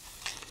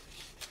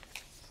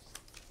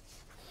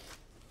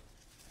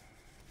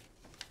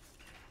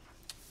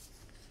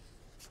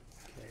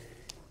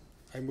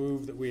 I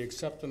move that we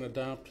accept and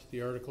adopt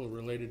the article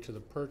related to the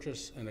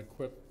purchase and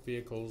equip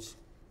vehicles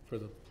for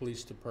the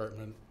police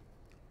department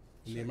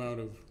in the amount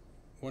of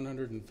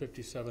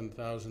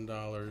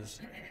 $157,000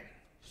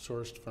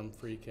 sourced from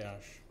free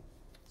cash.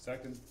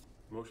 Second.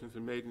 Motion's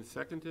been made and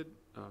seconded.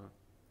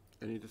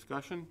 Any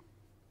discussion?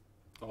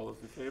 All those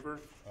in favor?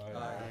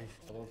 Aye.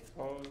 All those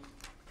opposed?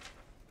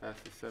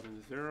 Passes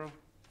 7-0.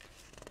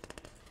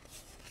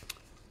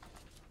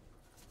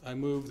 I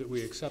move that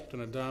we accept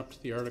and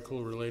adopt the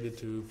article related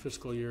to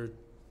fiscal year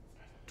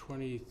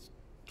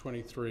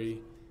 2023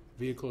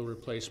 vehicle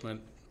replacement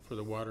for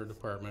the water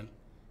department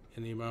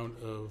in the amount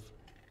of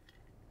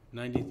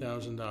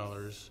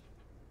 $90,000,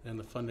 and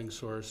the funding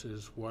source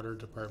is water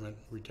department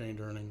retained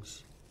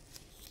earnings.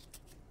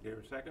 Do you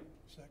have a second?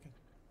 Second.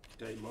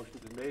 Okay,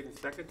 motion's been made and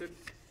seconded.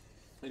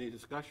 Any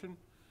discussion?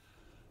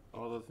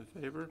 All those in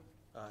favor?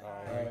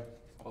 Aye.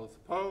 All those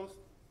opposed?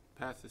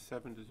 Passes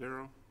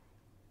 7-0.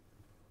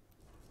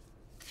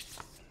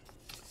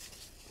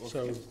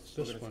 So We're this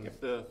gonna one,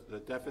 skip the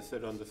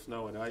deficit on the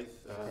snow and ice.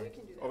 We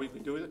can do that. Oh, we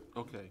can do it?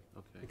 Okay,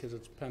 okay. because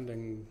it's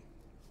pending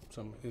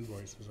some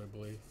invoices, I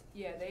believe.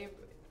 Yeah,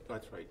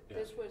 That's right, yeah.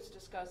 this was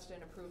discussed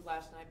and approved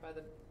last night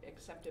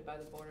accepted by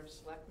the Board of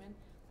Selectmen.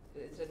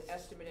 There's an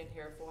estimate in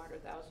here of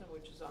 400,000,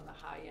 which is on the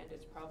high end.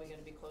 It's probably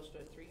gonna be closer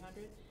to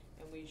 300,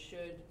 and we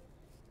should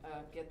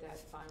get that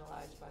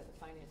finalized by the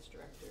finance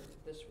director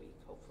this week,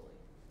 hopefully.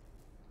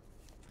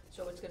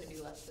 So it's gonna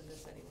be less than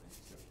this anyway.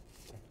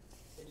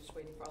 They're just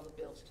waiting for all the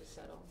bills to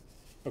settle.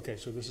 Okay,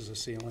 so this is a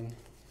ceiling,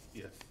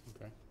 Yes.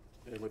 okay.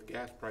 And with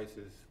gas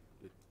prices,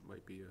 it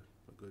might be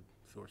a good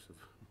source of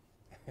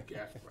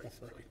gas prices.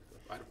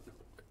 I don't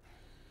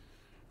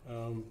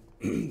know.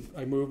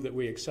 I move that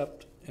we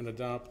accept and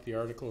adopt the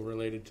article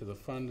related to the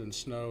fund and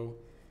snow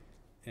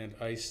and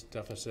ice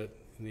deficit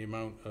in the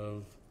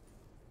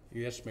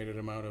estimated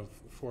amount of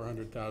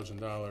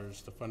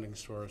 $400,000. The funding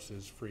source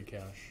is free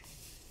cash.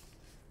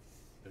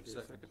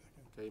 Second.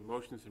 Okay,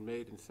 motion's been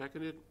made and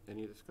seconded.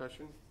 Any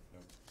discussion? No.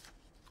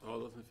 All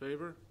those in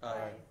favor?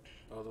 Aye.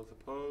 All those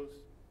opposed?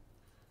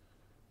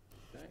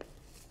 Okay.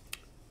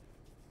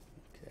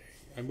 Okay.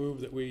 I move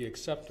that we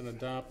accept and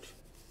adopt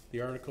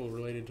the article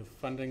related to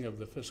funding of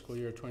the fiscal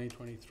year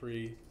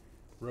 2023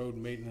 road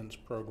maintenance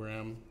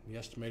program, the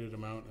estimated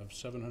amount of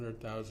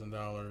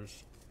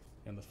 $700,000,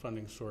 and the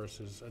funding source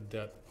is a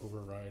debt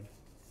override.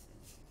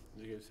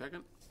 Did you get a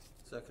second?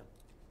 Second.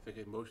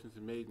 Okay, motion's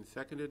been made and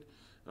seconded.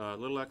 A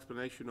little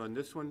explanation on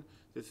this one.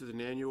 This is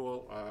an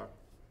annual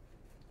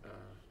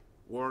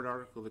warrant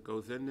article that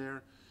goes in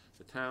there.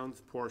 The town's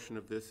portion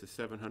of this is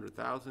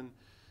 $700,000,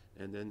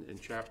 and then in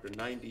Chapter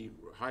 90,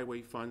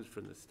 highway funds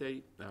from the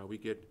state, we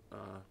get a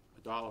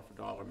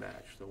dollar-for-dollar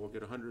match. So we'll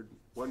get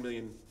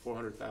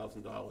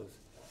 $1,400,000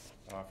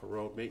 for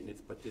road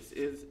maintenance, but this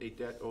is a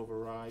debt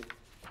override.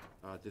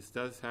 This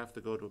does have to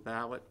go to a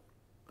ballot.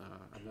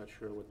 I'm not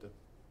sure what the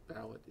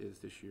ballot is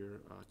this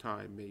year,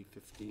 time, May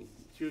 15th.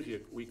 It's usually a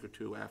week or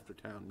two after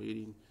town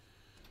meeting.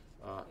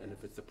 And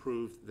if it's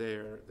approved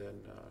there, then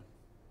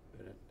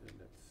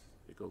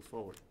it goes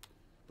forward.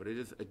 But it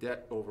is a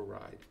debt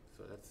override,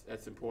 so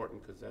that's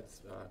important, because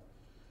that's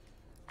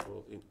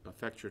will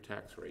affect your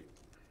tax rate.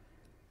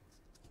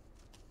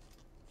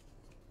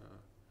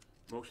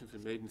 Motion's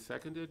been made and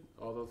seconded.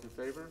 All those in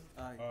favor?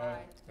 Aye.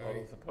 All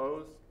those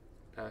opposed?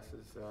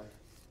 Passes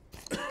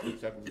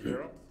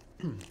 7-0.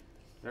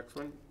 Next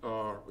one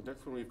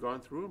we've gone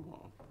through them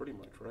all, pretty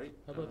much, right?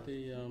 How about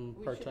the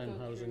We part-time should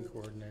go housing through-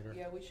 coordinator?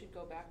 Yeah, we should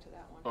go back to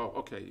that one. Oh,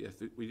 okay, yes,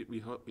 we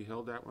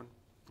held that one?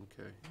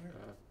 Okay.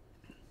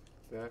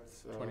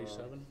 That's...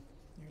 27?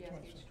 Yeah,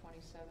 page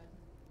 27.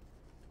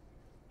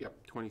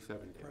 Yep,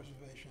 27 there.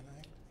 Preservation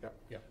Act.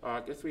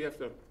 I guess we have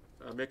to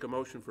make a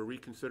motion for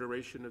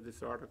reconsideration of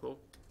this article.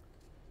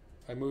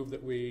 I move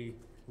that we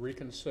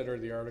reconsider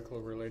the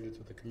article related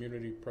to the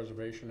Community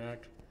Preservation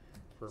Act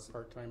for a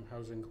part-time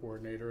housing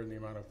coordinator in the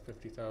amount of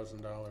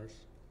 $50,000.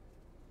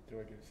 Do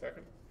I get a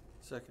second?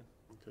 Second.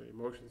 Okay,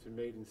 motion's been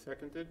made and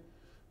seconded.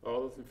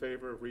 All those in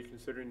favor of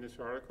reconsidering this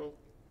article,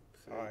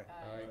 say Aye.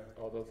 Aye.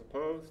 All those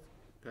opposed?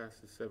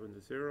 Passes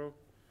 7-0.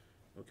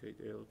 Okay,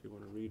 Dale, if you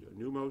want to read a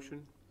new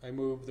motion? I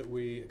move that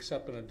we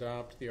accept and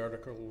adopt the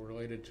article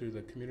related to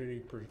the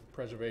Community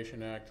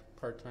Preservation Act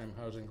part-time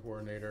housing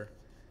coordinator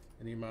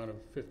in the amount of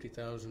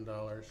 $50,000.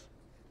 Did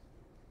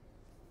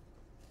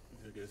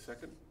I get a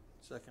second?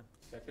 Second.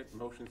 Second.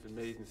 Motion's been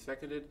made and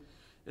seconded.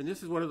 And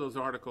this is one of those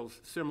articles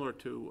similar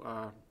to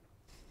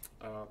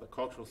the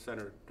Cultural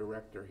Center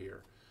Director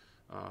here.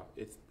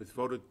 It was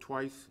voted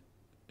twice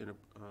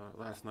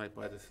last night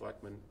by the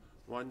selectmen.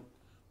 One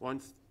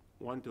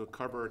to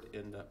cover it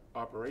in the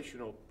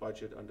operational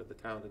budget under the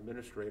town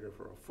administrator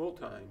for a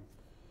full-time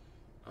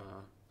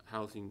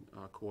housing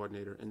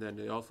coordinator, and then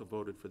they also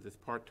voted for this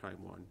part-time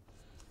one.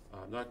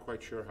 I'm not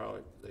quite sure how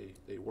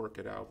they work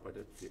it out, but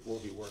it will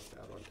be worked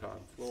out on town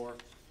floor.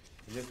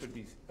 And this would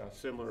be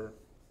similar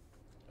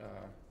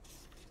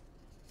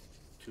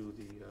to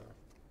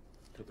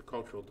the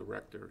cultural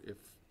director if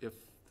the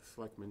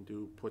selectmen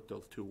do put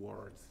those two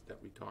warrants that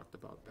we talked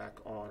about back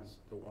on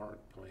the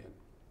warrant plan.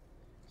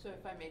 So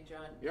if I may,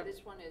 John, Yep.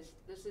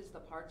 this is the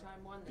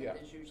part-time one Yeah.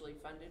 that is usually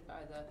funded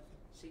by the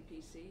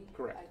CPC,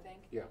 Correct. I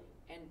think? Yeah.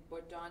 And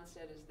what Don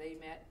said is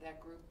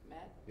that group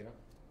met Yeah.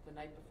 the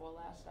night before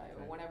last, or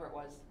Okay. whenever it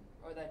was,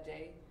 or that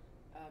day,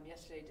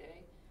 yesterday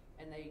day.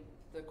 And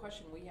the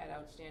question we had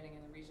outstanding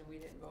and the reason we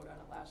didn't vote on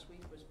it last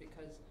week was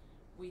because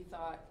we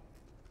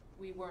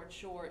weren't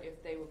sure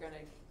if they were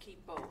gonna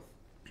keep both.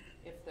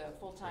 If the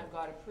full-time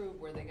got approved,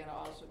 were they gonna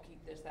also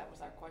keep this? That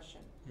was our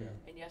question. Yeah.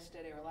 And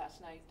yesterday or last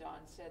night,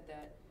 Don said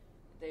that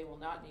they will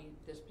not need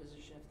this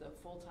position if the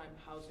full-time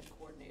housing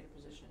coordinator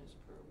position is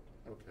approved.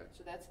 Okay.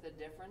 So that's the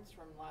difference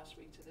from last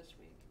week to this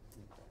week.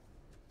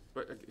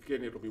 But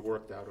again, it'll be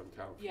worked out on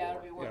town floor. Yeah,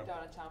 it'll be worked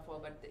out on town floor,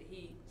 but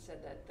he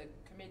said that the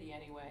committee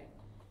anyway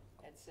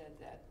had said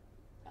that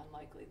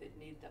unlikely they'd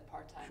need the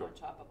part-time Sure. on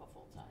top of a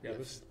full-time. Yeah,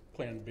 this is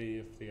Plan B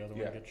if the other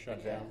one Yeah, gets shut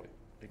exactly,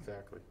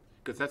 exactly.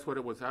 Because that's what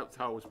that's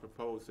how it was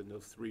proposed in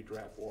those 3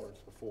 draft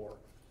warrants before,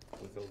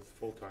 with those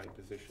full-time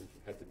positions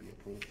had to be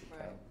approved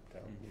at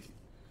town meeting.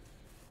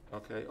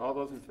 Okay, all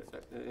those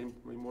any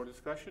more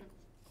discussion?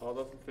 All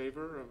those in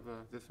favor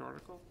of this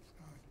article?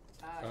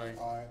 down. Aye.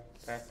 Aye.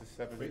 Passes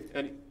 7. Wait.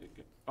 Abstain.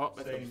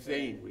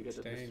 Abstain. We got the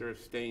Abstain. Mr.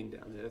 Abstain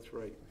down there, that's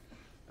right.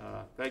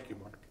 Thank you,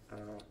 Mark.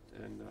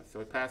 So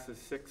it passes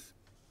 6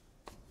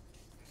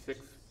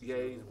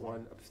 yeas,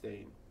 1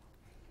 abstain.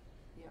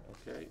 Yep.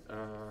 Okay,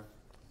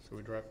 So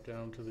we drop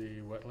down to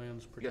the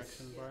wetlands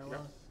protection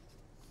Yes.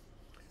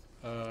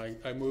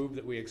 bylaw? I move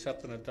that we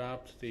accept and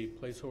adopt the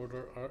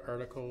placeholder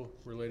article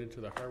related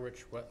to the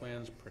Harwich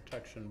Wetlands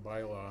Protection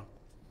Bylaw.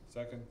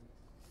 Second.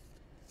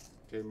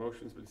 okay,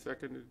 motion's been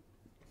seconded,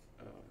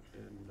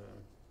 and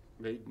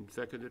made and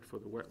seconded for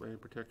the wetland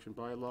protection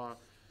bylaw.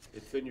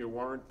 It's in your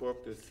warrant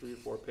book, there's 3 or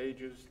 4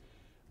 pages,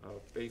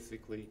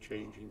 basically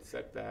changing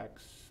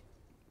setbacks,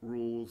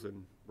 rules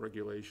and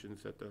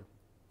regulations that the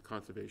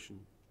Conservation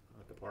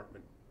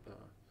Department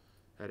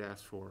had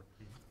asked for,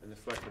 and the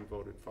selectmen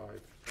voted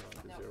 5-0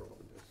 No.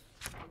 on this.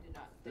 They did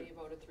not, they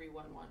voted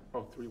 3-1-1.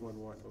 Oh,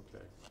 3-1-1,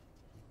 okay.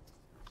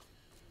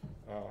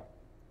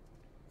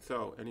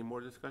 So, any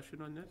more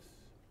discussion on this?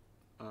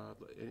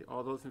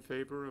 All those in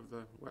favor of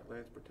the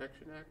Wetlands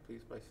Protection Act,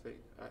 please by say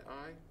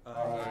aye.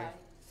 Aye.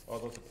 All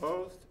those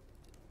opposed?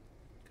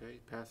 Okay,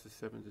 passes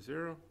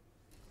 7-0.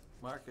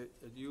 Mark, do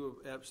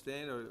you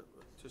abstain, or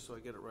just so I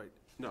get it right?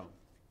 No,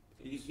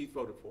 he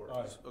voted for it.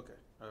 Aye. Okay,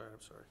 all right,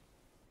 I'm sorry.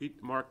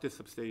 Mark just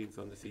abstains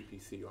on the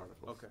CPC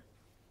articles. Okay.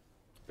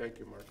 Thank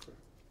you, Mark, for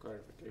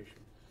clarification.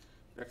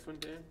 Next one,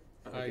 Dan?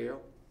 Aye.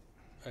 Dale?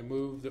 I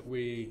move that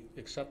we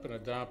accept and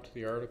adopt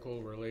the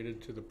article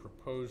related to the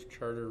proposed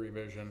charter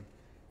revision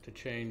to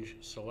change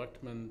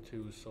selectmen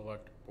to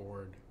select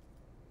board.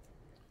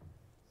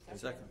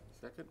 Second.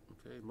 Second,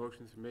 okay,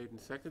 motion's been made and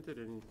seconded.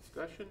 Any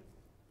discussion?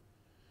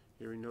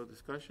 Hearing no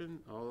discussion,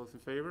 all those in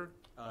favor?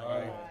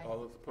 Aye. All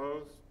those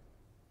opposed?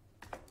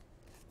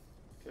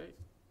 Okay,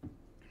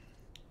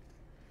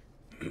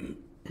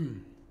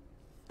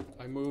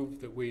 I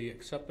move that we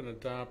accept and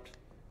adopt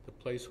the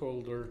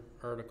placeholder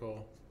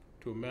article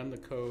to amend the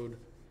Code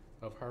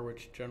of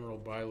Harwich General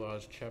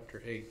Bylaws,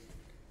 Chapter 8,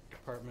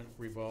 Department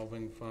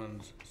Revolving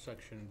Funds,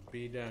 Section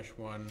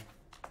B-1,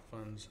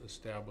 Funds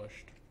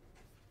Established.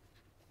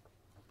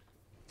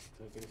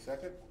 so get a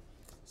second?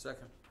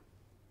 Second.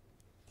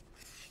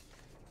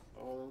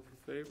 All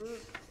those in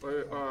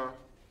favor?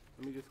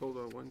 Let me just hold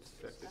on one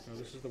second. Now,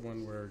 this is the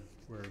one where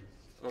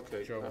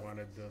Okay. Joe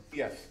wanted the,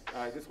 Yes,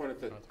 I just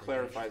wanted to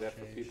clarify that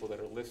for Change. people that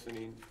are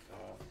listening.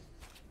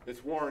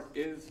 This warrant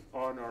is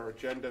on our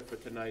agenda for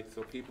tonight,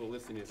 so people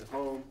listening at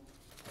home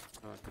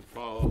can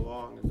follow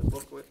along in the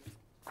booklet.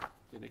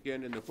 And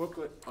again, in the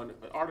booklet, on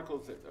the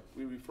articles that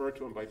we refer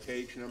to them by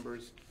page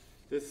numbers,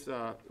 this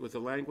was a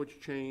language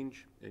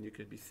change, and you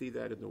could see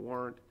that in the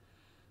warrant.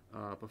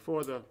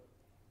 Before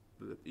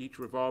each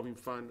revolving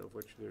fund, of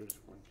which there's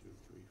 1, 2,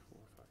 3, 4,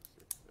 5,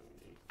 6, 7,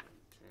 8, 9,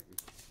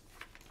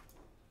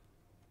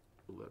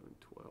 10, 11,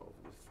 12,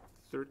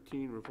 there's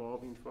 13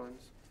 revolving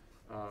funds.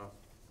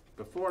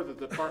 Before, the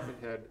department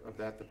head of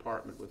that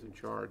department was in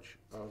charge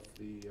of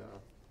the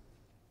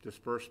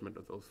disbursement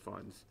of those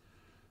funds.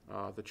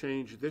 The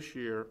change this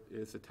year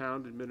is the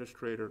town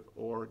administrator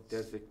or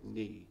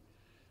designee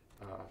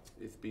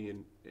is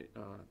being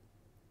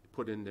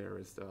put in there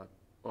as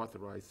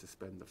authorized to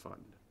spend the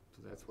fund.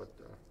 So that's what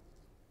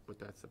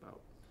that's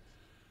about.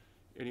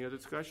 Any other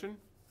discussion?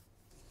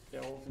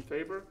 All those in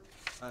favor?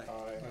 Aye.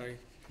 Aye.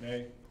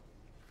 Nay.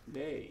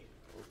 Nay.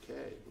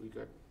 Okay, we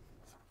got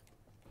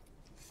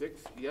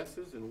 6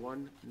 yeses and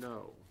 1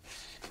 no.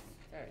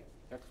 Okay,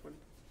 next one.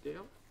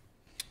 Dale?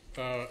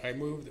 I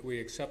move that we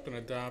accept and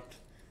adopt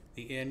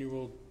the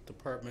annual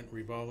department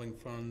revolving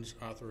funds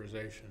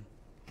authorization.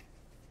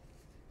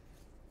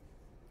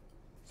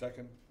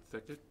 Second.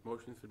 Second.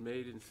 Motion's been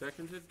made and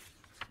seconded.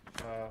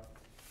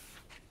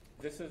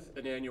 This is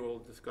an annual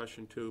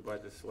discussion too by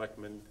the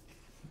selectmen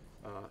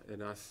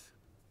and us,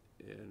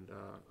 and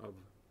of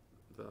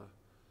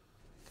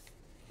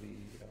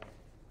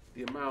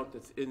the amount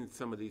that's in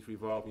some of these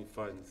revolving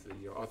funds,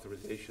 the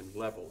authorization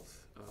levels.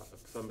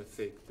 Some would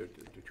say they're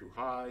too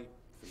high,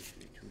 some would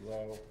be too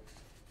low,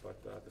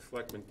 but the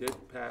selectmen did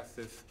pass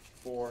this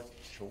 4-1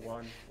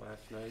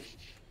 last night.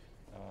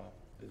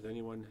 Does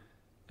anyone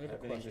I have a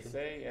anything to question.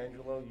 say?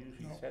 Angelo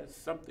usually No. has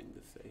something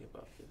to say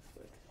about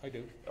this. I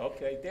do.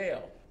 Okay,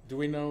 Dale. Do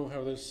we know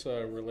how this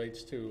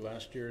relates to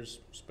last year's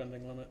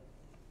spending limit?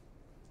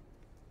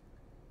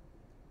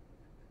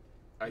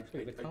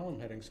 Actually, the column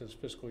heading says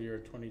fiscal year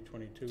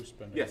 2022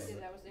 spending Yes.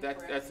 limit. That was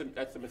incorrect.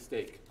 That's a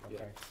mistake. Yeah.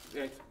 Okay.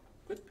 Yeah,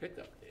 good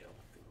pickup, Dale.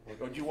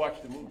 Or did you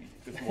watch the movie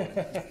this morning?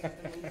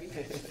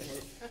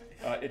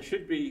 It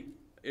should be,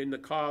 in the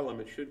column,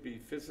 it should be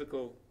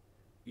fiscal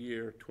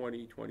year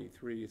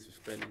 2023 is the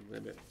spending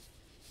limit.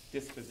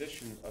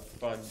 Disposition of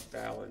fund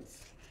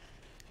balance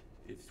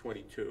is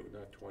 22,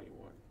 not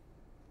 21.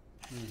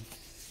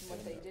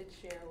 What they did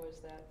share was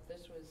that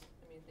this was,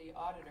 I mean, the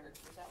auditor,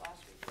 was that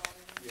last week, the auditor?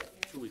 was Yeah,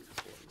 here? 2 weeks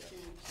before, yeah. 2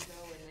 weeks ago,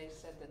 and they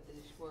said that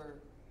these were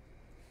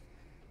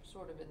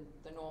sort of in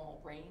the normal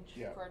range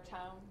Yeah. for a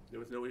town. There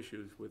was no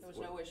issues with. There was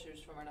no issues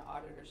from an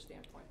auditor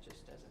standpoint,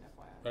 just as an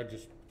FYI. I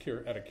just,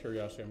 out of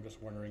curiosity, I'm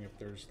just wondering if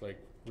there's like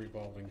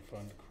revolving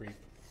fund creep.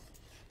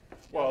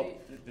 Well,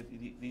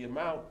 the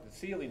amount, the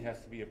ceiling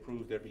has to be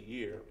approved every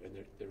year,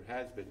 and there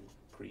has been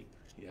creep,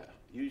 yeah.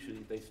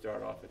 Usually they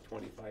start off at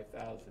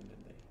 25,000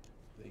 and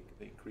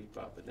they creep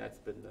up, and that's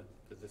been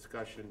the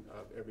discussion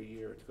of every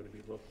year it's gonna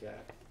be looked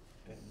at.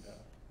 And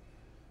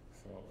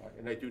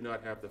and I do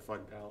not have the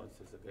fund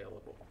balances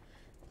available.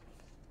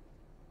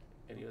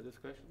 Any other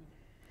discussion?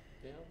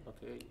 Yeah,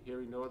 okay,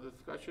 hearing no other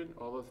discussion,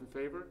 all those in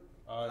favor?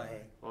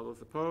 Aye. All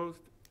those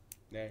opposed?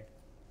 Nay.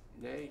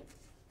 Nay?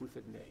 Who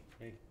said nay?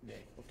 Me.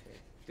 Nay, okay.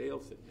 Dale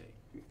said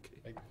nay.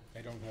 Okay.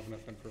 I don't have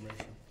enough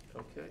information.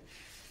 Okay.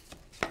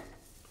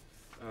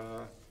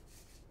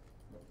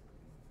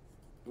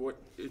 What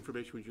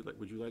information would you like?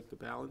 Would you like the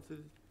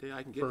balances? Yeah,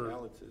 I can get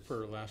balances.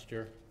 For last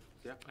year?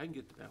 Yeah, I can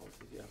get the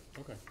balances, yeah.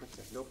 Okay,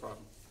 Okay, no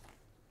problem.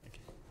 thank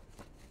you.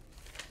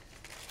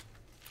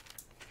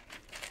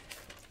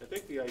 I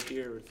think the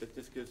idea is that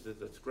this gives the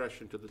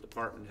discretion to the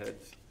department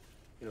heads,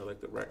 you know,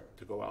 like the rec,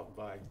 to go out and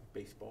buy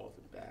baseballs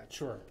and bats.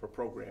 Sure. For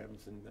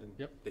programs, and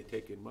Yep. they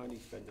take in money,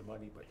 spend the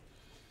money, but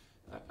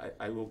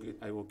I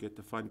will get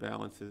the fund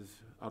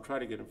balances. I'll try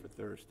to get them for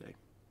Thursday.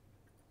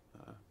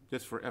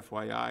 Just for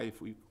FYI,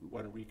 if we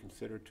want to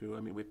reconsider too, I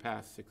mean, we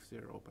passed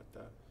 6-0,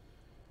 but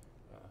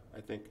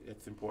I think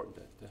it's important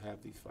to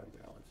have these fund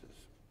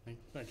balances.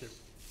 Thank you.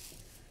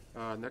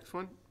 Next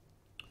one?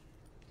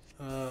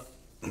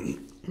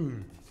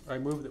 I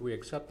move that we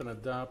accept and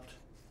adopt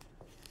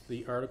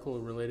the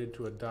article related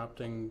to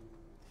adopting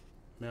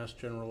Mass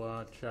General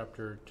Law,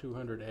 Chapter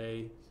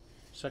 200A,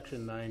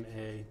 Section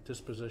 9A,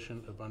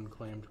 disposition of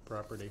unclaimed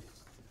property.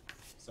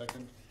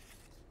 Second.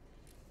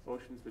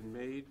 Motion's been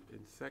made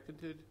and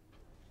seconded.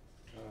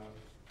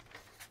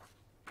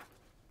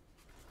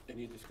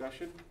 Any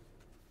discussion?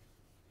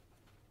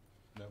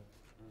 No.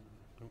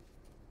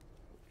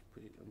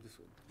 I'm just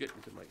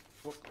getting to my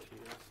booklet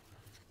here.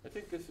 I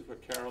think this is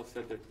what Carol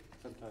said, that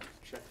sometimes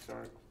checks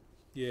aren't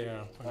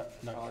Yeah,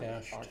 not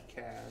cashed. aren't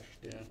cashed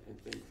Yeah. and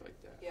things like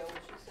that. Yeah,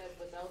 what she said,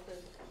 without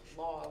this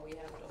law, we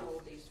have to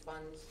hold these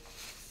funds,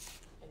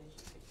 and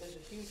there's a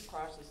huge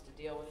process to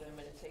deal with them,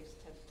 and it takes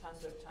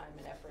tons of time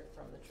and effort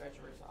from the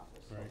treasurer's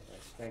office. Right. Okay,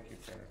 thank you,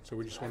 Karen. So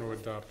we just want to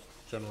adopt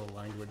general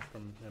language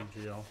from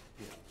MGL.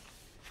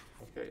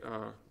 Okay,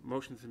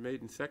 motion's been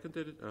made and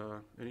seconded.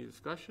 Any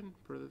discussion,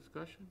 further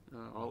discussion?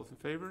 All those in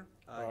favor?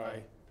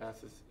 Aye.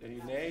 Passes.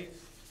 Any nays?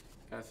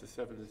 Passes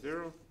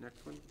 7-0.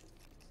 Next one.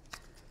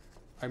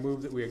 I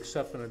move that we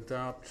accept and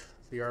adopt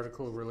the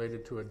article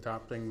related to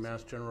adopting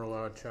Mass General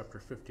Law, Chapter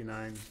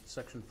 59,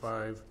 Section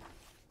 5,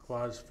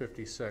 Clause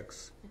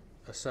 56,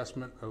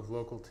 assessment of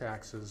local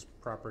taxes,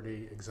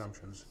 property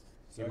exemptions,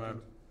 the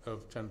amount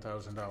of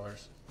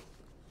 $10,000.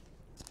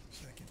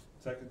 Second.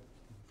 Second.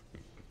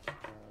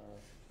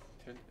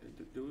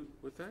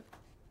 What's that?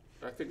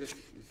 I think that's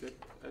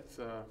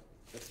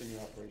in the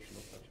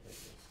operational budget, I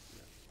guess.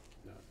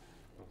 Yeah.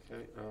 No.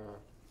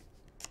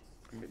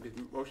 Okay, The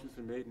motion's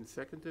been made and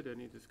seconded.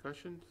 Any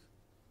discussions?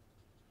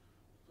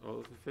 All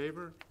those in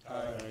favor?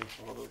 Aye.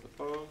 All those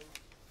opposed?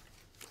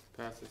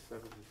 Passes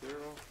 7-0.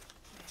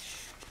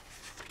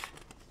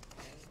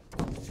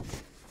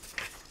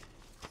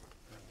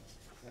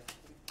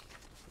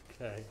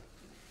 Okay.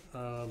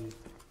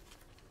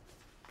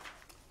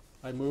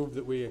 I move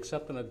that we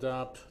accept and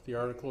adopt the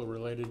article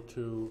related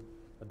to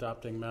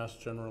adopting Mass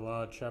General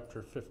Law,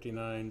 Chapter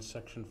 59,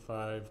 Section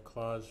 5,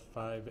 Clause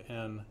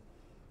 5N,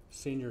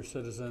 Senior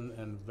Citizen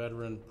and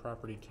Veteran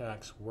Property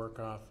Tax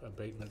Work-Off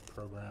Abatement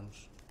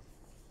Programs.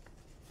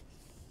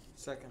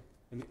 Second.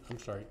 I'm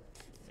sorry,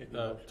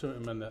 to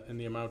amend that, in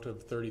the amount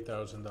of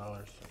 $30,000.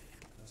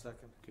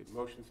 Second. Okay,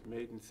 motion's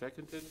made and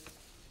seconded.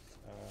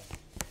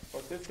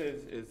 What this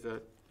is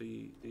that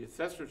the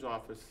assessor's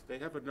office, they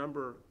have a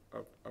number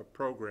of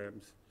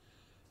programs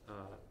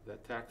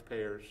that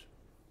taxpayers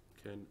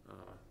can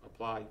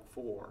apply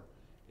for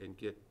and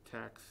get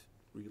tax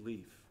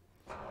relief.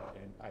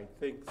 And I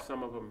think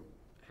some of them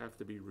have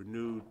to be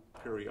renewed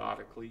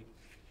periodically.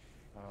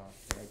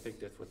 And I think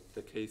that's what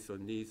the case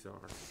on these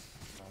are.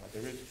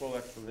 There is full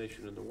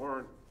explanation in the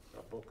warrant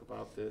book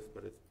about this,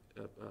 but it's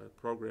a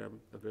program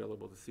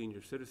available to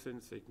senior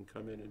citizens. They can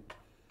come in and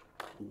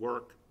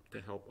work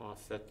to help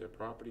offset their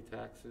property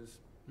taxes.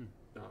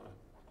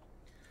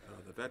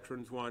 The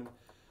veterans one,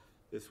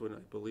 this one I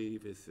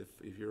believe is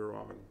if you're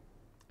on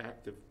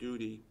active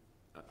duty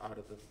out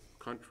of the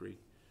country,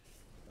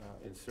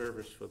 in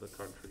service for the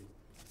country,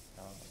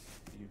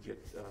 you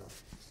get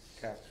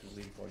tax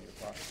relief on your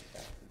property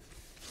taxes.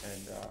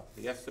 And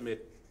the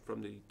estimate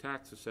from the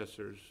tax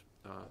assessors,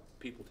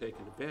 people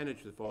taking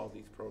advantage of all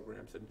these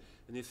programs, and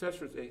the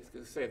assessors, they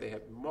say they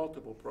have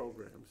multiple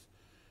programs.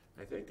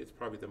 I think it's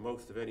probably the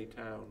most of any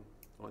town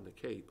on the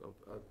Cape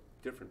of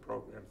different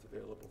programs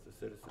available to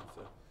citizens.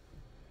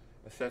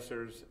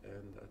 Assessors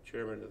and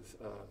chairman of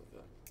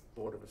the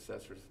Board of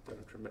Assessors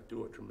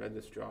do a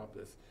tremendous job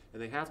this,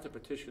 and they have to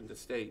petition the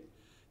state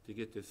to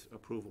get this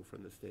approval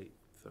from the state.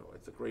 So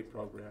it's a great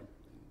program.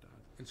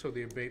 And so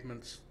the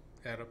abatements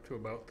add up to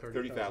about $30,000?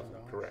 30,000,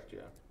 correct, yeah.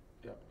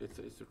 Yeah, it's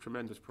a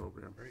tremendous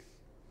program. Great.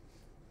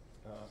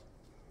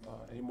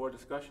 Any more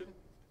discussion?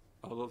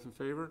 All those in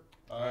favor?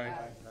 Aye.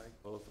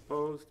 All those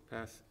opposed?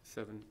 Pass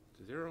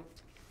 7-0.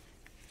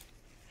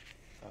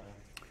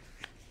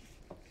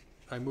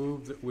 I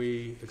move that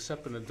we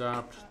accept and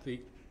adopt the,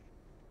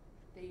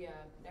 The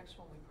next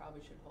one we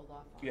probably should hold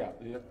off on. Yeah,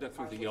 that's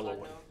with the Parcels yellow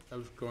one. unknown. I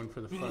was going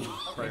for the fund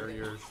prior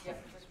years. Yeah,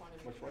 just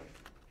wanted to. Which one?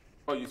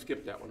 Oh, you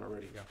skipped that one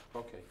already? Yeah.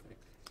 Okay,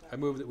 thanks. I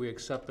move that we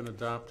accept and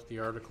adopt the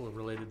article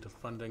related to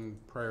funding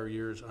prior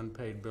year's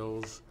unpaid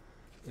bills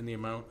in the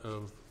amount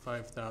of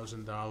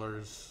 $5,000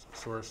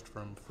 sourced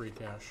from free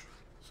cash.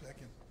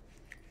 Second.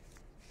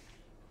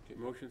 Okay,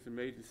 motion's been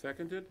made and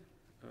seconded.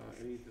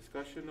 Any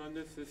discussion on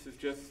this? This is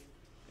just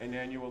an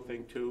annual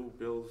thing too.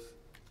 Bills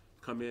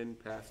come in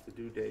past the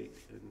due date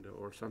and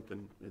or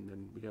something, and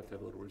then we have to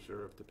have a little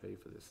reserve to pay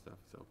for this stuff.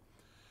 So,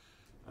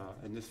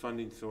 and this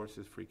funding source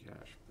is free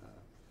cash.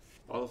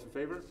 All those in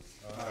favor?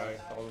 Aye.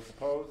 All those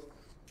opposed?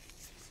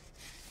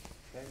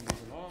 Okay,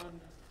 moving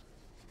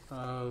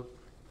on.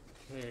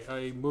 Okay,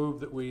 I move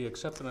that we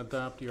accept and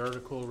adopt the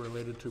article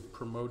related to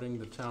promoting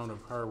the town of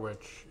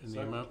Harwich in the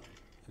Second.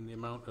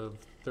 amount of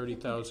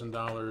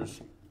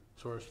 $30,000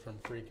 sourced from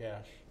free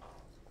cash.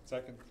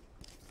 Second.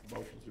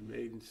 Motion's been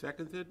made and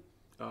seconded.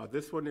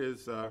 This one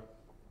is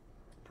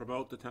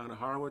promote the town of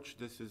Harwich.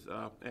 This is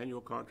annual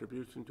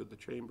contribution to the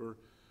Chamber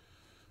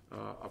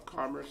of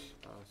Commerce.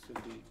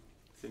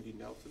 Cindy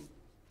Nelson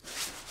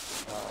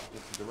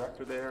is the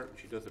director there.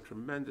 She does a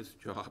tremendous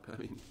job. I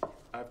mean,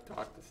 I've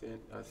talked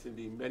to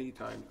Cindy many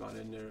times, gone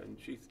in there, and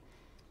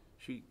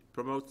she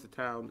promotes the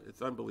town.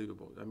 It's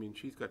unbelievable. I mean,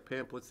 she's got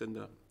pamphlets in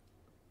the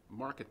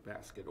market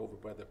basket over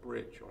by the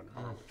bridge on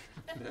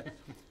Harwich.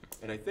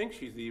 And I think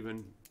she's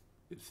even,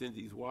 if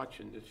Cindy's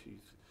watching this,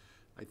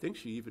 I think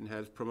she even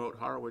has promote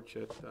Harwich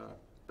at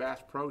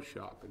Bass Pro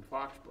Shop in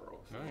Foxborough.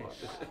 So,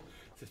 Nice.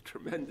 it's a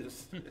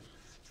tremendous,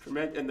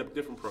 and the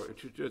different pro,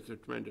 it's just a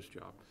tremendous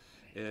job.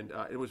 And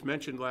it was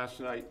mentioned last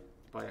night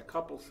by a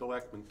couple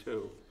selectmen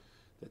too,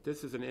 that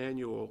this is an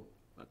annual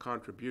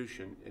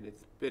contribution, and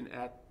it's been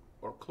at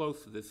or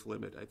close to this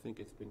limit. I think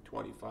it's been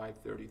 25,000,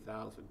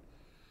 30,000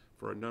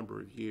 for a number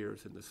of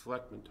years, and the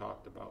selectmen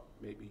talked about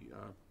maybe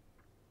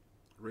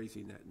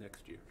raising that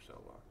next year. So,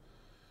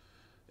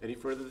 any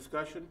further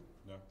discussion?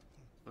 No.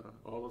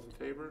 All those in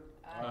favor?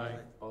 Aye.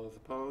 All those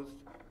opposed?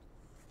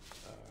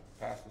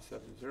 Passes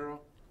 7-0.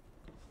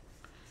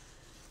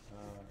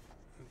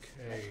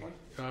 Okay. Next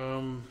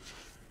one.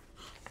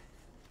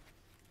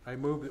 I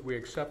move that we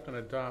accept and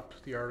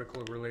adopt the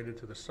article related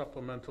to the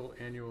supplemental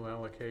annual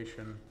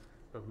allocation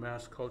of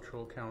Mass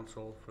Cultural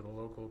Council for the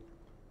local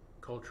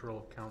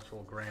cultural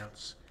council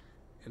grants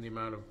in the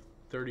amount of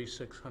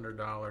 $3,600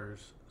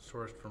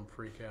 sourced from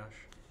free cash.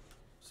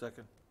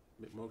 Second.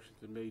 Motion's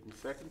been made and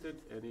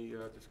seconded. Any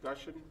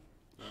discussion?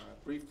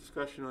 Brief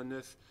discussion on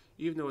this.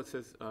 Even though it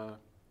says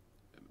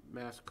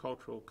Mass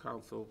Cultural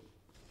Council,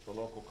 the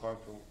local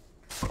cultural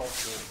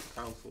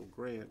council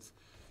grants,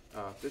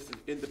 This is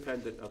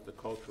independent of the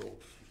cultural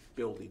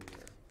building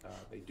there.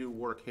 They do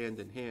work hand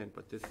in hand,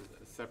 but this is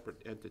a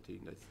separate entity,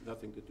 and it's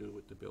nothing to do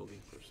with the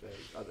building per se,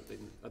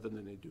 other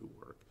than they do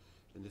work.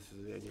 And this is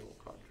an annual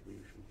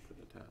contribution for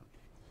the town.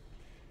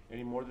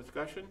 Any more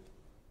discussion?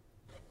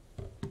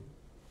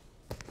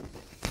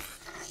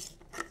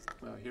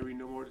 Hearing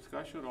no more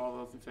discussion, all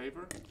those in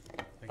favor?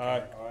 Thank you.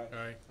 Aye.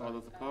 Aye. All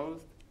those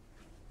opposed?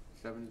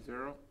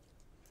 7-0.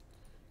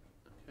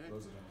 Okay.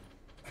 Close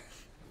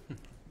it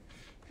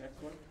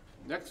Next one.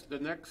 The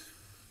next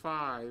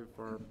 5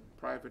 are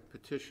private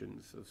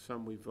petitions, of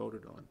some we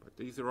voted on, but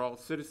these are all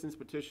citizens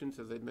petitions,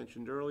 as I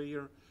mentioned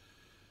earlier.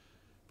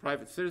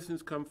 Private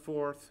citizens come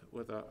forth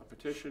with a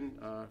petition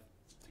to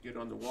get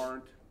on the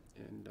warrant,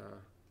 and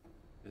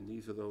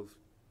these are those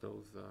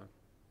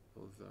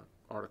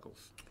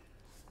articles.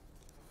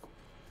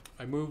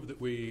 I move that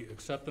we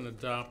accept and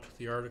adopt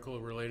the article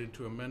related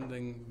to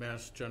amending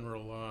Mass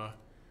General Law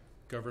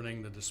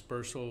governing the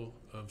dispersal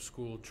of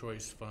school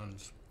choice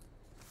funds.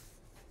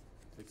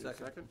 Take a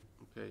second.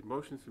 Okay,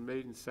 motion's been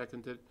made and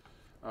seconded.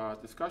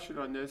 Discussion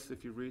on this,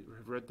 if you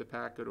have read the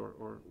packet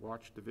or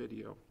watched the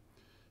video.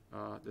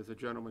 There's a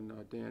gentleman,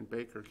 Dan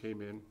Baker,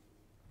 came in,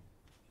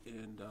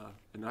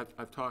 and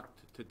I've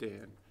talked to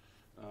Dan,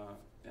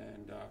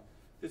 and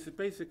this is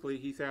basically,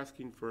 he's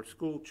asking for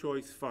school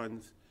choice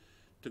funds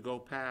to go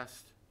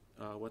past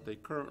what they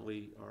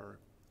currently are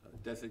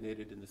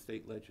designated in the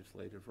state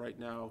legislative. Right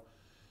now,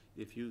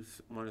 if you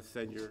want to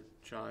send your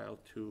child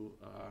to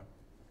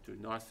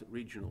Nauset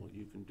Regional,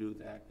 you can do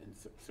that, and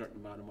a certain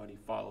amount of money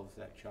follows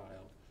that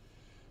child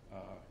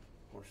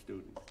or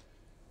student.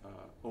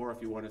 Or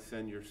if you want to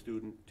send your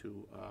student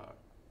to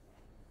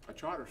a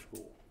charter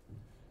school,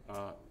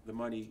 the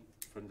money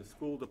from the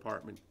school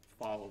department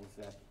follows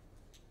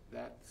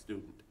that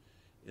student.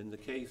 In the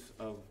case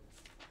of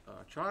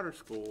charter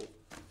school,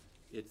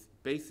 it's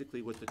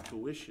basically what the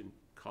tuition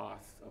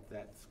cost of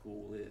that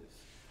school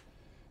is.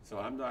 So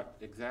I'm not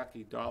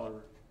exactly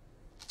dollar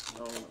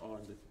known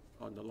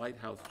on the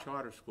Lighthouse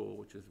Charter School,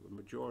 which is the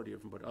majority of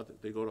them, but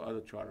they go to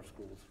other charter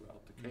schools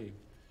throughout the Cape.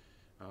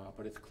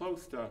 But it's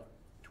close to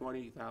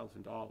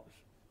 $20,000.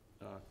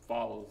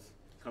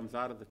 Comes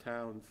out of the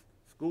town's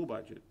school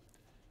budget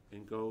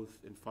and goes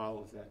and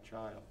follows that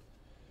child.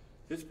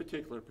 This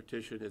particular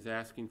petition is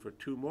asking for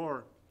 2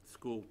 more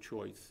school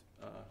choice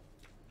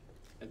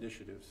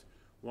initiatives.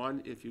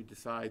 One, if you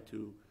decide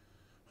to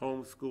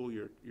homeschool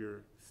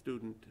your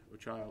student or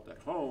child at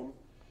home,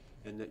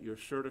 and that you're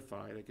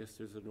certified. I guess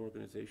there's an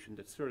organization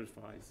that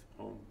certifies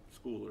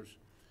homeschoolers.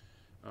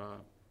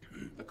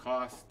 The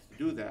cost to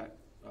do that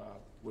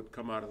would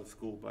come out of the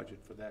school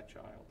budget for that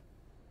child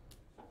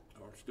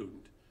or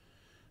student.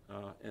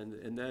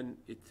 And then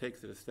it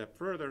takes it a step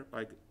further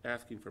by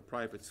asking for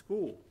private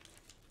school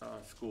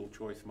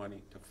choice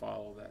money to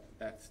follow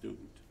that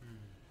student.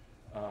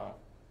 A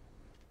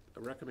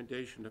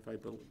recommendation, if I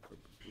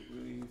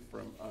believe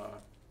from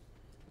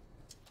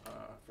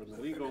the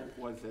legal,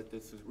 was that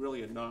this is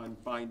really a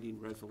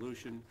non-binding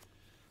resolution,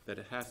 that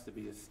it has to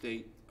be a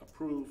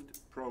state-approved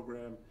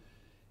program,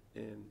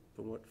 and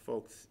from what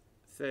folks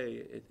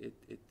say,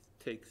 it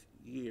takes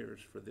years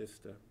for this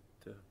to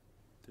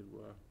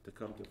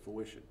come to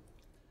fruition.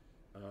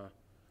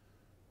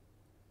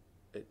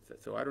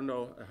 So I don't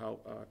know how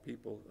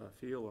people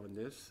feel on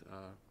this.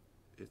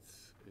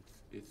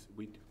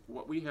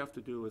 What we have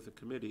to do as a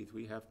committee is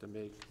we have to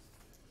make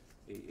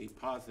a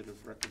positive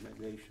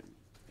recommendation.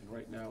 And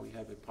right now we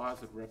have a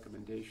positive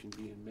recommendation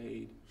being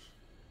made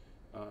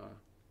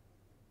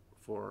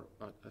for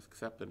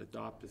accept and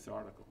adopt this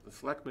article. The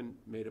selectmen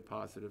made a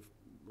positive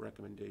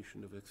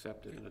recommendation of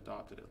accepted and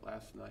adopted it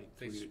last night, 3-2.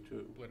 They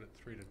split it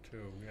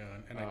 3-2,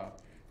 yeah.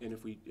 And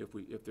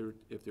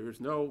if there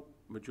is no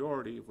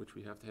majority, of which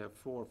we have to have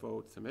 4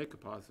 votes to make a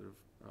positive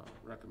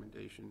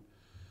recommendation,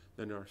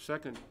 then our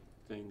second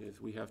thing is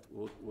we'll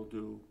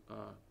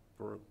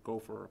go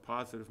for a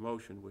positive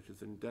motion, which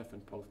is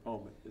indefinite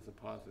postponement, is a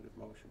positive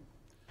motion.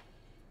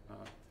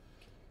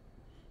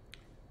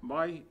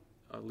 My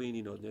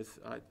leaning on this,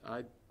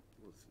 I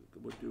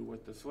would do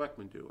what the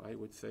selectmen do. I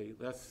would say,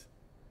 let's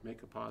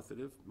make a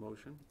positive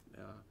motion,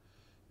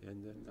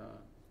 and then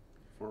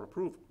for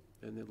approval,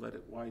 and then let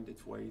it wind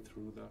its way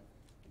through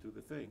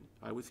the thing.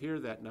 I was here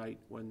that night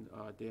when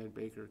Dan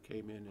Baker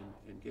came in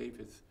and gave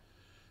his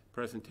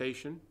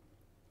presentation,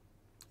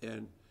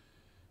 and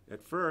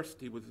at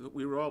first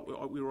we were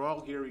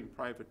all hearing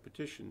private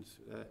petitions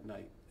that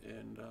night,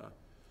 and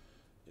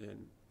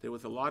there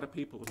was a lot of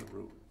people in the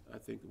room. I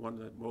think one of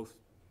the most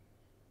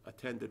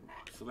attended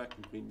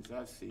selectmen meetings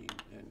I've seen,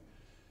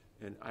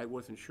 and I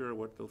wasn't sure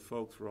what those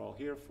folks were all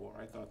here for.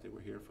 I thought they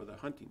were here for the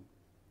hunting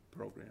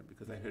program,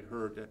 because I had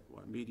heard that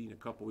a meeting a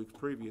couple weeks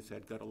previous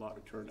had got a lot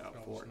of turnout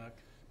for it.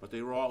 But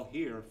they were all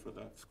here for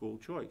the school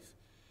choice.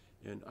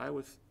 And I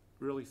was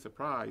really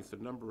surprised the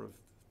number of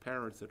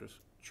parents that are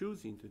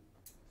choosing to,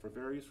 for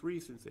various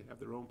reasons, they have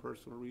their own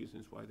personal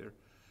reasons why they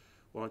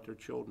want their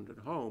children at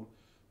home.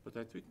 But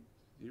I think,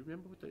 do you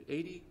remember what was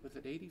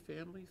it 80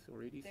 families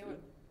or 80?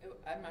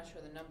 I'm not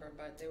sure the number,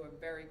 but they were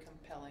very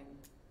compelling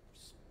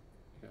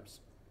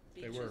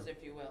They were. beaches,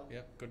 if you will.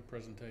 Yep, good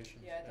presentation.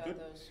 Yeah, I Good.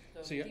 thought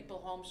those See,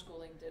 people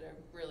homeschooling did a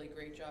really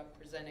great job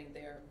presenting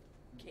their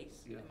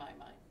case, in Yeah. my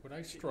mind. What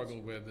I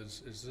struggle with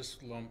is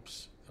this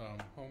lumps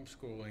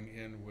homeschooling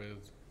in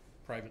with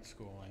private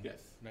schooling.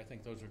 Yes, And I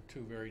think those are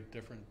two very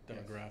different Yes.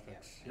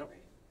 demographics. I Yep. agree.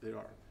 they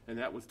are. And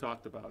that was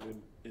talked about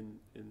in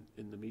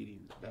the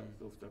meeting,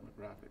 those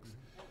demographics.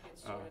 It'll get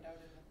sorted out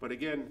in the. But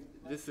again,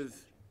 this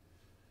is,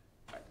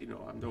 you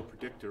know, I'm no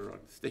predictor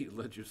on state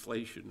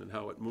legislation and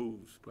how it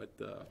moves, but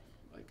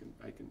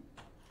I can,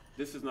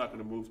 this is not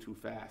gonna move too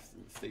fast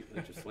in the state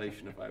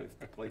legislation if I was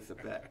to place a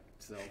bet.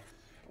 So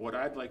what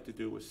I'd like to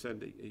do is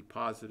send a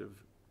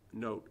positive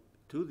note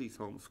to these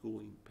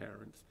homeschooling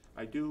parents.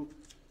 I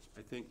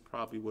think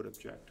probably would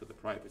object to the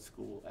private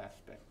school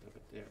aspect of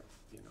it there.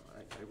 You know,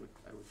 I would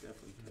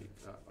definitely take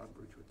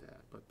umbrage with that.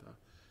 But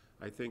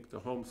I think the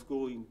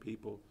homeschooling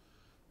people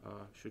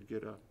should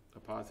get a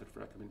positive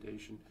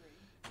recommendation.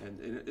 And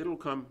it'll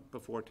come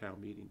before town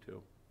meeting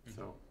too.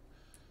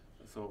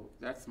 So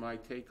that's my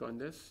take on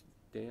this.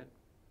 Dan?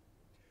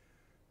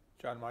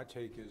 John, my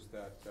take is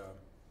that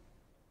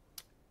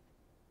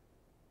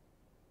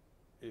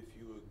if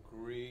you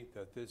agree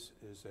that this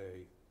is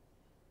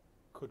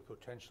could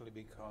potentially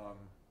become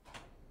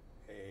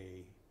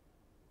a,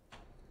 how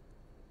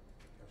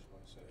should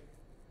I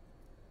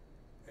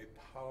say,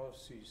 a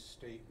policy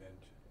statement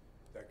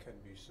that can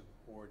be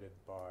supported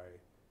by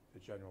the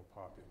general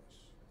populace.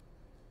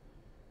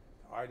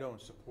 I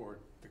don't support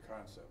the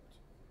concept,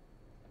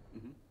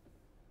 Mhm.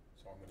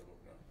 so I'm gonna vote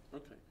no.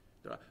 Okay.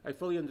 I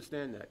fully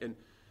understand that. And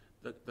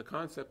the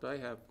concept I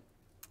have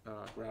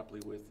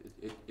grappling with,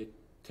 it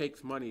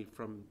takes money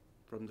from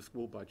the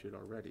school budget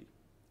already.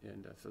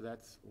 And so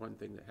that's one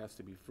thing that has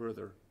to be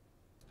further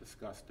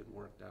discussed and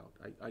worked out.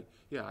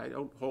 I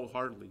don't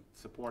wholeheartedly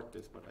support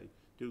this, but I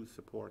do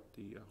support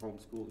the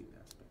homeschooling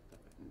aspect of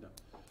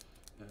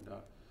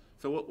it.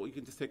 So we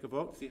can just take a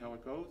vote, see how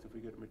it goes. If we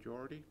get a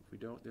majority, if we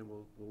don't, then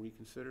we'll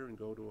reconsider and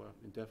go to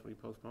indefinitely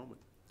postponement.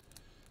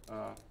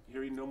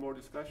 Hearing no more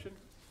discussion,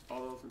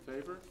 all those in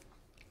favor?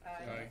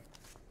 Aye.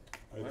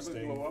 Why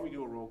don't we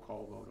do a roll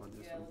call vote on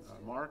this Yeah, one? let's do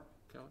it. Mark,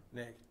 Kelly,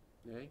 Nay.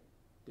 nay?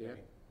 Dan?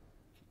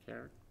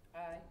 Karen?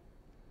 Aye.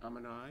 I'm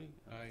an aye.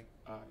 Aye.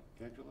 Aye.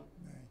 Angela?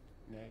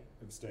 Nay. Nay?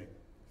 Abstain.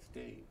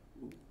 Stay.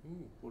 Ooh,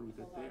 Ooh, what do we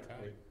got Hold on. there?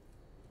 Aye.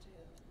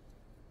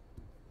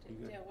 You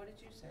good? Dale, what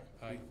did you say?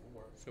 Aye.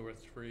 So we're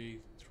three,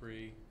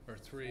 or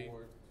three,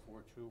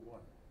 4, 2,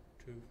 1.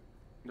 2,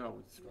 No,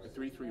 it's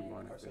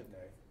 3-3-1, I I said think.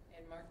 nay.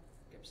 And Mark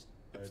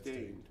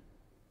Abstained.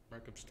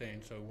 Mark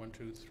abstained, so 1,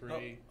 2,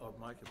 3, Oh,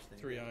 Mike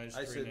abstained. 3 ayes,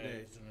 I 3 said nays,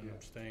 nay. and an Yeah.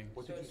 abstain.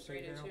 What So did you it's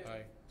say 3 to now? 2.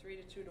 Aye. 3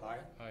 to 2 to Aye.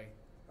 1. Aye,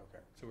 Okay.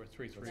 so we're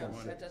 3, 3, No,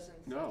 1. that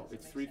doesn't. No, that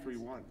it's doesn't make sense.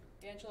 3-3-1.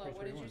 Angela,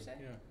 what did you say?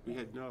 Yeah. We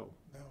had no.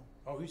 No.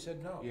 Oh, he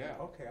said no? Yeah.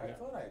 Okay, I Yeah.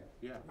 thought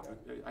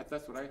Yeah,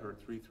 that's what I heard,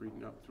 3-3,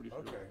 no, 3-3.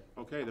 Okay.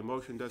 Okay, the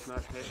motion does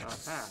not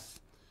pass.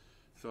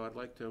 So I'd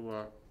like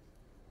to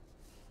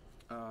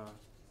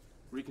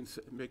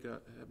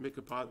make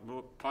a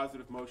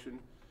positive motion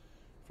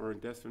for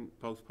indefinite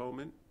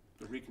postponement,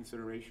 the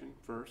reconsideration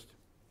first.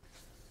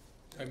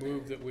 I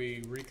move that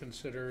we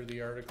reconsider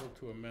the article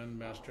to amend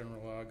Mass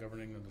General Law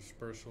governing the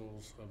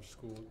dispersals of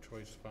school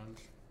choice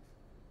funds.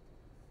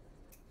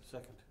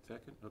 Second.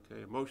 Second,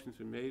 okay, a motion's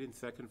been made and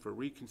second for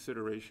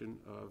reconsideration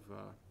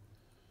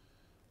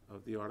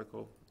of the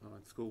article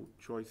on school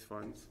choice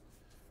funds.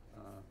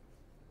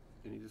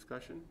 Any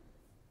discussion?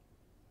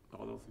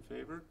 All those in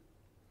favor?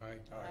 Aye.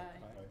 Aye.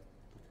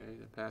 Okay,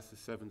 that passes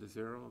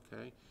 7-0,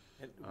 okay.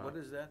 And what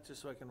is that,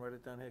 just so I can write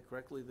it down here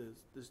correctly?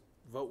 This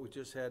vote we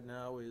just had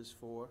now is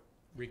for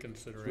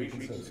Reconsideration.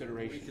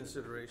 Reconsideration.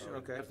 reconsideration, You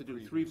okay? have to do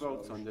 3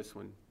 votes on this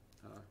one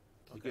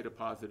to get a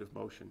positive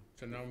motion.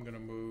 So now I'm going to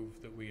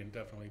move that we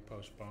indefinitely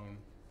postpone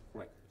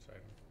Right. this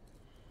item.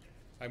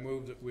 I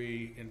move that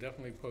we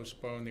indefinitely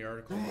postpone the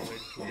article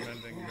related to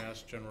amending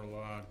Mass General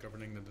Law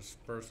governing the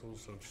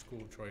dispersals of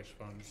school choice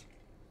funds.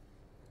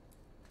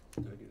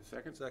 Did I get a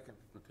second? Second.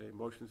 Okay,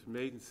 motion's been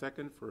made and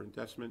second for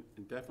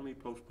indefinitely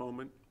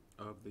postponement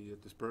of the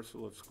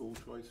dispersal of school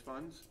choice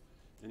funds.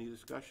 Any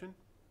discussion?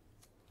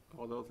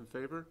 All those in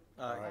favor?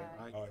 Aye.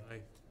 Aye.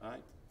 Aye. Aye.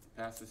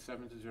 Passes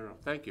 7-0.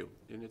 Thank you.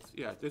 And it's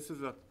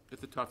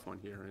a tough one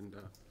here, and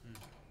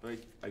but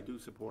I do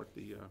support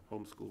the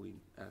homeschooling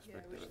Yeah,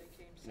 aspect I wish of they it.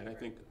 came And I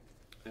separate.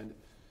 think,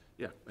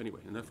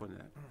 anyway, enough on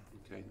that.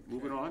 Okay,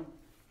 moving on.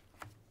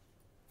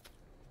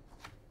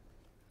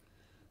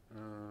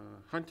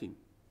 Hunting.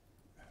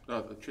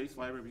 The Chase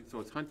Library, so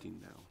it's hunting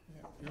now.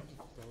 Yeah.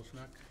 Bells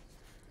Neck.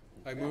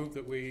 I move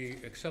that we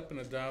accept and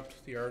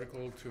adopt the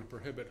article to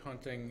prohibit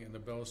hunting in the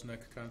Bells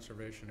Neck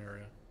Conservation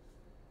Area.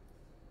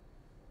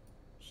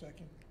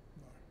 Second.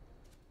 No.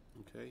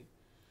 Okay.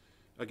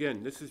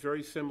 Again, this is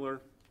very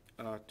similar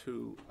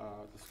to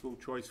the school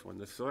choice one.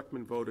 The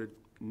selectmen voted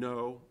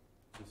no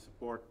to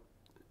support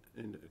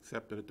and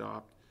accept and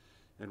adopt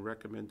and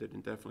recommended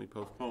indefinitely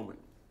postponement.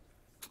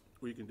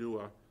 We can do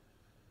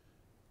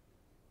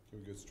Can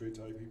we go straight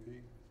to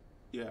IPP?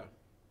 yeah.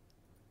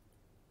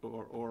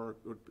 Or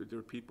there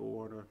are people who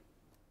want to,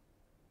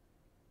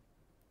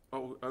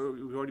 Oh,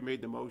 we already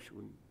made the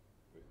motion.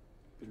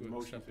 The To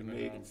motion's accept been and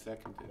made adopt. and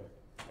seconded.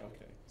 Right.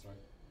 Okay. Sorry.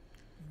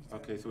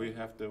 Okay, so we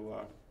have to,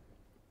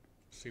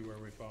 See where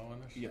we fall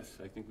on this? yes,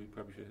 I think we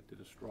probably should have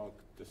did a strong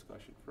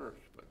discussion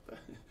first,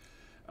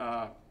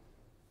 but,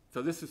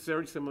 so this is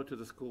very similar to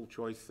the school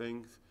choice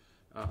things.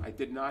 I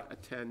did not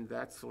attend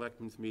that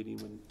selectmen's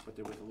meeting but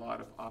there was a lot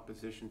of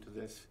opposition to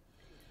this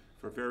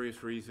for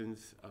various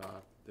reasons.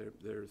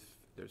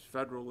 There's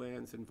federal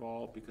lands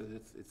involved because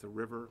it's a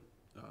river.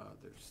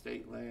 There's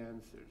state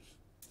lands, there's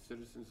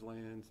citizens'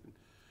 lands.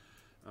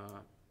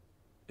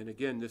 And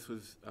again, this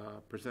was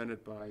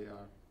presented by, I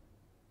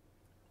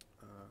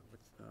want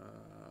to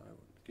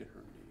get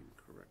her name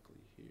correctly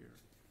here.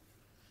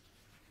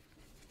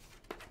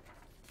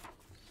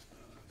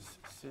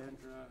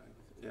 Sandra,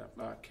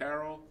 yeah,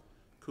 Carol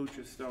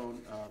Kuchestone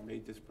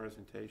made this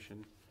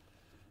presentation.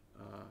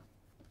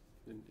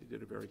 And they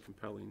did a very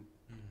compelling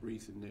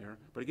reason there.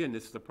 But again,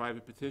 this is a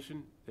private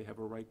petition. They have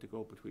a right to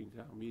go between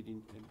town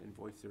meeting and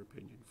voice their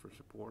opinion for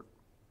support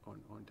on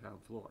town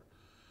floor.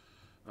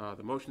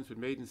 The motion's been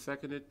made and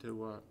seconded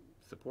to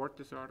support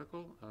this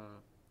article.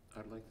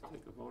 I'd like to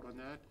take a vote on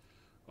that.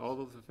 All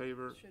those in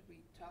favor? Should we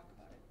talk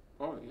about it?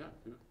 Oh,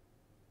 yeah.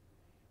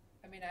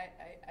 I mean,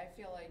 I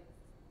feel like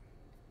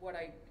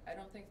I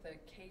don't think the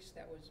case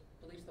that was,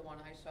 at least the one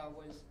I saw,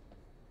 was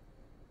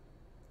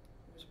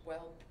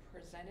well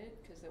presented,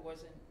 because there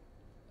wasn't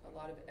a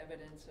lot of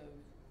evidence of,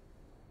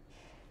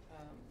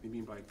 You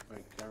mean by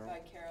Carol? by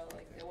Carol,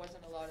 like, Okay. there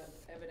wasn't a lot of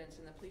evidence,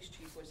 and the police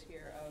chief was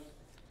here, of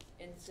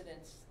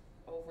incidents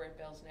over at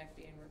Bell's Neck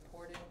being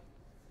reported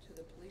to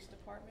the police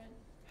department.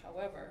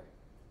 However,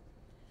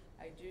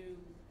 I do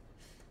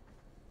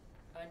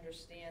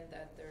understand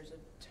that there's a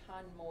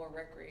ton more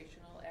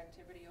recreational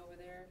activity over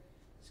there,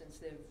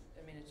 since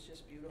I mean, it's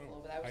just beautiful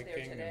over there. I was there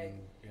Hiking today.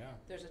 and- Yeah.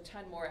 There's a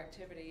ton more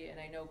activity, and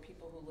I know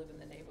people who live in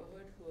the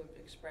neighborhood who have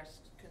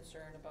expressed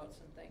concern about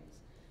some things.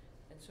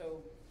 And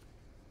so,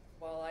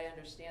 while I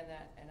understand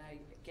that and I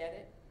get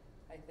it,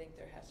 I think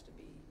there has to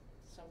be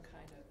some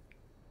kind of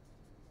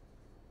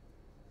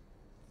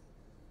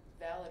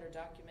valid or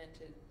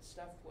documented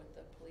stuff with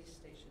the police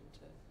station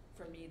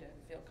for me to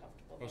feel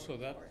comfortable Well, so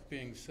voting for it. that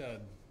being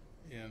said,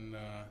 in,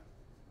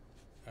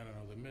 I don't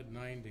know, the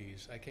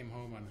mid-90s, I came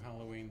home on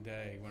Halloween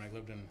Day when I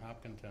lived in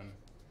Hopkinton,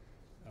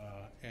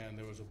 and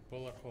there was a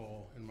bullet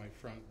hole in my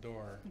front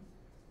door.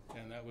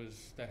 And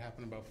that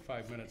happened about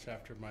 5 minutes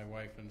after my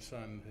wife and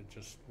son had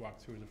just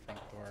walked through the front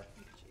door.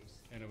 Jeez.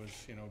 And it was,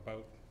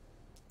 about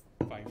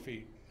 5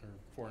 feet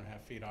or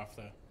 4.5 feet off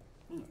the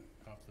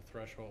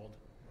threshold.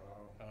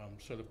 Wow.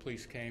 So the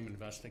police came,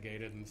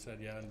 investigated, and said,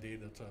 yeah,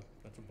 indeed, that's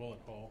a bullet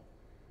hole.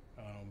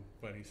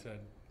 But he said,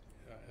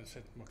 I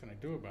said, what can I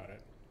do about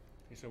it?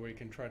 He said, well, you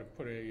can try to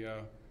put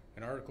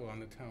an article on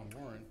the town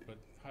warrant, but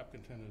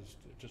Hopkinton is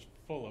just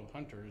full of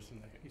hunters.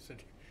 And he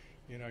said,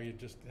 you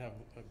just have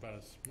about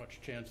as much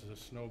chance as a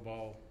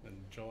snowball in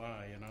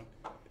July, Yeah,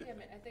 I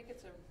mean, I think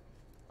it's a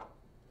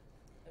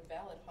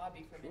valid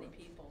hobby for many Sure.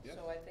 people, Yeah.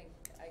 so I think,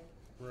 I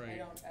Right.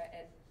 don't,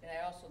 and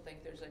I also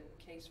think there's a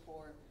case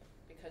for,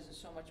 because there's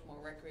so much more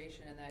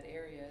recreation in that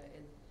area,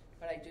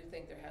 but I do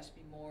think there has to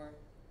be more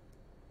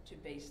to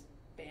base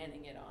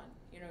banning it on.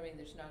 You know what I mean?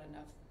 There's not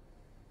enough,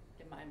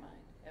 in my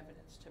mind,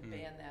 evidence to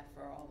ban that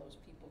for all those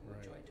people who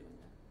Right. enjoy doing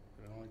that.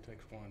 But it only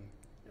takes one.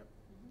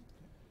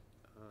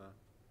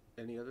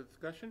 Any other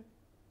discussion?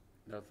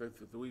 No,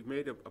 so we've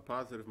made a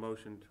positive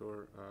motion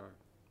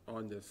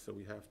on this, so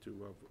we have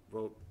to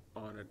vote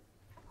on it.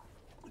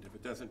 And if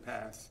it doesn't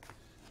pass,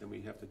 then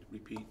we have to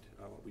repeat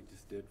what we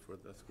just did for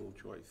the school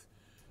choice.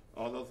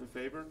 All those in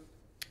favor?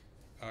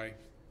 Aye.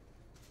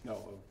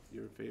 No,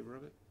 you're in favor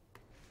of it?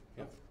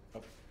 Yeah.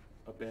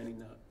 Of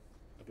banning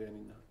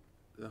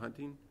the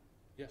hunting?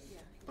 Yes. Yeah,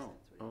 I guess Oh,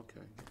 that's what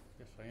okay,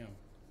 Yes, I am.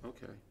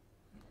 okay.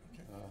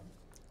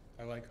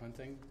 I like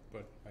hunting,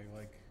 but I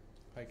like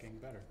hiking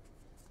better.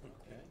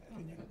 Okay.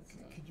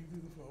 Could you do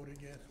the vote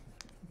again?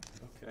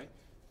 Okay.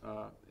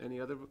 Any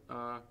other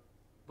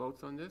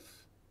votes on this?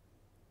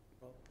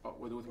 Well- Oh,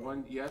 well, there was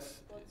one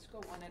yes? Let's go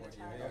one at a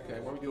time. Okay,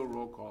 why don't we do a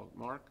roll call?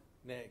 Mark?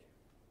 Nay.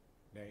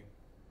 Nay.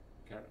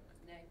 Karen?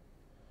 Nay.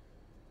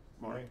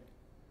 Mark?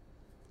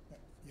 Nay.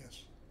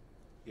 Yes.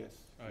 Yes,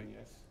 Aye. and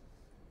yes.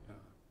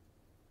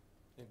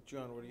 And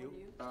John, what are you?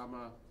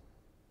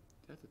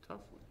 That's a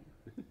tough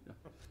one.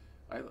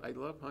 I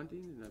love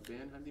hunting and I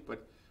ban hunting,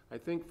 but I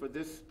think for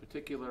this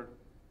particular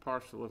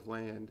parcel of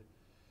land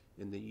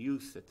and the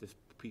use that this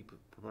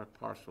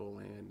parcel of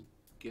land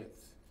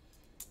gets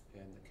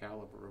and the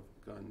caliber of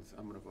guns,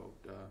 I'm gonna vote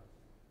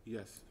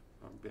yes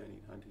on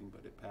banning hunting,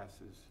 but it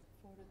passes.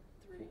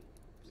 4-3.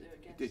 So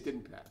against- It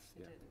didn't pass,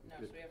 It yeah. didn't.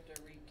 No, so we have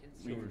to reconsider.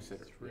 So we're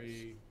Reconsider,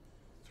 yes.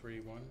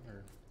 3-1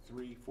 or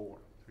 3-4.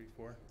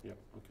 3-4? Yep,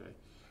 okay.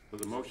 So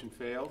the motion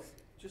fails.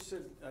 Just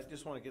said, I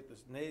just want to get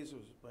this. Nays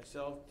was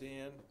myself,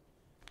 Dan,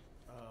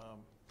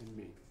 And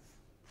me.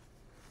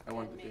 I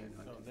wanted to Me. ban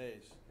no, hunting.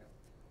 nays.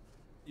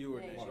 You were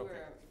Nays, nays. you Okay.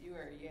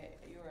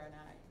 were an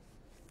aye.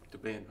 To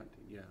ban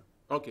hunting, yeah.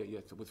 Okay,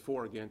 yes, it was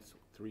 4 against,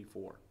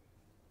 3-4.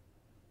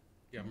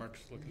 Yeah, Mark's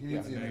looking He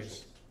needs for the nays.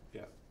 initials.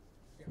 Yeah.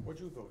 Yeah,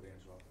 what'd you vote,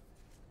 Angelo?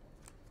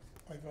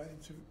 I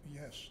voted to,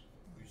 yes.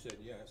 You said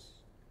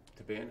yes.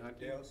 To ban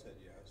hunting? Dale said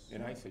yes.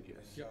 And I said yes.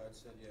 And John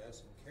said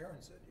yes, and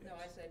Karen said yes. No,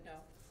 I said no.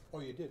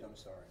 Oh, you did, I'm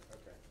sorry,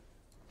 okay.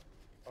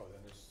 Oh,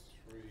 then it's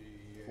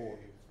three, Four.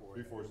 four.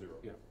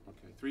 340. Yeah,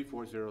 okay.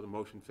 3-4-0, the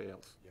motion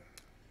fails.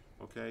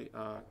 Yeah. Okay,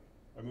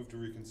 I move to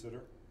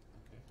reconsider.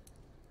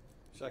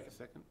 Second.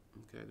 second?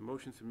 Okay, the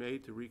motion's been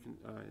made to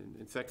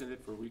and seconded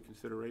for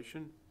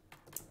reconsideration.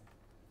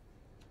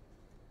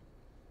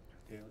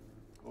 Dale,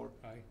 or,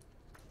 Aye.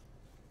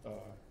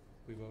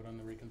 We vote on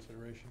the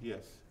reconsideration?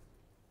 yes.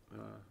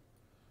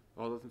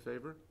 All those in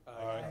favor? Aye.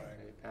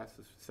 Okay, it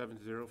passes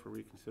 7-0 for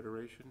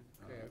reconsideration.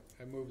 Okay,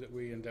 I move that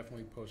we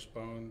indefinitely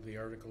postpone the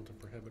article to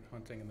prohibit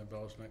hunting in the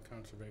Bell's Neck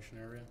Conservation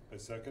Area. I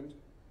second.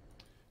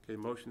 Okay, the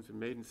motion's been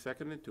made and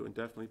seconded to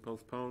indefinitely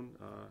postpone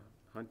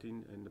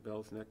hunting in the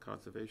Bell's Neck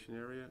Conservation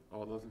Area.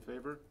 All those in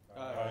favor?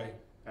 Aye.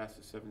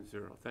 Passes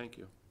 7-0. Thank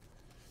you.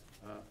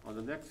 On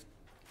the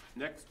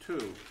next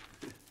two,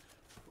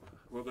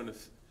 we're going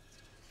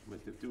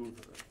to do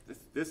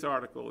this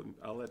article, and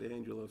I'll let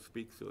Angelo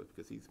speak to it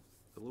because he's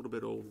a little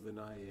bit older than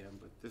I am,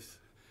 but this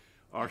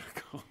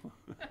article,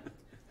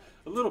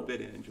 a little bit,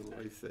 Angelo,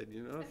 I said,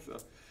 you know.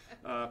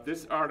 So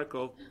this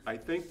article, I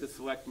think the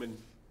selectmen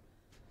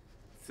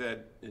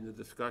said in the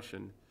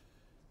discussion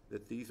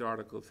that these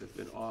articles have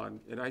been on,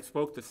 and I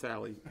spoke to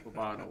Sally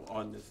Urbano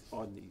on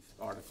these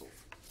articles,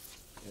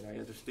 and I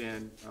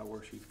understand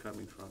where she's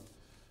coming from.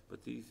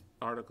 But these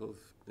articles,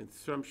 in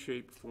some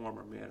shape, form,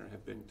 or manner,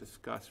 have been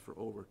discussed for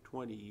over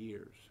 20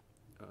 years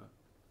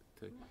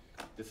to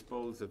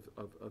dispose of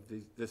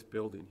this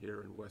building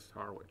here in West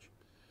Harwich.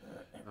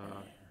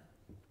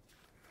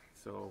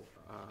 So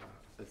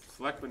the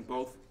selectmen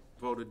both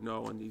voted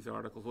no on these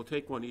articles. We'll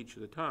take one each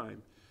at a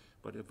time,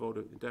 but have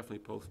voted definitely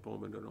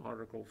postponement on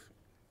articles.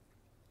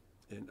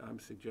 And I'm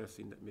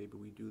suggesting that maybe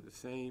we do the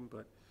same,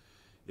 but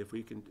if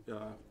we can,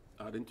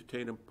 I'd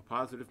entertain a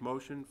positive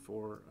motion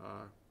for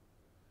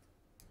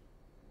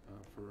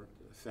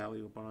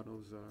Sally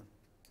Urbano's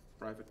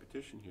private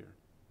petition here.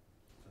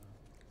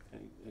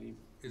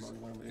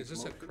 Is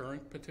this a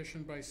current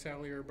petition by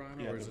Sally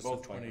Urbano, Yeah, or is they're this a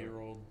both by her.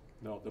 20-year-old?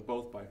 No, they're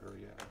both by her,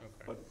 yeah.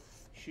 Okay. But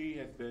she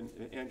has been,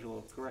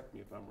 Angelo, correct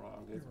me if I'm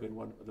wrong, has been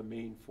one of the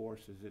main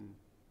forces in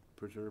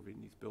preserving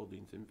these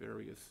buildings in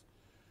various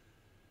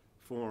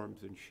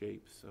forms and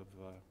shapes of,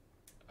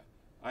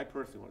 I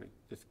personally want to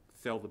just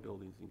sell the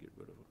buildings and get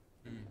rid of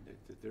them.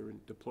 They're in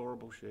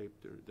deplorable shape.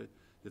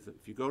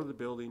 If you go to the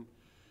building,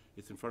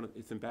 it's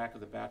in back of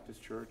the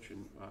Baptist church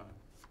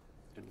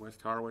in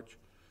West Harwich.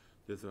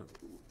 There's a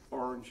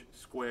orange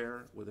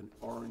square with an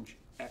orange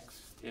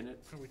X in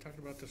it. Oh, we talked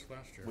about this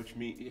last year.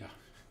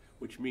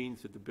 Which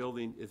means that the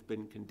building has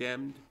been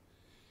condemned.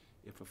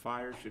 If a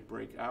fire should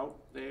break out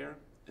there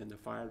and the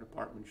fire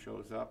department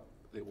shows up,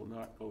 they will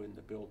not go in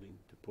the building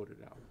to put it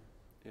out.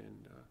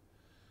 And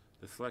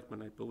the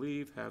selectmen, I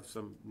believe, have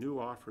some new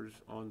offers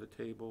on the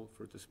table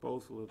for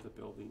disposal of the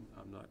building.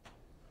 I'm not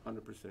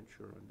 100%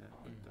 sure on that,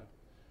 but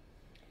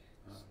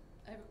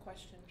I have a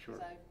question. Sure.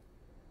 Because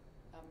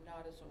I'm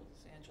not as old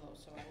as Angelo,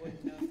 so I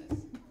wouldn't know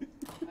this.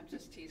 I'm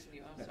just teasing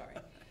you, I'm sorry.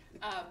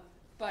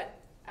 But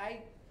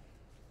I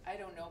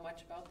don't know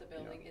much about the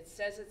building. It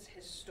says it's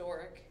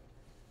historic,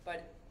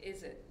 but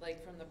is it,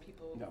 like, from the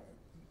people? no.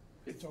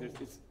 It's old.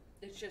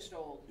 It's just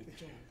old.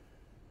 It's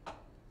old.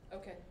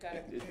 Okay, got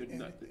it.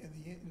 And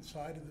the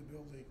inside of the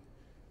building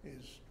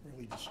is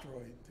really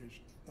destroyed. There's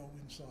no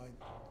inside.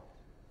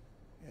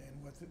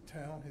 And what the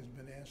town has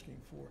been asking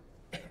for,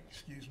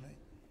 excuse me,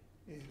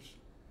 is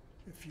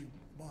if you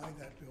buy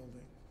that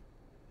building,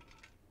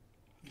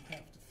 you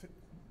have to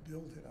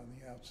build it on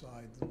the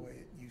outside the way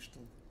it used to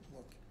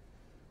look.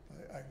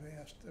 I've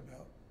asked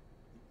about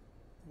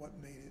what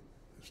made it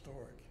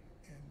historic,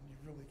 and you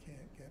really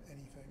can't get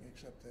anything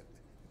except that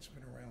it's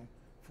been around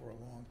for a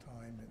long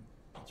time, and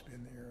it's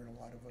been there, and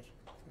a lot of us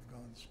have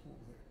gone to school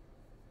there.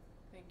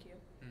 Thank you.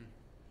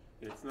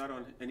 It's not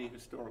on any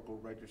historical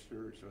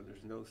registers, or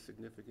there's no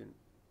significant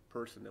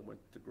person that went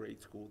to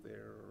grade school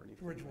there or anything.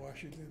 George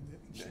Washington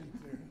didn't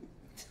sleep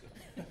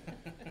there.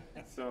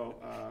 So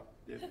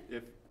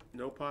if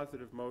no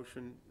positive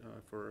motion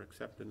for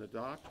accept and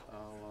adopt,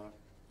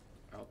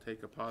 I'll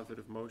take a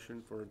positive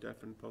motion for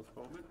indefinite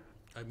postponement.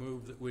 I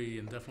move that we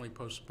indefinitely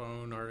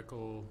postpone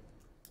article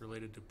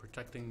related to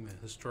protecting the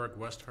historic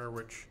West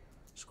Harwich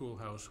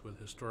Schoolhouse with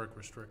historic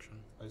restriction.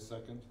 I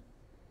second.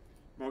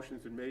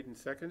 Motion's been made and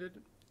seconded.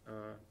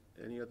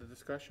 Any other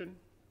discussion?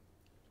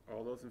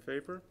 All those in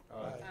favor?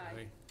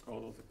 Aye. All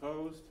those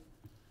opposed?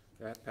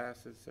 That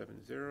passes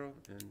 7-0.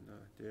 And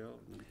Dale,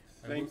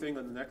 I same move- thing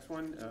on the next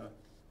one.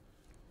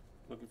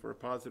 Looking for a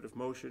positive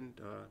motion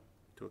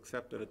to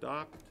accept and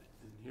adopt.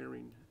 And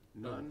hearing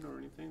none or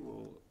anything,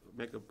 we'll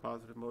make a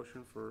positive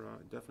motion for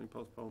indefinite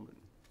postponement.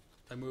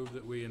 I move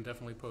that we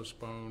indefinitely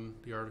postpone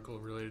the article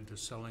related to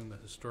selling the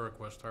historic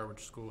West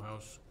Harwich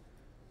Schoolhouse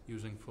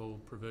using full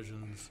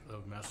provisions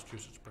of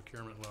Massachusetts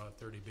Procurement Law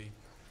 30B.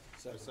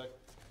 Second.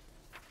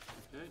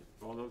 Okay,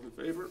 all those in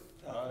favor?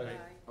 Aye.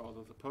 All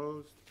those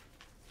opposed?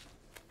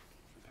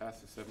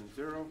 passes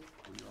 7-0.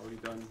 We've already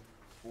done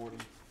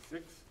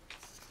 46.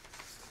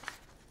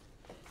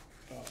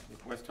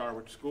 With West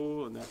Harwich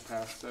School, and that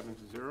passed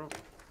 7-0.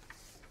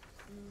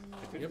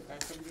 I think it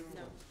passed 7-0?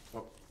 No.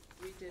 Oh,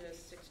 We did a 6-1.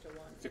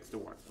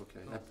 6-1,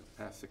 okay, that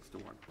passed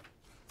 6-1.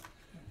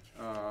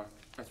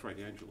 That's right,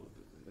 Angela,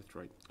 that's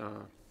right.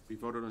 We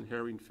voted on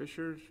herring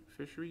fisheries.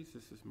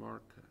 This is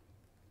Mark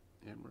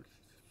Amherst's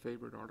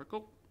favorite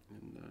article,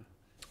 and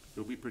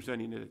he'll be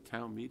presenting at a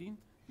town meeting.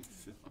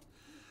 So,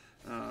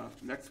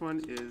 next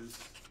one is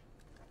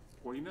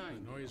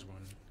 49. The noise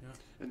one, yeah.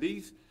 And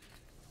these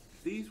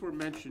were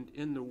mentioned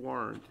in the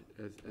warrant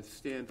as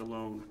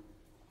standalone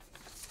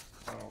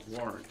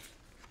warrants.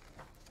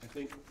 I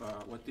think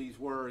what these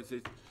were is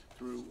it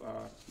through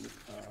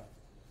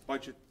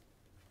budget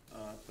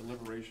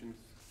deliberations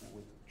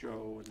with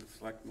Joe and the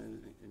selectmen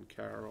and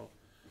Carol.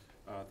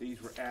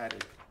 These were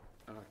added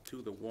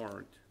to the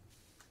warrant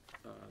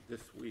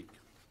this week,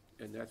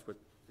 and that's what,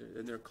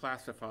 and they're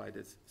classified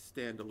as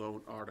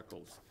standalone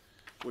articles,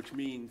 which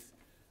means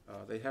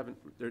they haven't,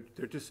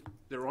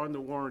 they're on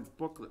the warrant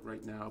booklet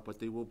right now, but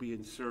they will be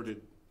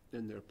inserted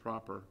in their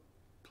proper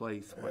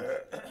place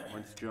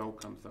once Joe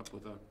comes up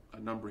with a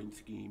numbering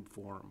scheme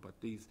for them. But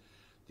these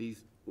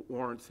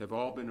warrants have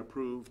all been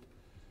approved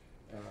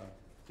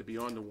to be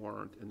on the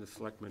warrant, and the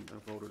selectmen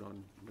voted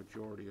on the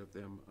majority of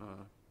them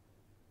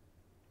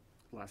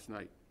last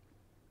night.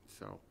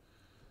 So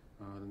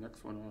the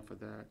next one off of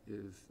that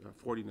is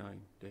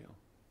 49, Dale.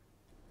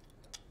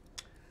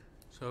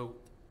 So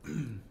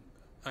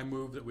I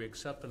move that we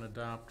accept and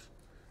adopt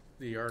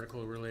the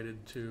article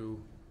related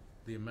to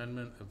the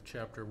amendment of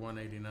Chapter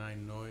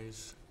 189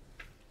 noise.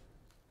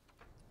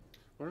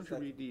 Why don't you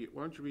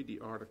read the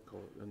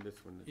article on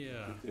this one?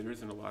 Yeah. There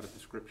isn't a lot of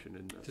description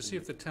in To see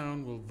if the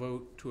town will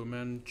vote to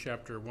amend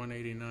Chapter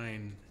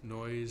 189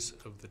 noise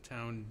of the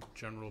town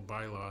general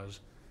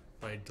bylaws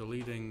by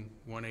deleting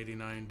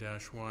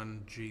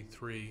 189-1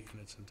 G3 in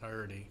its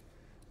entirety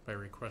by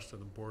request of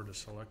the Board of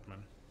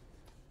Selectmen.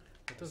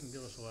 It doesn't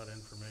give us a lot of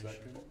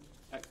information.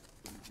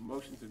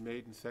 Motion's been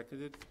made and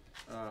seconded.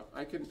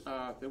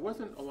 There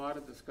wasn't a lot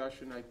of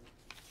discussion.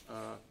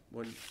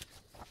 When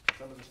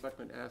some of the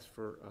selectmen asked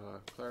for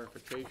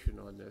clarification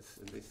on this,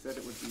 and they said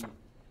it would be,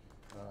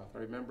 if I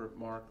remember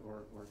Mark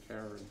or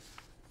Karen,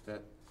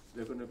 that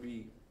they're going to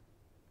be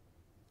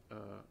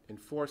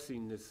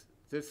enforcing this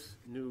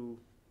new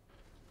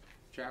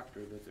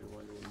chapter that they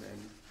want to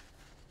amend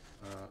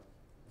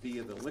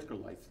via the liquor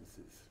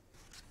licenses.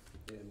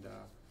 And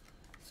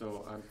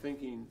so I'm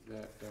thinking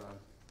that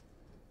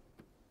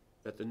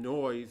the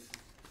noise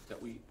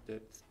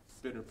that's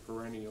been a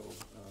perennial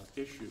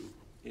issue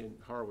in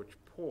Harwich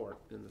Port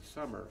in the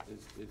summer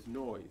is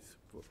noise,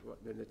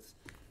 and it's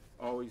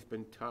always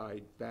been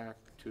tied back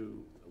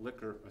to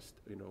liquor,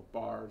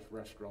 bars,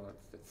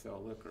 restaurants that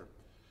sell liquor.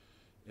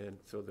 And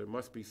so there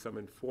must be some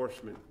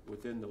enforcement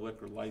within the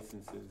liquor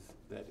licenses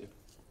that if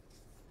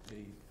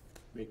they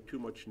make too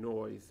much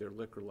noise, their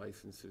liquor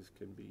licenses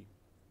can be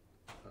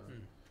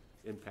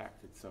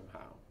impacted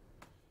somehow.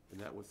 And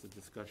that was the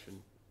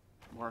discussion.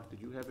 Mark,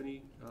 did you have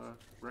any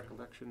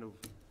recollection of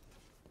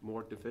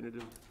more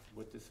definitive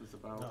what this is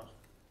about? No.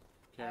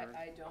 Karen?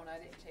 I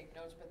didn't take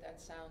notes, but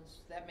that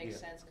makes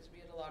sense, because we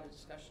had a lot of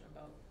discussion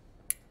about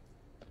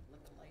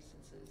liquor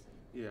licenses and.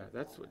 Yeah,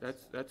 that's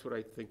what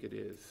I think it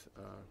is.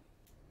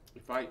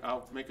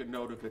 I'll make a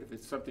note of it. If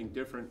it's something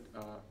different,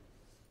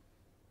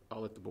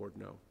 I'll let the board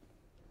know.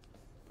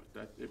 But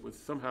that it was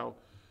somehow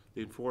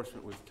the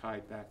enforcement was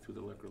tied back to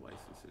the liquor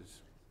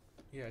licenses.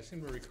 Yeah, I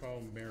seem to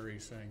recall Mary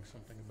saying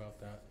something about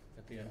that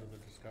at the end of the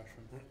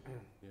discussion.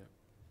 Yeah.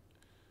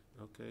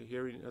 Okay,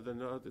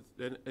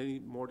 any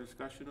more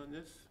discussion on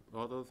this?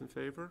 All those in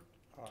favor?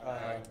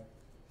 Aye.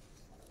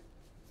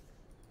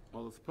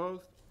 All those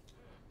opposed?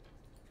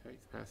 Okay,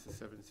 it passes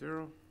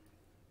 7-0.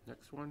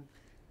 Next one.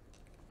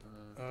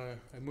 I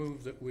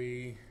move that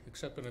we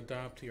accept and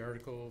adopt the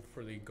article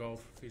for the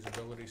golf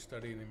feasibility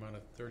study in the amount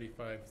of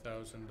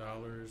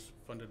 $35,000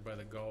 funded by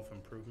the Golf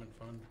Improvement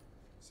Fund.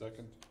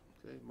 Second?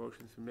 Okay,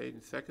 motion's been made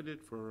and seconded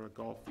for a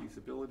golf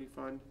feasibility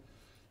fund.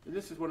 And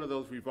this is one of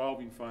those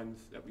revolving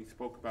funds that we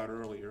spoke about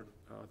earlier.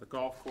 The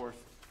golf course,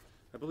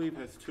 I believe,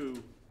 has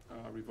two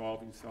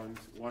revolving funds.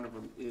 One of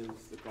them is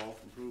the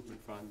Golf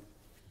Improvement Fund.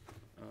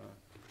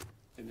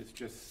 And it's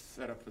just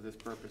set up for this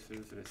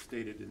purposes, and it's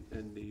stated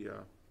in the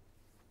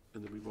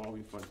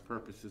revolving fund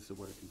purposes of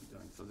what it can be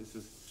done. So this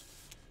is,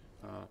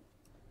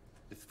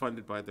 it's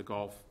funded by the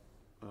golf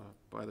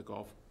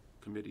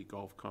committee,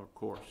 golf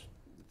course.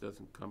 It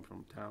doesn't come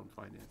from town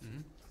finance.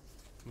 Mm-hmm.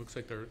 Looks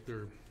like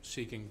they're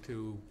seeking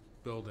to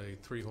build a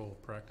 3-hole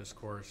practice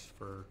course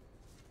for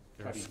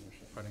their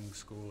putting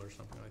school or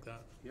something like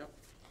that. Yep.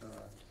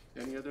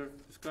 Any other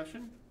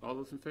discussion? All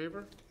those in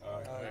favor?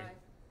 Aye.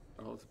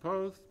 All those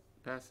opposed?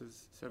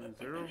 Passes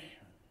 7-0.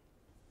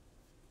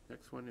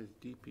 Next one is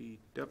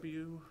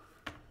DPW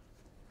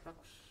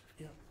trucks.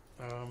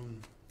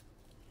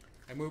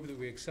 I move that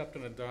we accept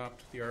and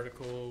adopt the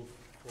article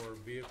for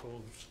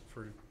vehicles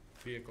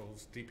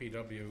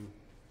DPW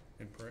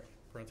in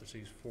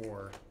parentheses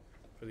 4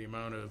 for the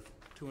amount of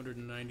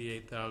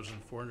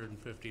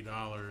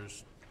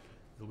 $298,450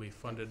 will be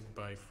funded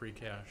by free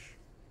cash.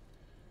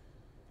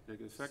 Can I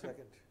get a second?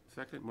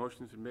 Second,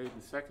 motion's been made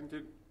and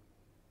seconded.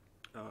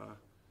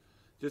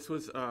 This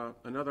was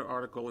another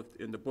article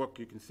in the book.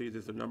 You can see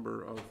there's a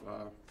number of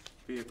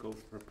vehicles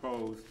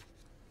proposed,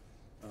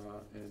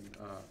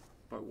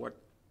 but what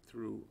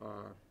through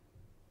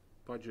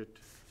budget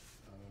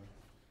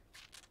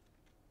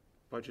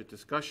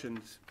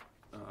discussions,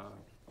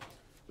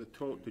 the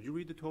total. Did you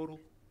read the total,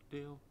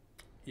 Dale?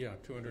 Yeah,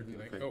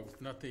 209, Okay. oh,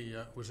 not the,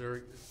 was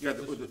there? Yeah,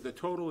 the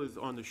total is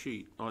on the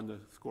sheet, on the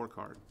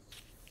scorecard.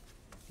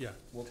 Yeah,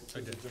 Well, I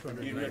did, it's a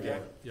different 298,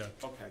 meeting. yeah.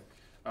 Okay.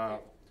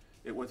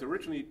 It was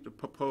originally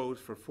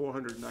proposed for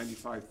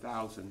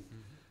 $495,000,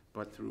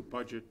 but through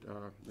budget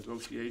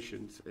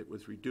negotiations, it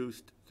was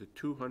reduced to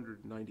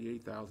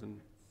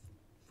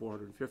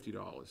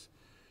 $298,450.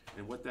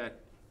 And what that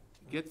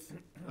gets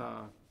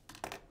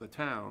the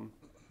town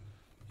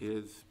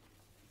is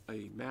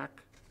a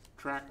Mack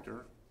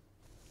tractor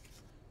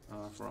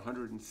for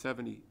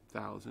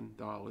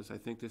 $170,000. I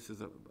think this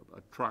is a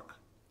truck,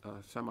 a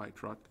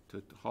semi-truck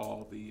to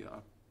haul the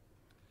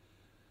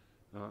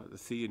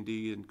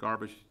C&D and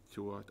garbage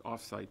to an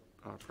off-site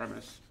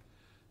premise.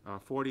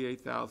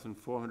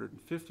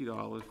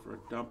 $48,450 for a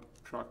dump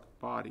truck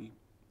body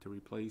to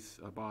replace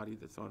a body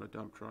that's on a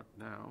dump truck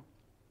now.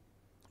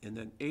 And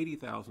then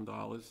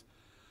 $80,000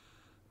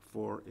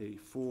 for a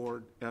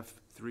Ford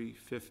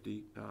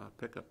F-350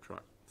 pickup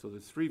truck. So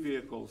there's 3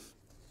 vehicles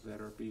that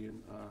are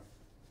being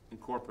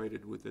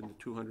incorporated within the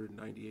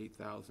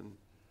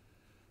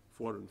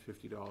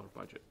 $298,450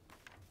 budget.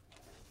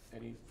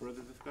 Any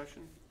further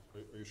discussion?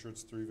 Are you sure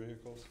it's 3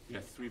 vehicles?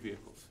 Yes, 3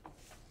 vehicles.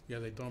 Yeah,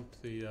 they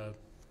dumped the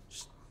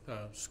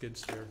skid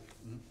steer.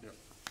 Yep.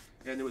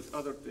 And there was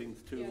other things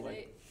too, Yeah,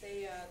 like.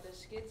 the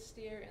skid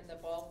steer and the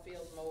ball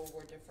field mower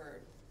were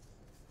deferred.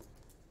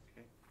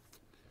 Okay.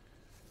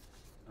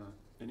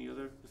 Any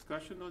other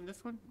discussion on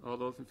this one? All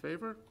those in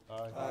favor?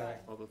 Aye.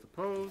 All those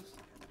opposed?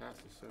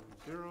 Passes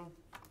 7-0.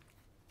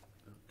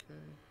 Okay.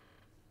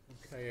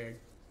 Okay, I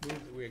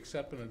move that we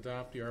accept and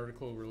adopt the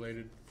article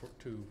related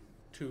to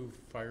 2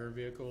 fire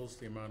vehicles,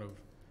 the amount of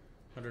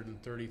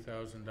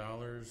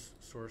 $130,000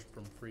 sourced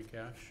from free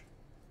cash.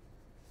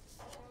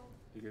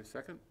 You get a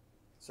second?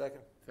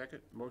 Second. Second.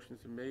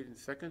 Motion's been made and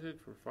seconded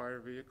for fire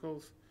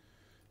vehicles.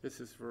 This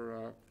is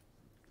for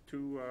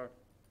two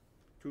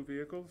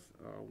vehicles.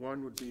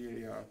 One would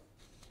be a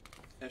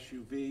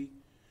SUV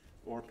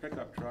or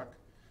pickup truck,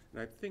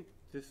 and I think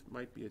this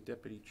might be a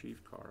deputy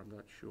chief car. I'm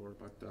not sure,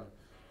 but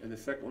and the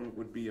second one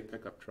would be a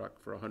pickup truck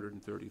for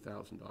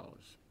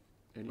 $130,000.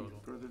 Any Total.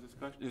 further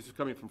discussion? This is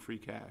coming from free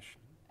cash.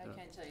 I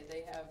can tell you,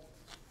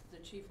 the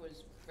chief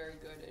was very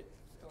good at,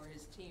 or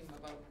his team,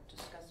 about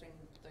discussing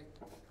the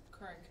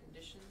current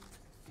condition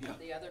Yeah. of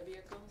the other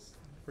vehicles.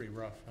 Pretty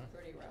rough, huh?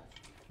 Pretty rough.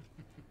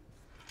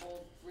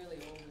 Old, really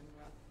old and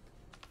rough.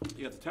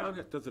 Yeah, the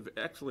town does an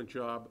excellent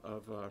job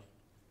of,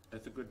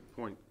 that's a good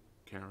point,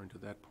 Karen, to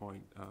that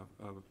point,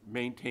 of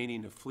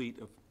maintaining a fleet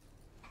of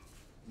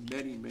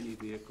many, many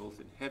vehicles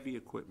and heavy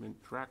equipment,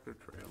 tractor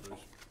trailers,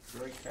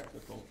 very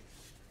technical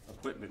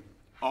equipment,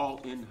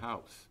 all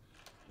in-house.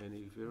 And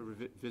if you've ever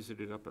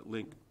visited up at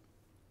Link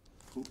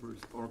Cooper's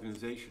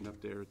organization up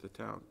there at the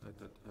town, at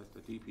the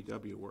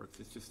DPW works,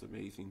 it's just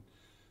amazing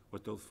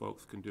what those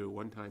folks can do.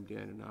 One time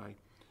Dan and I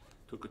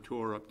took a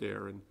tour up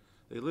there, and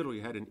they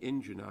literally had an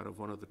engine out of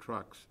one of the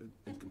trucks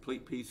in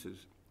complete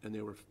pieces, and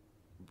they were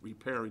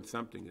repairing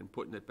something and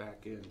putting it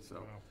back in.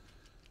 So Wow.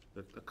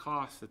 the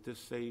cost that this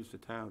saves the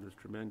town is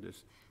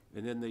tremendous.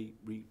 And then they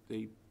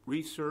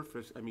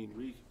repurpose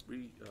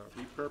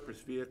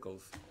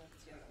vehicles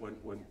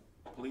when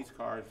police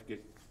cars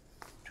get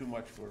too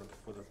much for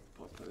the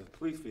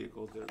police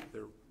vehicles.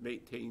 They're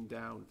maintained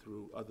down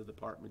through other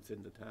departments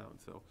in the town.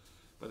 So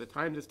by the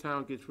time this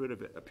town gets rid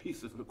of a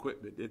piece of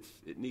equipment,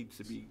 it needs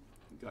to be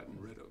gotten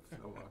rid of.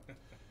 So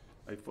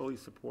I fully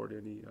support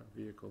any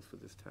vehicles for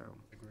this town.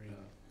 Agreed.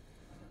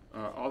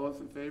 All those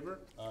in favor?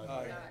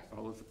 Aye.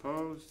 All those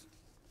opposed?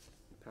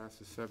 It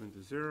passes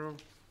 7-0.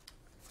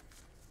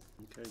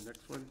 Okay,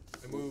 next one.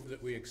 I move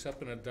that we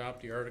accept and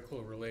adopt the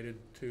article related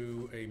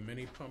to a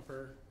mini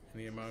pumper in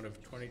the amount of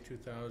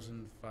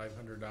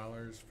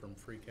 $22,500 from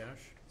free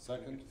cash.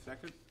 Second?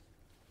 Second?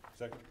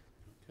 Second.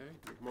 Okay,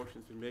 the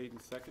motion's been made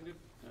and seconded.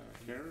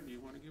 Karen, do you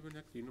want to give do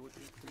you know what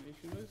the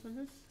explanation is on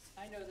this?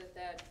 I know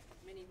that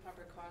mini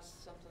pumper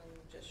costs something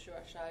just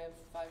shy of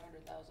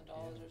 $500,000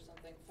 or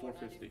something,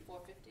 $450.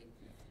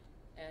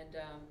 And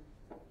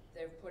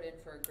they've put in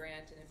for a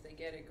grant, and if they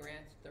get a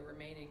grant, the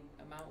remaining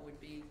amount would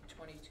be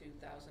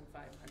 $22,500.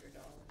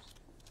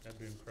 That'd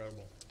be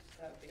incredible.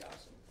 That would be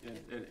awesome.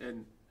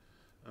 And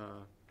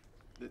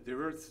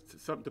there are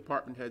some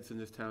department heads in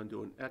this town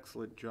do an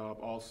excellent job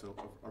also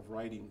of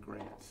writing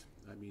grants.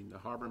 I mean, the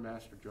harbor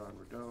master, John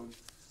Rodone,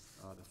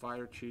 the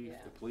fire chief,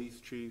 Yeah. the police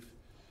chief,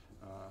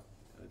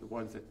 the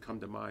ones that come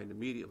to mind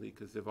immediately,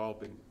 because they've all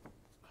been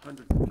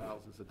hundreds of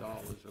thousands of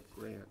dollars of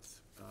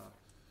grants.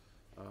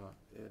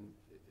 And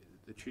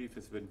the chief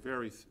has been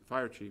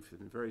fire chief has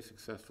been very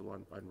successful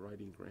on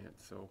writing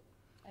grants, so.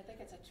 I think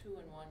it's a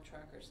 2-in-1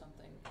 truck or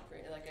something,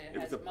 like it It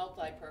has was a-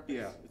 multi-purpose.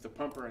 Yeah, it's a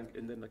pumper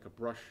and then like a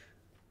brush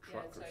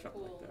truck or Yeah, it's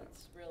something cool, like that.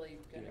 it's really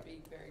gonna Yeah.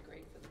 be very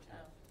great for the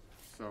town.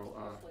 So,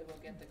 Hopefully we'll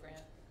get the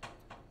grant.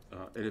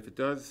 and if it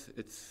does,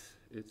 it's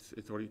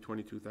already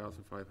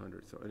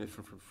 22,500, so, and it's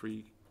from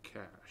free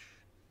cash.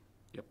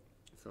 Yep,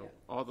 so, Yep.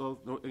 all those,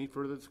 any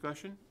further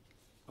discussion?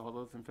 All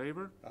those in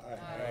favor?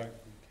 Aye.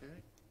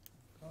 Okay.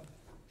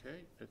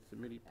 Okay, that's the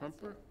mini That's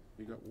pumper. it.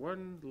 We got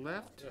one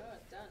left. Oh,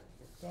 done.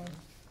 Done.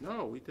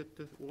 No, we did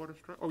the water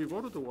we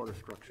voted the water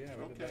structures.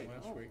 Yeah, we did Okay. that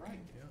last Oh, week. right.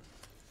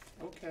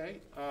 Yeah.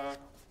 Okay,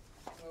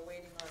 We're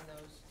waiting on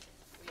those.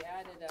 We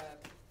added a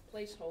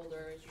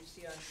placeholder, as you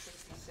see on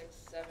 66,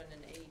 7,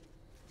 and 8,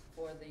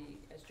 for the,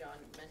 as John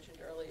mentioned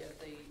earlier,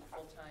 the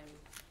full-time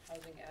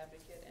housing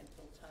advocate and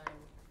full-time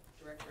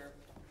director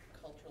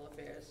of cultural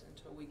affairs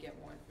until we get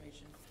more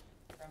information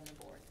from the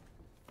board.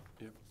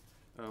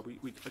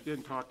 we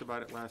again talked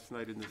about it last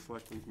night in the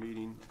selectmen's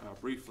meeting.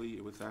 Briefly,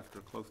 it was after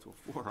close to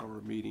a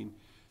 4-hour meeting,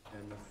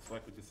 and the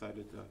selectmen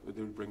decided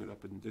they would bring it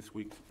up in this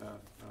week's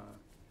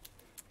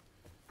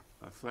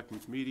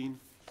selectmen's meeting.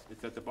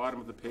 It's at the bottom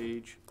of the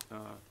page,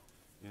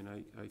 and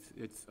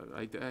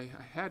I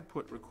had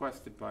put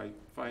requested by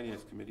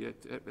Finance Committee.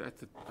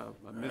 That's a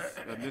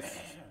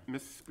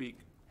misspeak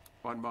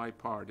on my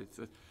part. It's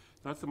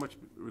not so much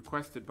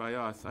requested by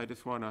us. I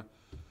just want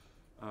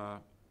to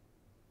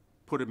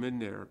put them in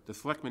there. The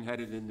selectmen had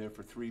it in there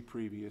for 3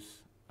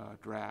 previous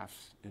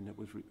drafts, and it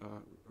was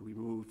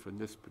removed from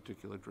this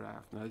particular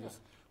draft. And I just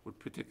would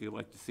particularly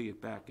like to see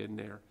it back in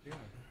there. Yeah.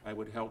 I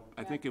would help,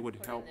 I think it would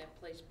help. Put in their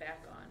place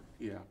back on.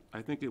 Yeah,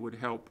 I think it would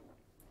help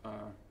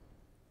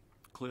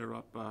clear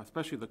up,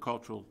 especially the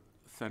cultural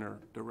center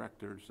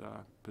director's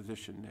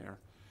position there.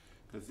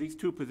 Because these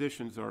 2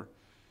 positions are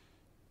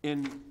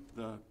in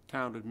the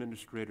town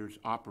administrator's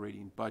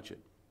operating budget.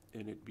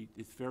 And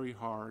it's very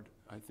hard,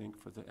 I think,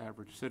 for the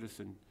average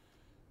citizen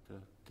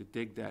to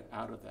dig that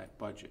out of that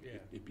budget. Yeah.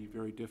 It'd be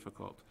very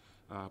difficult.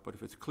 But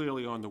if it's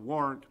clearly on the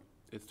warrant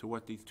as to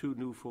what these 2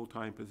 new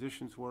full-time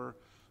positions were,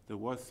 there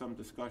was some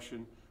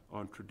discussion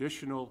on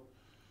traditional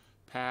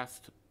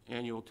past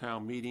annual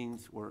town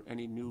meetings where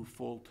any new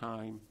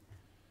full-time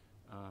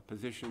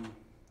position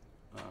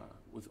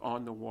was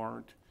on the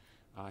warrant.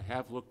 I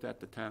have looked at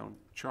the town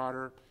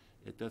charter.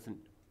 It doesn't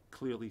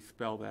clearly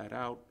spell that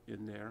out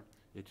in there.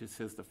 It just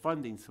says the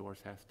funding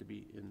source has to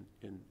be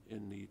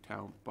in the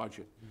town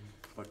budget.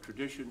 But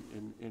tradition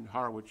in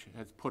Harwich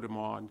has put them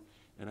on,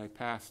 and I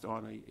passed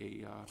on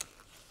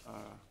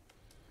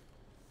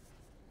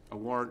a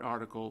warrant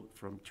article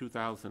from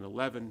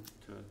 2011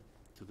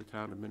 to the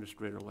town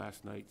administrator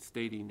last night,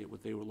 stating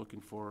they were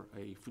looking for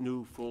a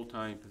new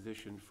full-time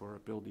position for a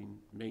building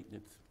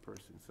maintenance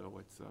person. So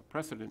it's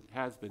precedent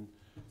has been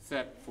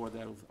set for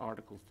those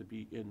articles to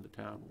be in the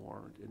town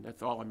warrant, and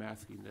that's all I'm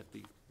asking, that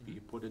be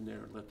put in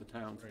there and let the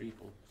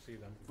townspeople See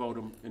them. vote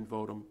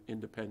them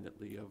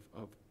independently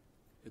of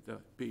the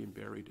being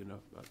buried in a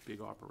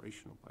big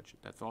operational budget.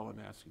 That's all I'm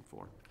asking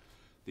for.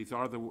 These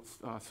are the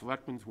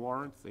selectmen's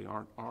warrants. They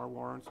aren't our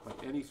warrants by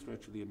any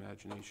stretch of the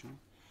imagination.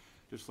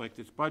 Just like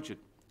this budget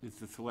is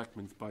the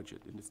selectmen's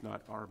budget, and it's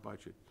not our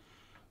budget.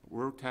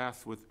 We're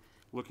tasked with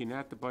looking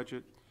at the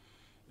budget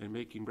and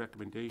making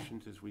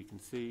recommendations as we can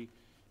see,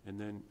 and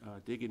then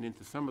digging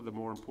into some of the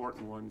more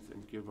important ones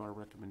and give our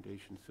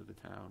recommendations to the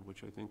town,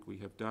 which I think we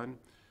have done.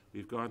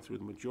 We've gone through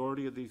the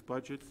majority of these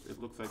budgets. It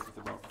looks like it's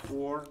about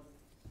 4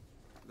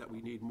 that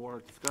we need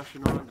more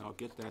discussion on. I'll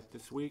get that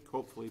this week,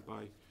 hopefully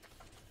by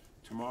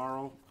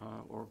tomorrow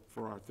or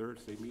for our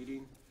Thursday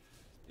meeting.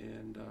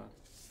 And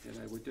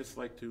I would just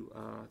like to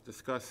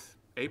discuss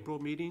April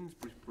meetings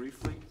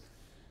briefly.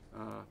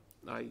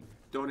 I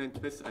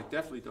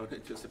definitely don't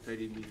anticipate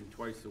meeting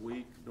twice a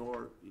week,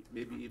 nor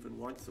maybe even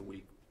once a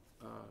week.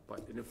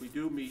 And if we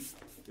do meet,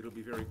 it'll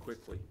be very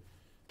quickly.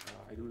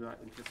 I do not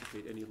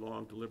anticipate any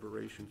long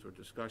deliberations or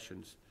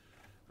discussions,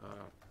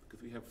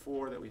 because we have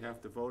 4 that we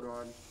have to vote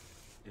on,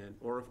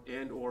 or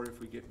if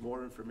we get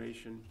more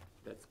information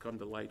that's come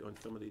to light on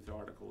some of these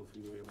articles,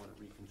 we may want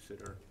to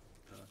reconsider.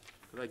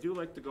 Because I do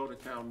like to go to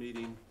town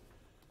meeting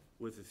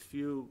with as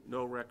few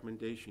no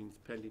recommendations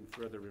pending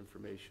further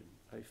information.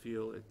 I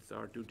feel it's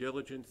our due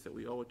diligence that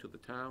we owe it to the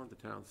town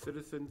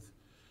citizens,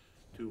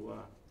 to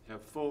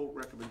have full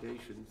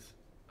recommendations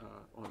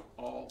on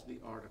all the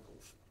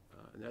articles.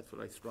 And that's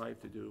what I strive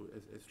to do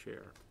as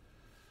chair.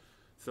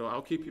 So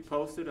I'll keep you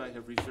posted. I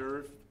have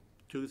reserved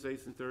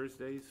Tuesdays and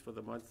Thursdays for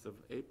the months of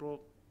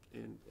April,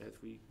 and as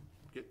we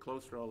get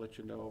closer, I'll let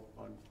you know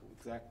on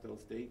exact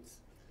those dates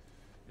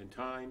and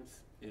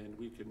times, and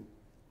we can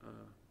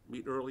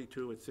meet early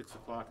too at 6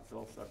 o'clock. It's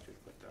all subject,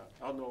 but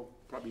I'll know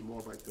probably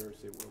more by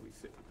Thursday where we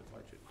sit with the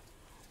budget.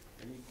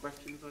 Any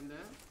questions on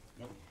that?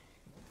 Nope.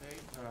 Okay,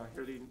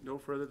 hearing no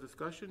further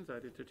discussions,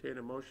 I'd entertain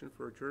a motion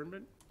for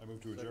adjournment. I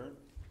move to adjourn.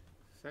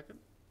 Second?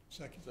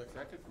 Second.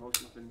 Second.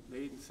 Motion's been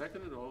made and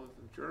seconded. All those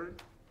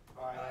adjourned?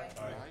 Aye.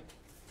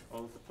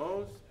 All those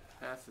opposed?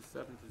 Passes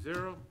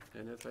 7-0.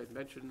 And as I've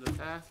mentioned in the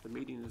past, the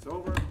meeting is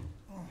over.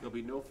 There'll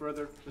be no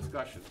further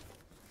discussion.